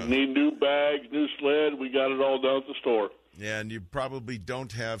 yeah. You need new bags, new sled. We got it all down at the store. Yeah, and you probably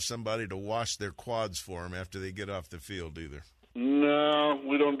don't have somebody to wash their quads for them after they get off the field either. No,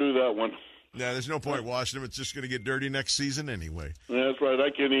 we don't do that one. Yeah, there's no point washing them. It's just going to get dirty next season anyway. That's right.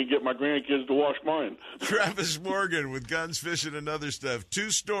 I can't even get my grandkids to wash mine. Travis Morgan with Guns, Fishing, and Other Stuff.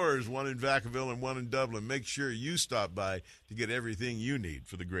 2 stores, one in Vacaville and one in Dublin. Make sure you stop by to get everything you need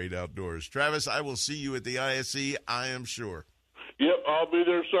for the great outdoors. Travis, I will see you at the ISE, I am sure. Yep, I'll be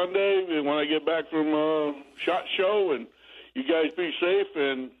there Sunday when I get back from SHOT Show, and you guys be safe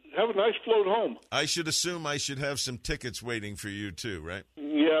and have a nice float home. I should assume I should have some tickets waiting for you too, right?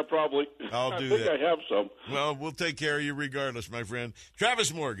 Yeah, probably. I'll do I think that. I have some. Well, we'll take care of you regardless, my friend.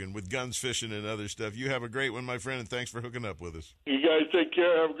 Travis Morgan with Guns, Fishing, and Other Stuff. You have a great one, my friend, and thanks for hooking up with us. You guys take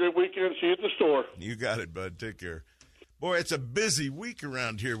care. Have a great weekend. See you at the store. You got it, bud. Take care. Boy, it's a busy week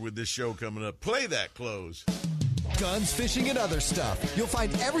around here with this show coming up. Play that close. Guns, Fishing, and Other Stuff. You'll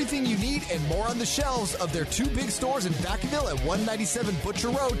find everything you need and more on the shelves of their 2 big stores in Vacaville at 197 Butcher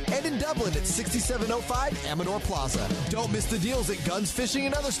Road and in Dublin at 6705 Amador Plaza. Don't miss the deals at Guns, Fishing,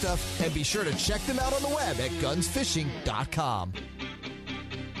 and Other Stuff, and be sure to check them out on the web at gunsfishing.com.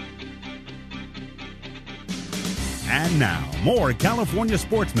 And now, more California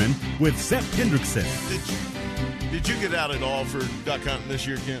Sportsmen with Seth Hendrickson. Did you get out at all for duck hunting this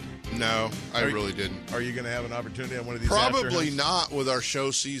year, Kent? No, I really didn't. Are you going to have an opportunity on one of these? Probably not with our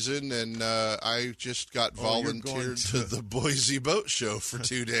show season, and I just got volunteered to the Boise Boat Show for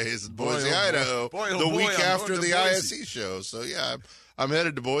 2 days in Boise, Idaho, the week after the ISE show. So, yeah, I'm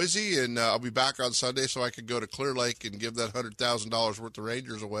headed to Boise, and I'll be back on Sunday so I can go to Clear Lake and give that $100,000 worth of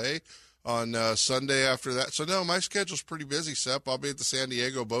Rangers away on Sunday after that. So, no, my schedule's pretty busy, Sep. I'll be at the San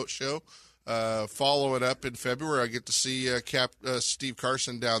Diego Boat Show. Following up in February, I get to see Steve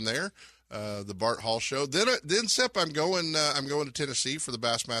Carson down there, the Bart Hall show. Then Sep, I'm going to Tennessee for the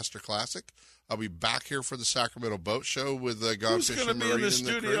Bassmaster Classic. I'll be back here for the Sacramento Boat Show with Gone Fishing Marine. Who's going to be in the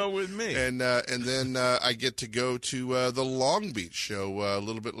studio with me? And then I get to go to the Long Beach show a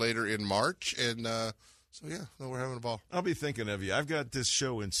little bit later in March. And so yeah, we're having a ball. I'll be thinking of you. I've got this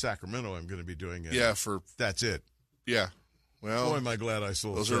show in Sacramento. I'm going to be doing. That's it. Yeah. Well, boy, am I glad I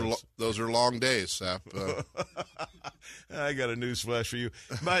sold those are long days, Sap. I got a news flash for you.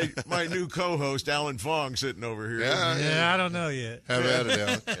 My new co-host, Alan Fong, sitting over here. Yeah, I don't know yet. Have at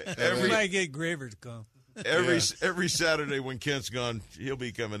it, Alan. We might get Graver to come. Every Saturday when Kent's gone, he'll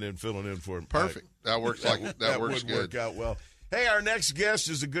be coming in, filling in for him. Perfect. That works that works would good. Work out well. Hey, our next guest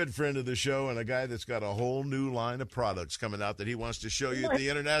is a good friend of the show and a guy that's got a whole new line of products coming out that he wants to show you at the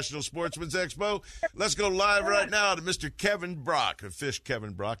International Sportsman's Expo. Let's go live right now to Mr. Kevin Brock of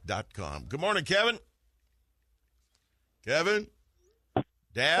FishKevinBrock.com. Good morning, Kevin. Kevin?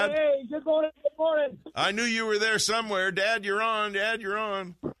 Dad? Hey, good morning. Good morning. I knew you were there somewhere. Dad, you're on. Fish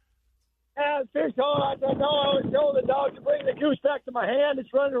on. I was telling the dog to bring the goose back to my hand. It's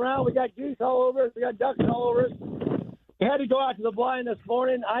running around. We got geese all over us. We got ducks all over us. We had to go out to the blind this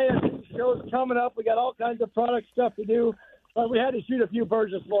morning. ISE show's coming up. We got all kinds of product stuff to do, but we had to shoot a few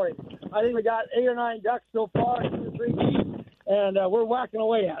birds this morning. I think we got 8 or 9 ducks so far, 2 or 3 geese, and we're whacking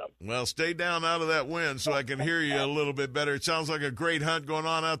away at them. Well, stay down out of that wind so I can hear you a little bit better. It sounds like a great hunt going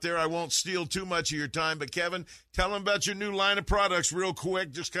on out there. I won't steal too much of your time, but Kevin, tell them about your new line of products real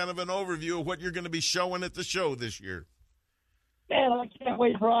quick, just kind of an overview of what you're going to be showing at the show this year. Man, I can't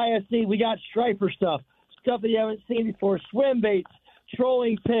wait for ISE. We got striper stuff that you haven't seen before, swim baits,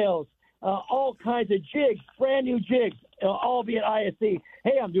 trolling tails, all kinds of jigs, brand new jigs. It'll all be at ISE.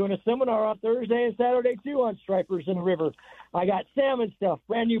 Hey, I'm doing a seminar on Thursday and Saturday, too, on stripers in the river. I got salmon stuff,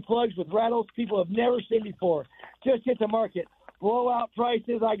 brand new plugs with rattles people have never seen before. Just hit the market. Blowout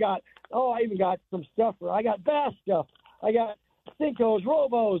prices. I even got some stuff. I got bass stuff. I got Cincos,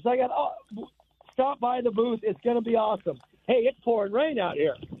 Robos. Stop by the booth. It's going to be awesome. Hey, it's pouring rain out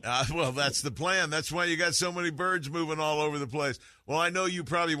here. Well, that's the plan. That's why you got so many birds moving all over the place. Well, I know you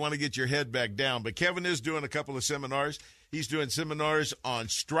probably want to get your head back down, but Kevin is doing a couple of seminars. He's doing seminars on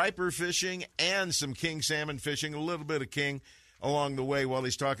striper fishing and some king salmon fishing, a little bit of king along the way while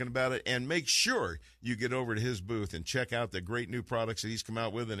he's talking about it. And make sure you get over to his booth and check out the great new products that he's come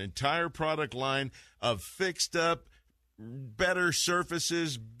out with, an entire product line of fixed up, better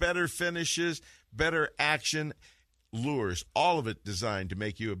surfaces, better finishes, better action, lures, all of it designed to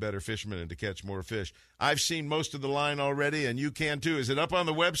make you a better fisherman and to catch more fish. I've seen most of the line already, and you can too. Is it up on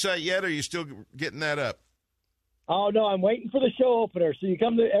the website yet, or are you still getting that up? Oh, no, I'm waiting for the show opener. So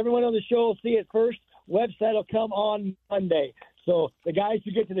everyone on the show will see it first. Website will come on Monday. So the guys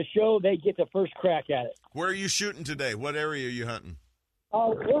who get to the show, they get the first crack at it. Where are you shooting today? What area are you hunting?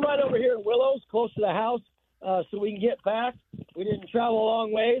 We're right over here in Willows, close to the house, so we can get back. We didn't travel a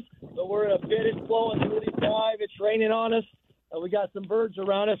long ways, but we're in a bit. It's blowing through the drive. It's raining on us. We got some birds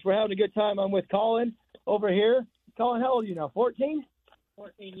around us. We're having a good time. I'm with Colin over here. Colin, how old are you now, 14?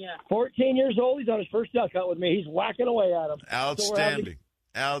 14, yeah. 14 years old. He's on his first duck hunt with me. He's whacking away at him. Outstanding.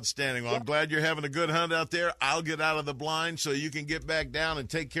 Outstanding. Well, I'm glad you're having a good hunt out there. I'll get out of the blind so you can get back down and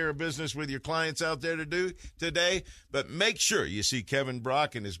take care of business with your clients out there today. But make sure you see Kevin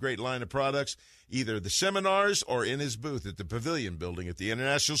Brock and his great line of products, either the seminars or in his booth at the Pavilion Building at the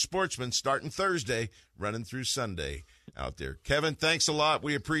International Sportsman, starting Thursday, running through Sunday out there. Kevin, thanks a lot.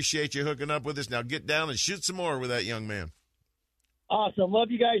 We appreciate you hooking up with us. Now get down and shoot some more with that young man. Awesome. Love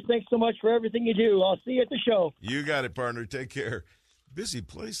you guys. Thanks so much for everything you do. I'll see you at the show. You got it, partner. Take care. Busy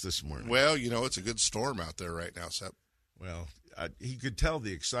place this morning. Well, it's a good storm out there right now, Sep. Well, he could tell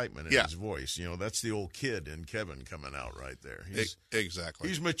the excitement in his voice. That's the old kid in Kevin coming out right there. Exactly.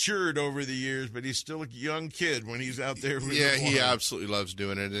 He's matured over the years, but he's still a young kid when he's out there. With he absolutely loves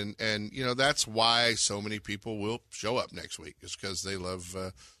doing it. And that's why so many people will show up next week, is because they love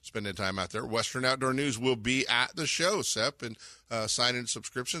spending time out there. Western Outdoor News will be at the show, Sep, and signing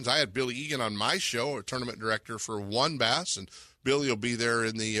subscriptions. I had Billy Egan on my show, a tournament director for One Bass, and Billy will be there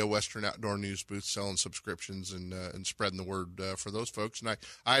in the Western Outdoor News booth selling subscriptions and spreading the word for those folks. And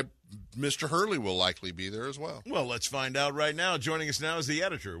Mr. Hurley will likely be there as well. Well, let's find out right now. Joining us now is the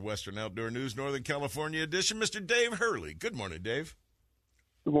editor of Western Outdoor News, Northern California edition, Mr. Dave Hurley. Good morning, Dave.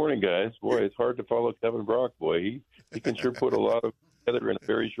 Good morning, guys. Boy, it's hard to follow Kevin Brock. Boy, he can sure put a lot of together in a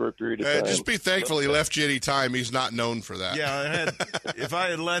very short period of time. Just be thankful he left you any time. He's not known for that. Yeah, if I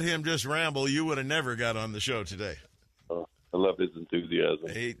had let him just ramble, you would have never got on the show today. I love his enthusiasm.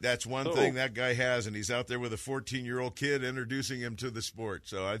 Hey, that's one thing that guy has, and he's out there with a 14-year-old kid introducing him to the sport.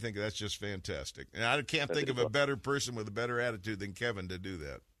 So I think that's just fantastic. And I can't think of a better person with a better attitude than Kevin to do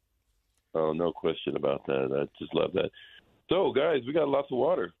that. Oh, no question about that. I just love that. So, guys, we got lots of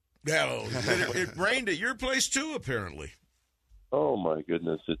water. Yeah, it rained at your place too, apparently. Oh, my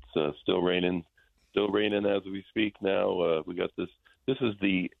goodness. It's still raining. Still raining as we speak now. We got this. This is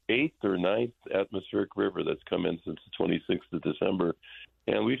the 8th or 9th atmospheric river that's come in since the 26th of December.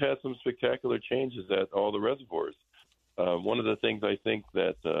 And we've had some spectacular changes at all the reservoirs. One of the things I think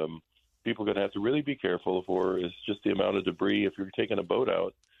that people are going to have to really be careful for is just the amount of debris. If you're taking a boat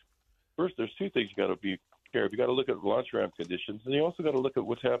out, first, there's two things you got to be careful. You got to look at launch ramp conditions, and you also got to look at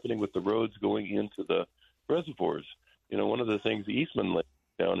what's happening with the roads going into the reservoirs. One of the things, Eastman Lake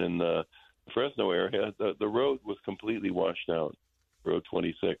down in the Fresno area, the road was completely washed out. Road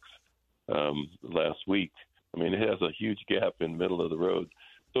 26 last week. I mean, it has a huge gap in the middle of the road.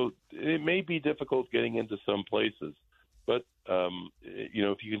 So it may be difficult getting into some places. But,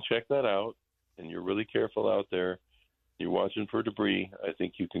 if you can check that out and you're really careful out there, you're watching for debris, I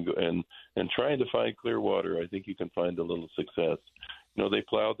think you can go and trying to find clear water, I think you can find a little success. They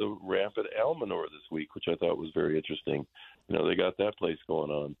plowed the ramp at Almanor this week, which I thought was very interesting. They got that place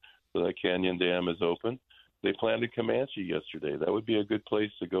going on. So that Canyon Dam is open. They planted Comanche yesterday. That would be a good place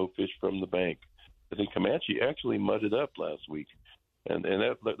to go fish from the bank. I think Comanche actually mudded up last week, and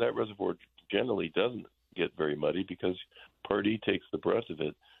that reservoir generally doesn't get very muddy because Pardee takes the brunt of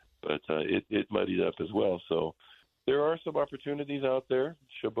it, but it muddied up as well. So there are some opportunities out there.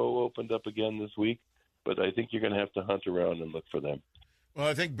 Chabot opened up again this week, but I think you're going to have to hunt around and look for them. Well,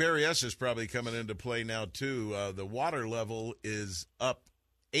 I think Berryessa is probably coming into play now, too. The water level is up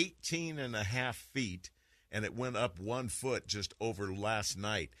 18.5 feet. And it went up 1 foot just over last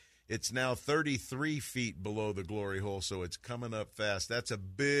night. It's now 33 feet below the glory hole, so it's coming up fast. That's a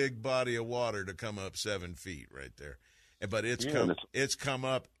big body of water to come up 7 feet right there. But it's come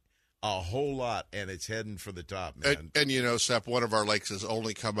up a whole lot, and it's heading for the top, man. And Sep, one of our lakes has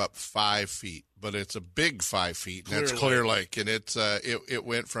only come up 5 feet, but it's a big 5 feet, and that's Clear Lake. And it's it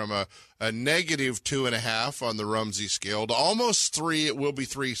went from a negative 2.5 on the Rumsey scale to almost 3. It will be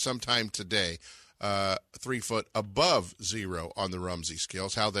 3 sometime today. 3 foot above zero on the Rumsey scale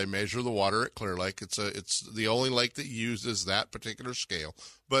is how they measure the water at Clear Lake. It's the only lake that uses that particular scale.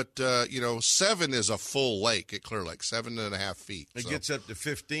 But, 7 is a full lake at Clear Lake, 7.5 feet. It gets up to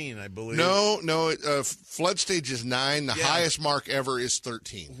 15, I believe. No, flood stage is 9. The highest mark ever is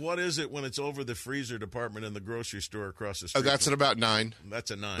 13. What is it when it's over the freezer department in the grocery store across the street? That's at about 9.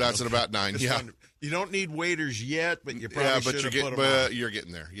 That's a 9. That's at about 9, You don't need waders yet, but you probably should have put them on. You're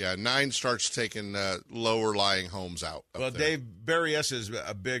getting there. Yeah, 9 starts taking lower-lying homes out. Well, Dave, Barry S. is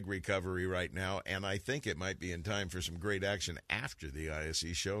a big recovery right now, and I think it might be in time for some great action after the ISE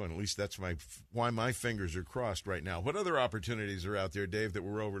show, and at least that's why my fingers are crossed right now. What other opportunities are out there, Dave, that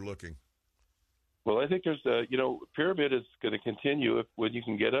we're overlooking? Well, I think there's, Pyramid is going to continue when you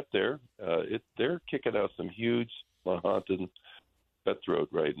can get up there. They're kicking out some huge haunted cutthroat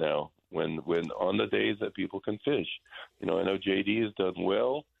right now when on the days that people can fish. I know JD has done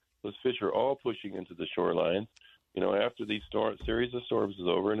well. Those fish are all pushing into the shoreline. After the series of storms is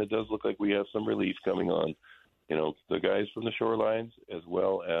over, and it does look like we have some relief coming on, the guys from the shorelines as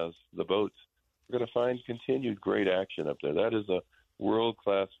well as the boats are going to find continued great action up there. That is a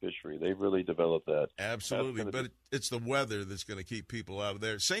world-class fishery. They've really developed that. Absolutely, but it's the weather that's going to keep people out of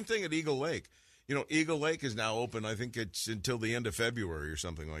there. Same thing at Eagle Lake. Eagle Lake is now open. I think it's until the end of February or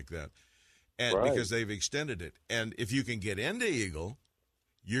something like that, and right. Because they've extended it. And if you can get into Eagle,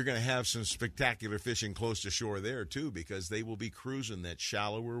 you're going to have some spectacular fishing close to shore there, too, because they will be cruising that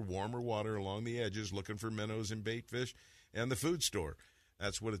shallower, warmer water along the edges looking for minnows and bait fish and the food store.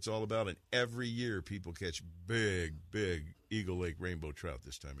 That's what it's all about. And every year people catch big, big Eagle Lake rainbow trout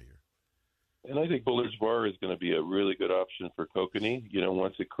this time of year. And I think Bullard's Bar is going to be a really good option for kokanee.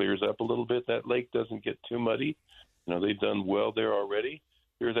 Once it clears up a little bit, that lake doesn't get too muddy. They've done well there already.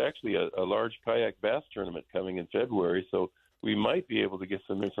 There's actually a large kayak bass tournament coming in February, so we might be able to get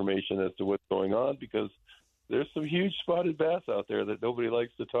some information as to what's going on because there's some huge spotted bass out there that nobody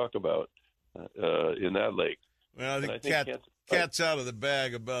likes to talk about in that lake. Well, I think cat's out of the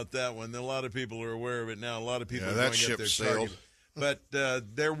bag about that one. A lot of people are aware of it now. A lot of people are going to get their target. But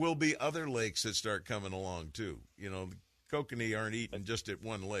there will be other lakes that start coming along, too. The kokanee aren't eating just at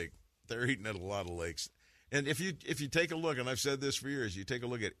one lake. They're eating at a lot of lakes. And if you take a look, and I've said this for years, you take a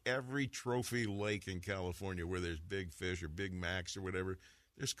look at every trophy lake in California where there's big fish or big macs or whatever,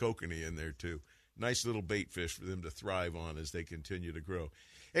 there's kokanee in there, too. Nice little bait fish for them to thrive on as they continue to grow.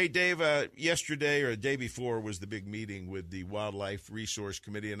 Hey, Dave, yesterday or the day before was the big meeting with the Wildlife Resource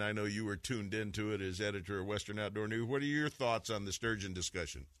Committee, and I know you were tuned into it as editor of Western Outdoor News. What are your thoughts on the sturgeon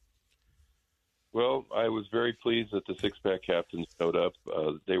discussion? Well, I was very pleased that the six-pack captains showed up.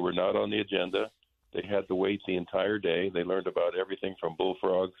 They were not on the agenda. They had to wait the entire day. They learned about everything from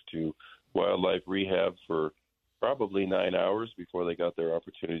bullfrogs to wildlife rehab for probably 9 hours before they got their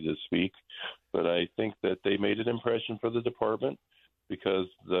opportunity to speak. But I think that they made an impression for the department because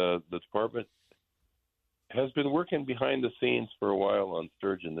the department has been working behind the scenes for a while on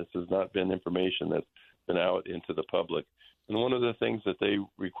sturgeon. This has not been information that's been out into the public. And one of the things that they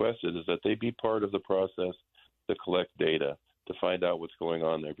requested is that they be part of the process to collect data, to find out what's going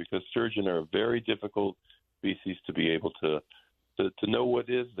on there, because sturgeon are a very difficult species to be able to know what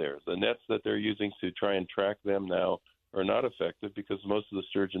is there. The nets that they're using to try and track them now are not effective because most of the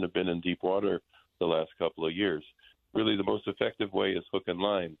sturgeon have been in deep water the last couple of years. Really, the most effective way is hook and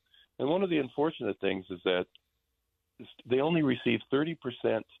line. And one of the unfortunate things is that they only receive 30%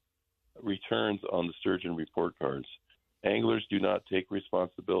 returns on the sturgeon report cards. Anglers do not take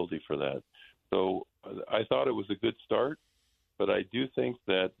responsibility for that. So I thought it was a good start, but I do think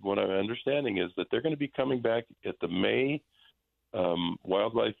that what I'm understanding is that they're going to be coming back at the May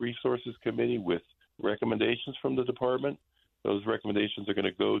Wildlife Resources Committee with recommendations from the department. Those recommendations are going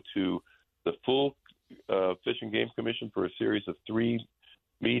to go to the full Fish and Game Commission for a series of 3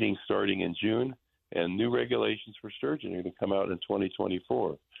 meetings starting in June, and new regulations for sturgeon are going to come out in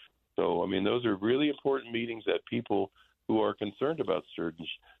 2024. So, I mean, those are really important meetings that people who are concerned about sturgeon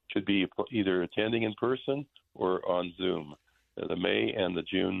should be either attending in person or on Zoom. The May and the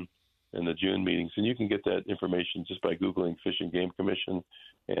June meetings, and you can get that information just by Googling Fish and Game Commission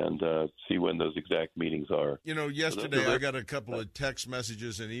and see when those exact meetings are. You know, yesterday I got a couple of text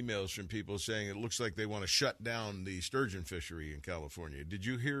messages and emails from people saying it looks like they want to shut down the sturgeon fishery in California. Did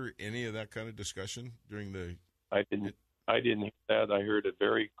you hear any of that kind of discussion during the? I didn't hear that. I heard it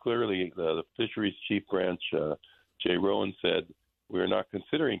very clearly. The fisheries chief branch, Jay Rowan, said we're not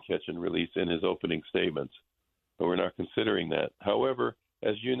considering catch and release in his opening statements. So we're not considering that. However,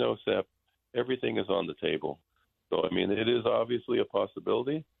 as you know, Seth, everything is on the table. So, I mean, it is obviously a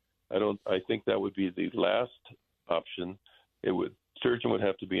possibility. I think that would be the last option. Sturgeon would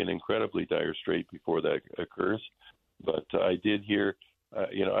have to be in incredibly dire strait before that occurs. But I did hear,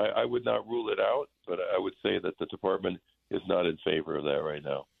 I would not rule it out, but I would say that the department is not in favor of that right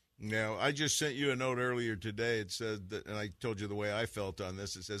now. Now, I just sent you a note earlier today. It said that, and I told you the way I felt on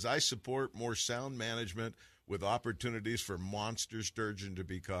this. It says, I support more sound management with opportunities for monster sturgeon to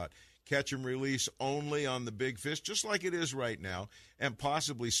be caught. Catch and release only on the big fish, just like it is right now, and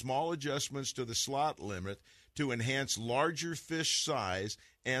possibly small adjustments to the slot limit to enhance larger fish size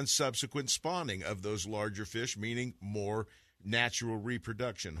and subsequent spawning of those larger fish, meaning more natural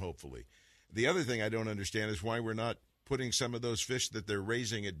reproduction, hopefully. The other thing I don't understand is why we're not putting some of those fish that they're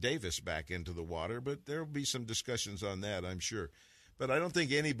raising at Davis back into the water, but there will be some discussions on that, I'm sure. But I don't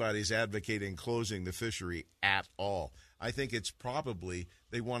think anybody's advocating closing the fishery at all. I think it's probably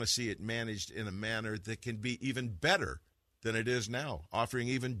they want to see it managed in a manner that can be even better than it is now, offering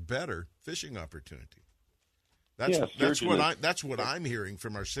even better fishing opportunity. That's what I'm hearing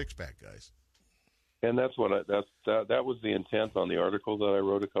from our six-pack guys. And that's what that was the intent on the article that I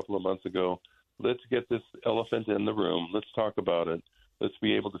wrote a couple of months ago. Let's get this elephant in the room. Let's talk about it. Let's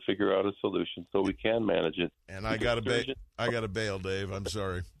be able to figure out a solution so we can manage it. And I got to bail, Dave. I'm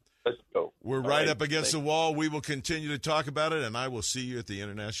sorry. Let's go. We're right up against the wall. We will continue to talk about it, and I will see you at the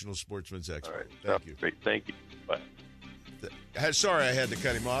International Sportsman's Expo. All right. Thank you. Great. Thank you. Bye. Sorry I had to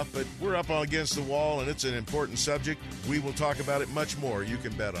cut him off, but we're up against the wall, and it's an important subject. We will talk about it much more. You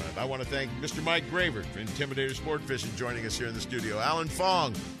can bet on it. I want to thank Mr. Mike Graver from Intimidator Sport Fishing joining us here in the studio. Alan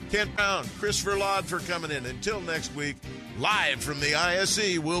Fong, Kent Brown, Christopher Laud for coming in. Until next week, live from the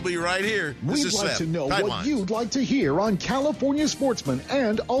ISC, we'll be right here. We'd like to know what you'd like to hear on California Sportsman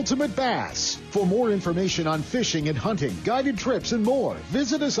and Ultimate Bass. For more information on fishing and hunting, guided trips, and more,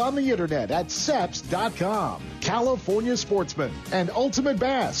 visit us on the internet at seps.com. California Sportsman and Ultimate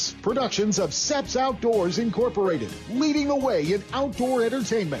Bass, productions of Seps Outdoors Incorporated, leading the way in outdoor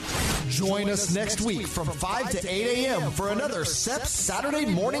entertainment. Join us next week from 5 to 8 a.m. for another Seps Saturday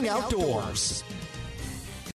Morning Outdoors.